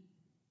same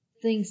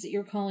things that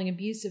you're calling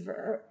abusive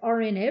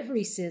are in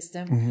every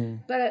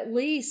system. But at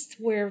least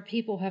where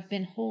people have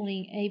been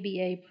holding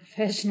ABA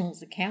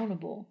professionals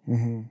accountable,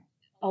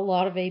 a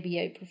lot of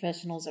ABA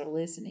professionals are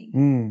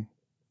listening.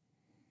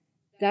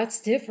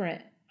 That's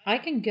different. I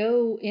can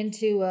go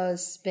into a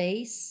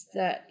space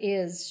that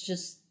is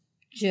just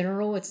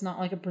general, it's not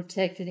like a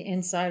protected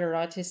insider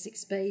autistic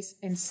space,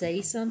 and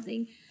say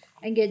something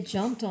and get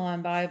jumped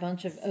on by a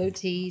bunch of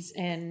OTs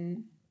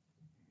and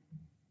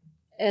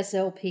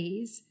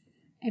SLPs,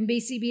 and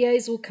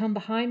BCBAs will come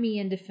behind me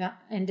and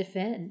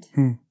defend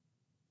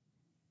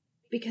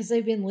because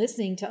they've been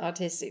listening to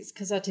autistics,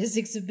 because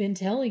autistics have been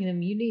telling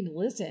them you need to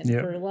listen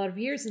for a lot of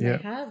years, and they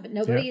have, but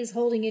nobody is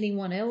holding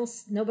anyone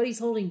else. Nobody's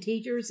holding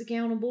teachers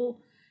accountable.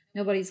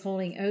 Nobody's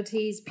holding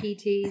OTs,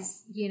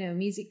 PTs,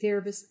 music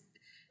therapists.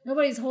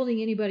 Nobody's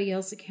holding anybody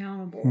else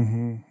accountable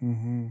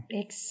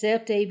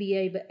except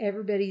ABA, but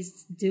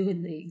everybody's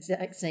doing the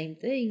exact same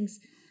things.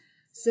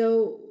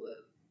 So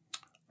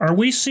are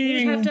we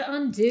seeing... We have to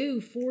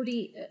undo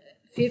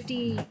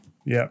 50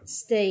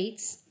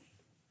 states'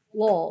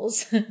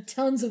 laws,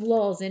 tons of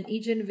laws in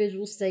each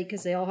individual state,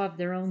 because they all have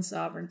their own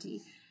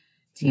sovereignty,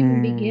 to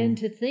even begin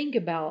to think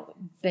about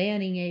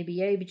banning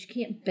ABA. But you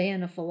can't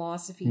ban a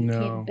philosophy. You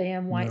can't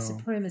ban white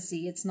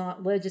supremacy. It's not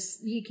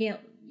you can't,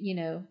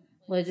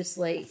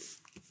 legislate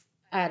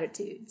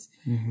attitudes.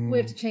 We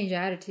have to change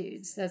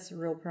attitudes. That's the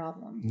real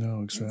problem.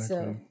 No, exactly. And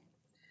so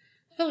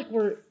I feel like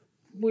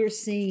we're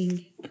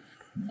seeing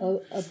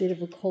a bit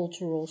of a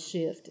cultural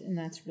shift, and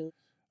that's really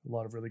a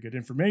lot of really good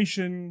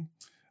information.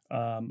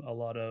 A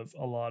lot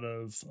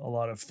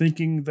of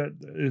thinking that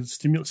is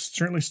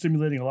certainly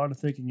stimulating a lot of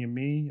thinking in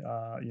me.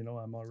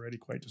 I'm already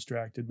quite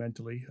distracted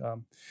mentally,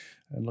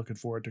 and looking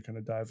forward to kind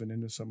of diving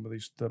into some of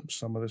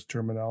this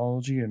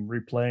terminology and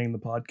replaying the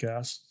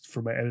podcast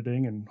for my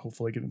editing and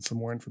hopefully getting some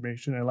more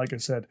information. And like I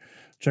said,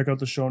 check out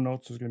the show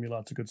notes. There's going to be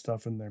lots of good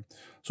stuff in there.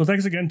 So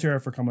thanks again,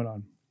 Terra, for coming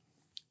on.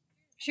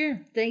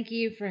 Sure. Thank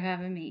you for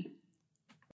having me.